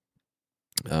cool.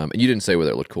 And you didn't say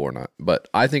whether it looked cool or not, but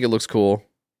I think it looks cool.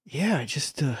 Yeah, I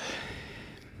just...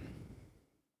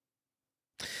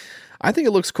 I think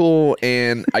it looks cool,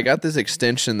 and I got this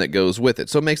extension that goes with it.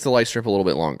 So it makes the light strip a little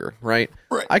bit longer, right?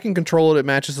 Right. I can control it. It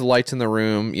matches the lights in the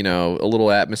room, you know, a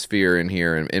little atmosphere in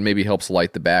here, and maybe helps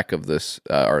light the back of this,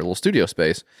 our little studio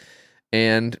space.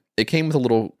 And it came with a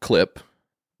little clip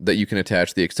that you can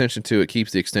attach the extension to. It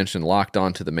keeps the extension locked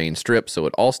onto the main strip, so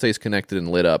it all stays connected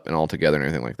and lit up and all together and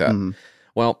everything like that.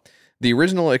 Well, the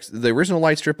original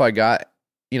light strip I got,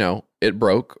 you know, it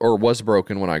broke or was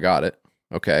broken when I got it.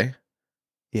 Okay.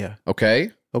 Yeah.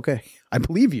 Okay. I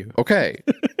believe you. Okay.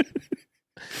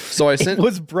 So I sent. It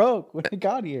was broke when it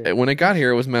got here. When it got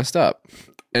here, it was messed up,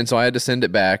 and so I had to send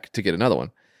it back to get another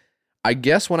one. I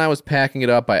guess when I was packing it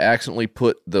up, I accidentally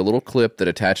put the little clip that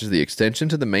attaches the extension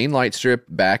to the main light strip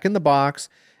back in the box,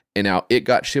 and now it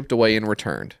got shipped away and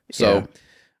returned. So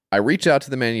I reach out to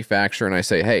the manufacturer and I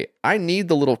say, hey, I need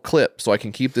the little clip so I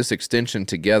can keep this extension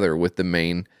together with the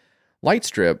main light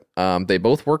strip. They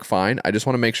both work fine. I just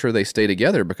want to make sure they stay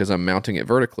together because I'm mounting it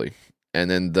vertically. And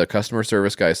then the customer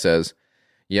service guy says,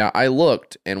 yeah, I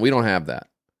looked and we don't have that.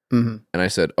 And I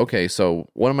said, okay, so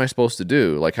what am I supposed to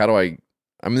do? Like, how do I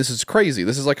mean, this is crazy.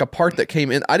 This is like a part that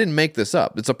came in. I didn't make this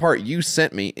up. It's a part you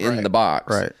sent me in the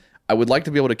box. Right. I would like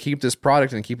to be able to keep this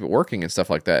product and keep it working and stuff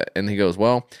like that. And he goes,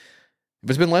 well, if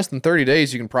it's been less than 30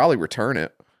 days, you can probably return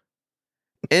it.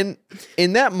 And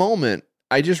in that moment,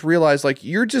 I just realized, like,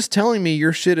 you're just telling me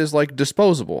your shit is like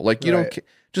disposable. Like, you don't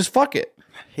just fuck it.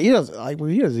 He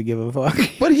doesn't give a fuck.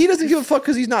 But he doesn't give a fuck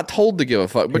because he's not told to give a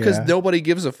fuck, because nobody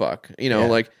gives a fuck. You know,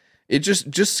 like, it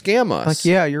just scam us. Like,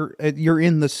 yeah, you're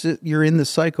in the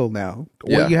cycle now.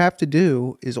 What you have to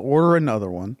do is order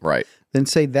another one. Right. Then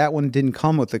say that one didn't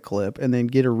come with the clip, and then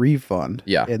get a refund.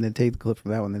 Yeah. And then take the clip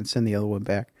from that one, then send the other one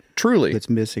back. Truly. That's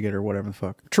missing it or whatever the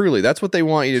fuck. Truly. That's what they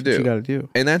want you to do. You got to do.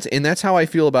 And that's how I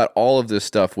feel about all of this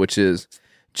stuff, which is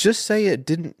just say it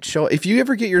didn't show up. If you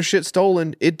ever get your shit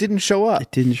stolen, it didn't show up.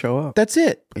 It didn't show up. That's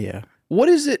it. Yeah. What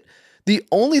is it? The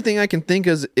only thing I can think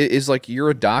is like, you're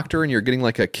a doctor and you're getting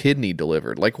like a kidney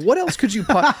delivered. Like, what else could you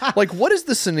like, what is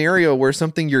the scenario where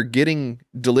something you're getting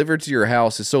delivered to your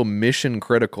house is so mission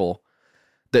critical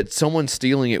that someone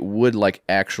stealing it would like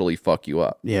actually fuck you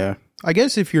up? Yeah. I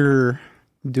guess if you're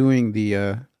doing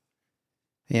the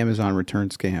Amazon return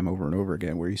scam over and over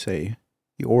again, where you say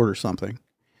you order something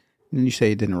and then you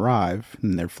say it didn't arrive,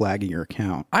 and they're flagging your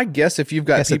account. I guess if you've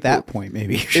got people, at that point,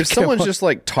 maybe if someone's just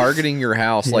like targeting your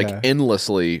house like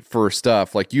endlessly for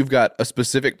stuff, like you've got a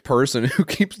specific person who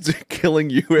keeps killing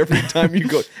you every time you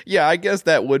go. Yeah, I guess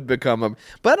that would become a.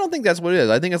 But I don't think that's what it is.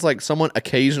 I think it's like someone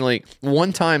occasionally.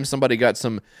 One time, somebody got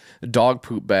some dog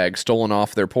poop bag stolen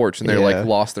off their porch, and they like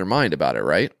lost their mind about it.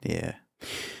 Right? Yeah.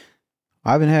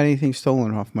 I haven't had anything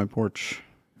stolen off my porch.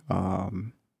 I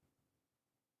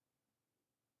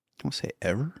want to say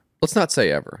ever. Let's not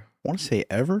say ever. I want to say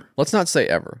ever. Let's not say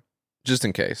ever, just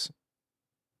in case.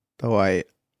 Though I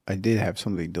did have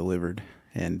something delivered,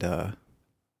 and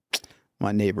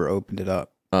my neighbor opened it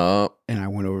up. And I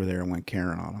went over there and went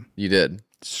Karen on him. You did.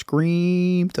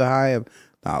 Screamed to high.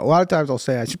 A lot of times I'll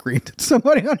say I screamed at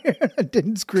somebody on here and I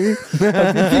didn't scream.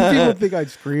 I think people think I'd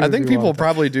scream. I think people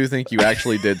probably do think you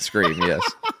actually did scream. Yes.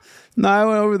 No, I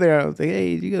went over there. I was like,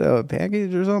 "Hey, you got a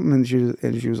package or something?" And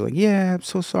she was like, "Yeah, I'm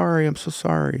so sorry. I'm so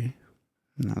sorry."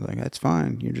 And I was like, "That's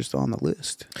fine. You're just on the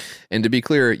list." And to be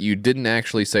clear, you didn't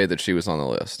actually say that she was on the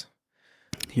list.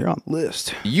 You're on the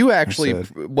list. You actually,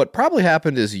 what probably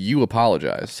happened is you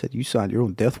apologized. I said you signed your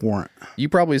own death warrant. You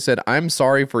probably said, I'm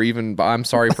sorry for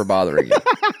bothering you.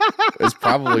 It's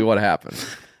probably what happened.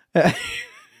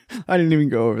 I didn't even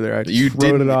go over there. I just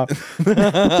wrote it off. She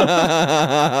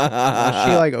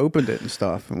like opened it and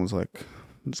stuff and was like,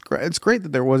 it's great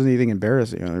that there wasn't anything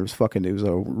embarrassing. You know, it was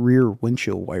a rear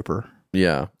windshield wiper.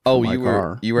 Yeah. Oh, you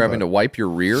were having to wipe your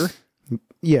rear?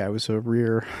 Yeah, it was a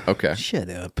rear. Okay. Shut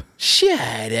up.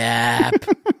 Shut up.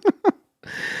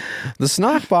 The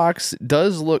Snock box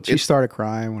does look. She started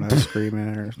crying when I was screaming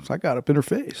at her. So I got up in her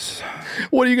face.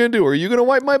 What are you going to do? Are you going to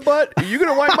wipe my butt? Are you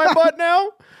going to wipe my butt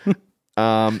now?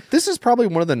 This is probably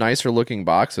one of the nicer looking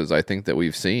boxes I think that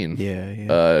we've seen.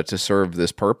 Yeah. To serve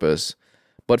this purpose.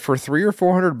 But for $300 or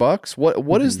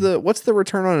 $400, what's the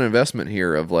return on investment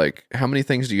here of like how many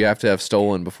things do you have to have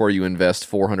stolen before you invest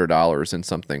 $400 in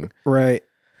something? Right.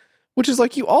 Which is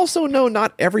like you also know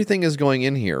not everything is going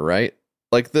in here, right?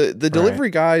 Like the delivery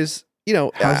guys, you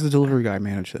know, how's the delivery guy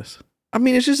manage this? I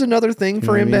mean, it's just another thing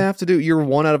for him to have to do. You're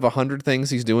one out of 100 things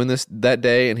he's doing that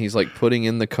day, and he's like putting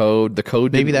in the code. The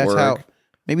code maybe didn't that's work.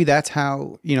 Maybe that's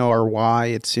how, you know, or why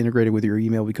it's integrated with your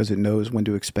email because it knows when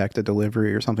to expect a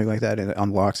delivery or something like that, and it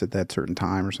unlocks at that certain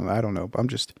time or something. I don't know. But I'm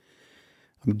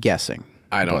guessing.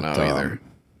 I don't know either.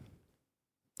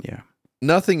 Yeah.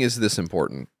 Nothing is this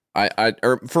important.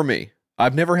 Or for me,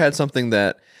 I've never had something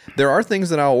that there are things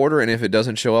that I'll order, and if it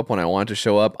doesn't show up when I want it to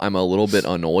show up, I'm a little bit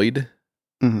annoyed.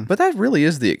 Mm-hmm. But that really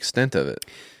is the extent of it.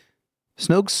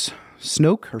 Snoke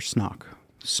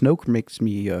makes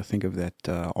me think of that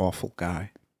awful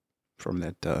guy from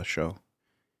that show.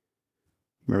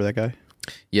 Remember that guy?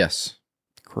 Yes.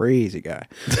 Crazy guy.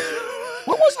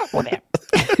 What was up with that?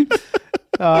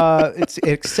 It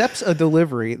accepts a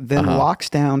delivery, then locks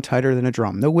down tighter than a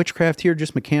drum. No witchcraft here,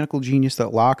 just mechanical genius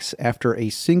that locks after a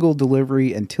single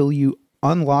delivery until you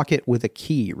unlock it with a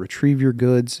key, retrieve your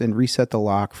goods, and reset the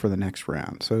lock for the next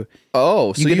round. So,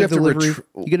 you get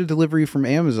a delivery from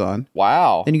Amazon.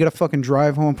 Wow. Then you got to fucking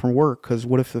drive home from work because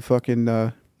what if the fucking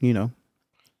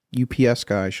UPS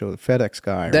guy shows FedEx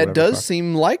guy? Or that does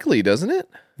seem likely, doesn't it?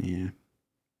 Yeah.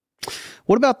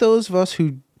 What about those of us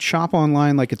who shop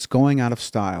online like it's going out of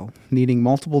style, needing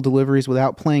multiple deliveries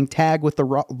without playing tag with the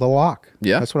lock?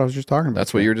 Yeah. That's what I was just talking about.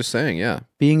 That's what you were just saying, yeah.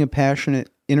 Being a passionate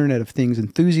Internet of Things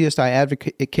enthusiast, I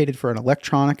advocated for an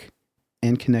electronic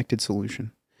and connected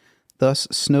solution. Thus,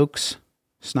 Snoke's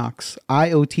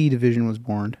IoT division was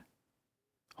born,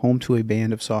 home to a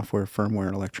band of software, firmware,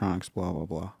 and electronics, blah, blah,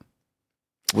 blah.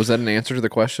 Was that an answer to the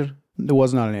question? There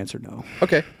was not an answer, no.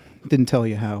 Okay. Didn't tell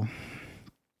you how.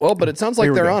 Well, but it sounds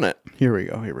like they're on it. Here we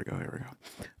go.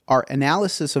 Our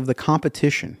analysis of the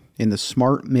competition in the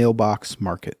smart mailbox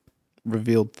market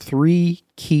revealed 3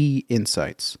 key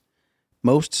insights.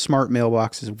 Most smart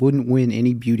mailboxes wouldn't win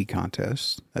any beauty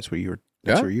contests. That's what you were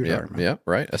talking about. Yeah,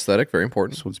 right. Aesthetic, very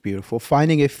important. This one's beautiful.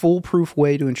 Finding a foolproof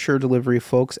way to ensure delivery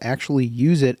folks actually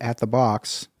use it at the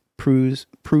box proved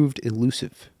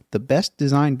elusive. The best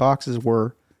designed boxes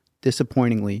were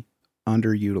disappointingly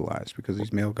underutilized because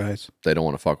these mail guys, they don't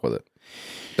want to fuck with it.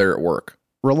 They're at work.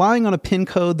 Relying on a PIN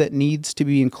code that needs to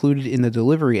be included in the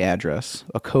delivery address,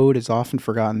 a code is often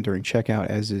forgotten during checkout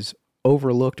as is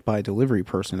overlooked by delivery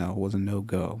personnel, was a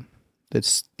no-go.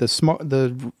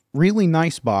 The really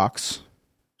nice box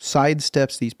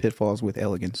sidesteps these pitfalls with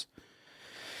elegance.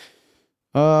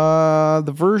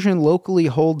 The version locally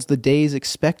holds the day's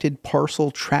expected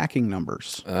parcel tracking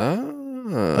numbers.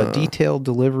 A detailed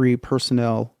delivery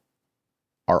personnel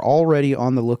are already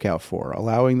on the lookout for,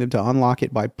 allowing them to unlock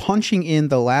it by punching in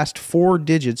the last 4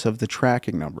 digits of the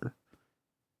tracking number.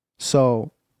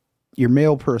 So your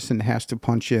mail person has to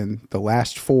punch in the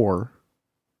last 4.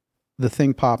 The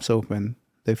thing pops open.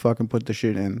 They fucking put the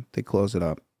shit in. They close it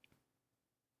up.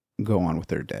 Go on with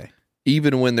their day.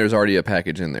 Even when there's already a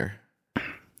package in there?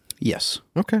 Yes.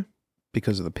 Okay.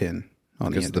 Because of the PIN.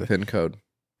 Because of the PIN code.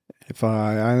 If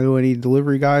I know any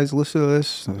delivery guys listen to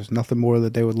this, there's nothing more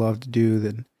that they would love to do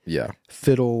than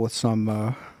fiddle with some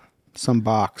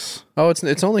box. Oh,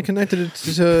 it's only connected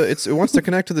to it wants to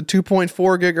connect to the 2.4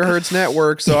 gigahertz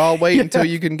network, so I'll wait until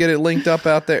you can get it linked up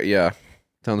out there. Yeah.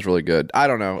 Sounds really good. I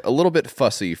don't know. A little bit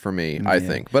fussy for me, I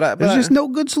think. But there's just no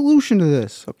good solution to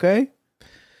this, okay?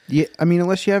 Yeah, I mean,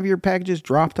 unless you have your packages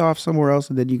dropped off somewhere else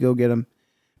and then you go get them,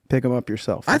 pick them up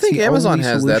yourself. I think Amazon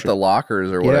has that, the lockers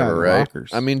or whatever, right? Lockers.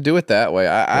 I mean, do it that way.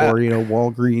 Or,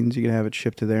 Walgreens, you can have it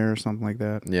shipped to there or something like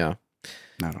that. Yeah.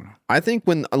 I don't know. I think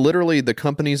when literally the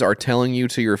companies are telling you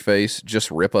to your face, just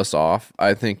rip us off,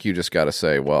 I think you just got to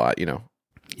say, well,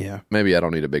 maybe I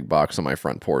don't need a big box on my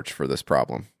front porch for this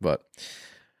problem. But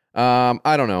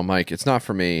I don't know, Mike. It's not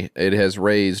for me. It has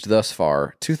raised thus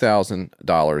far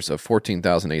 $2,000 of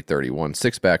 $14,831.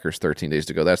 6 backers, 13 days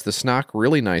to go. That's the Snock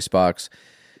Really Nice box.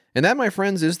 And that, my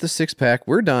friends, is the 6-pack.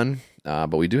 We're done,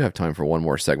 but we do have time for one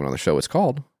more segment on the show. It's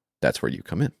called That's Where You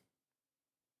Come In.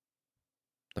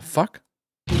 The fuck?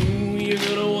 You're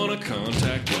gonna wanna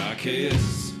contact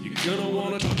YKS. You're gonna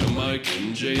wanna talk to Mike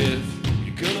and JF.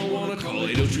 You're gonna wanna call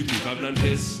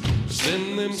 803-359-PISS. Or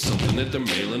send them something at their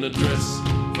mailing address.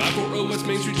 540 West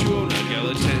Main Street, 209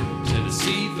 Gallatin,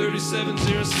 Tennessee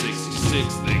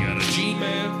 37066. They got a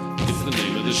Gmail, It's the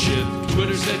name of the shit.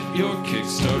 Twitter's at your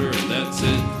Kickstarter, and that's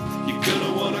it. You're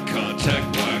gonna wanna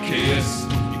contact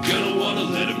YKS. You're gonna wanna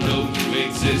let them know you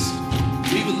exist.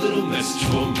 Leave a little message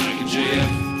for Mike and JF.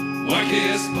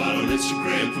 YKS Pod on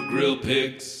Instagram for grill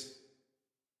pics.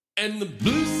 And the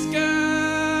blue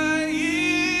sky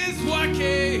is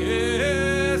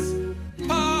YKS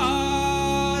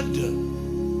Pod.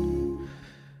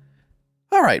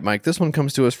 All right, Mike, this one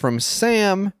comes to us from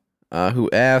Sam, who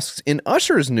asks, in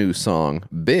Usher's new song,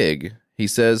 Big, he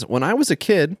says, when I was a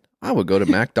kid, I would go to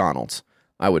McDonald's.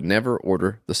 I would never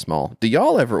order the small. Do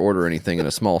y'all ever order anything in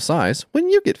a small size when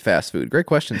you get fast food? Great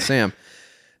question, Sam.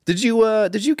 Did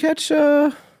you catch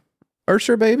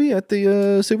Usher Baby at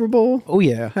the Super Bowl? Oh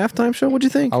yeah, halftime show. What'd you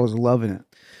think? I was loving it.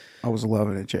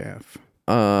 JF.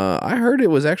 I heard it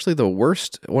was actually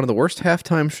one of the worst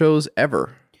halftime shows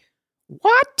ever.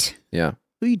 What? Yeah.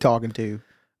 Who are you talking to?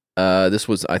 I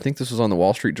think this was on the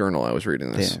Wall Street Journal. I was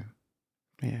reading this.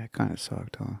 Yeah, it kind of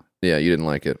sucked, huh? Yeah, you didn't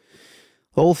like it.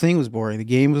 The whole thing was boring. The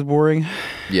game was boring.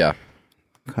 Yeah.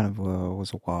 Kind of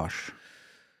was a wash.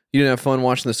 You didn't have fun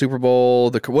watching the Super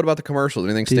Bowl? What about the commercials?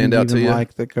 Anything stand out to you? Didn't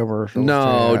like the commercials.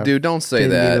 No, dude, don't say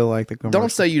that. Like the commercials.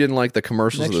 Don't say you didn't like the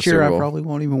commercials of the Next Super year, Bowl. I probably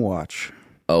won't even watch.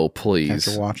 Oh, please.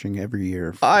 After watching every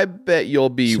year. I bet you'll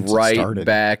be right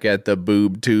back at the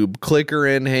boob tube. Clicker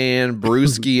in hand,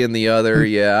 brewski in the other.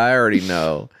 Yeah, I already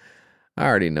know.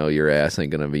 Your ass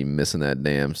ain't going to be missing that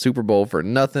damn Super Bowl for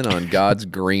nothing on God's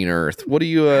green earth. What do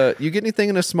you get anything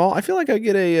in a small? I feel like I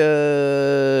get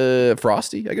a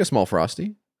Frosty. I get a small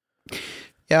Frosty.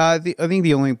 Yeah, I think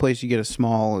the only place you get a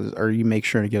small is, or you make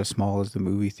sure to get a small, is the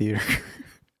movie theater.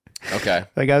 Okay.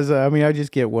 Like I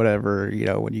just get whatever,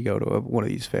 when you go to one of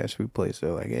these fast food places.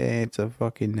 They're like, hey, it's a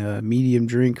fucking medium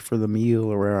drink for the meal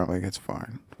or whatever. I'm like, it's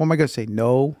fine. What am I going to say?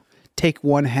 No? Take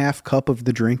 1/2 cup of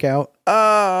the drink out? What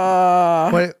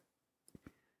am I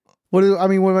going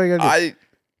to do?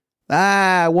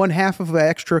 1/2 of an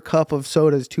extra cup of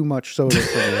soda is too much soda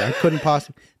for me. I couldn't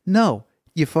possibly. No.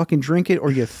 You fucking drink it or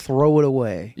you throw it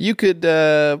away. You could,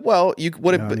 I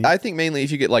think mainly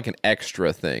if you get like an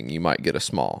extra thing, you might get a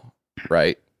small,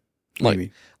 right?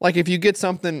 Maybe. Like if you get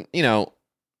something,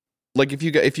 like if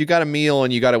you got a meal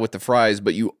and you got it with the fries,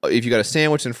 but if you got a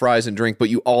sandwich and fries and drink, but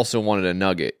you also wanted a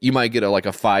nugget, you might get a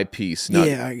 5-piece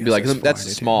nugget. Yeah, I guess be like, that's a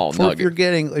small nugget.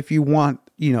 If you want,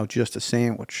 just a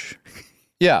sandwich.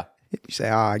 Yeah. You say,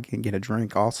 I can get a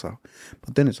drink also.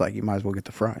 But then it's like, you might as well get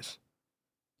the fries.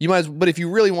 But if you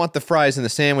really want the fries and the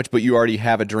sandwich, but you already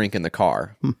have a drink in the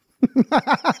car,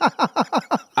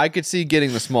 I could see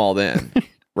getting the small then,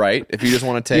 right? If you just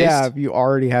want to taste. Yeah, if you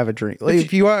already have a drink. Like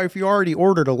if you already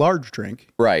ordered a large drink,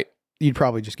 right? You'd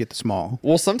probably just get the small.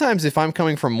 Well, sometimes if I'm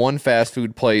coming from one fast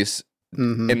food place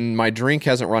and my drink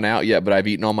hasn't run out yet, but I've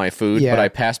eaten all my food, but I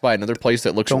pass by another place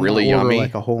that looks really yummy,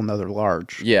 like a whole nother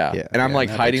large. Yeah, and I'm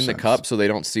hiding the cup so they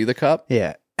don't see the cup.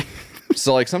 Yeah.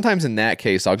 So sometimes in that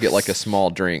case, I'll get a small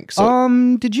drink.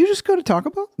 So, did you just go to Taco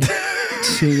Bell?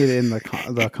 Seeing it in the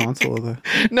console of the.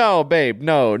 No, babe.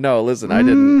 No. Listen, I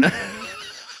didn't.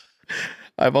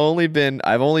 I've only been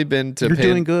to. You're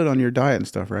doing good on your diet and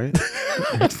stuff, right?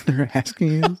 They're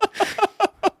asking you.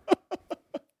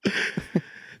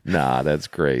 Nah, that's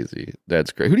crazy.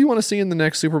 That's great. Who do you want to see in the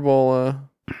next Super Bowl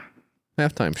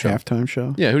halftime show? Halftime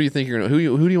show. Yeah. Who do you think Who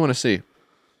do you want to see?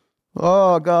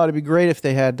 Oh, God, it'd be great if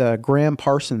they had Graham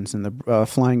Parsons and the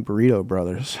Flying Burrito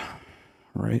Brothers,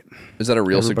 right? Is that a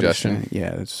real suggestion?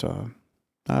 Yeah, it's,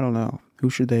 I don't know. Who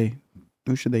should they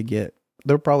get?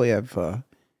 They'll probably have one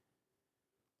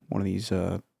of these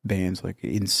bands like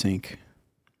In Sync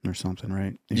or something,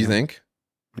 right? You think?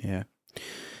 Yeah.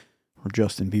 Or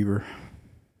Justin Bieber.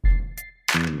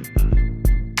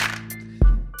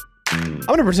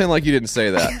 I'm going to pretend like you didn't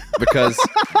say that because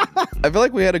I feel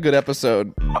like we had a good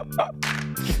episode.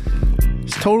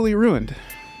 It's totally ruined.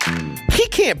 He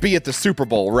can't be at the Super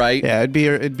Bowl, right? Yeah, it'd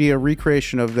be a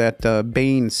recreation of that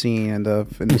Bane scene in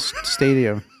the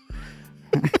stadium.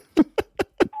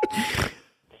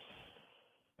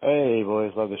 Hey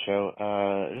boys, love the show.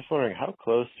 Just wondering, how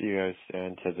close do you guys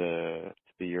stand to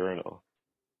the urinal?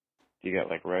 Do you get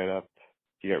right up?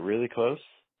 Do you get really close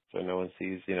so no one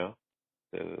sees,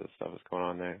 the stuff that's going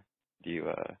on there? Do you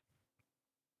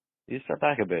start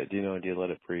back a bit? Do you let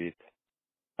it breathe?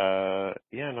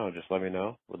 Just let me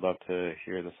know. Would love to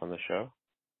hear this on the show.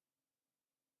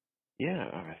 Yeah,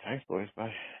 all right, thanks boys,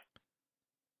 bye.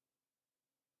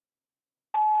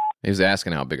 He was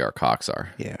asking how big our cocks are.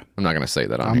 Yeah. I'm not going to say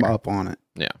that I'm here. up on it.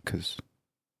 Yeah. Because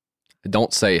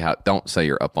don't say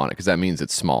you're up on it because that means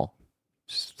it's small.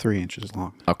 It's 3 inches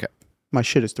long. Okay. My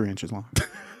shit is 3 inches long.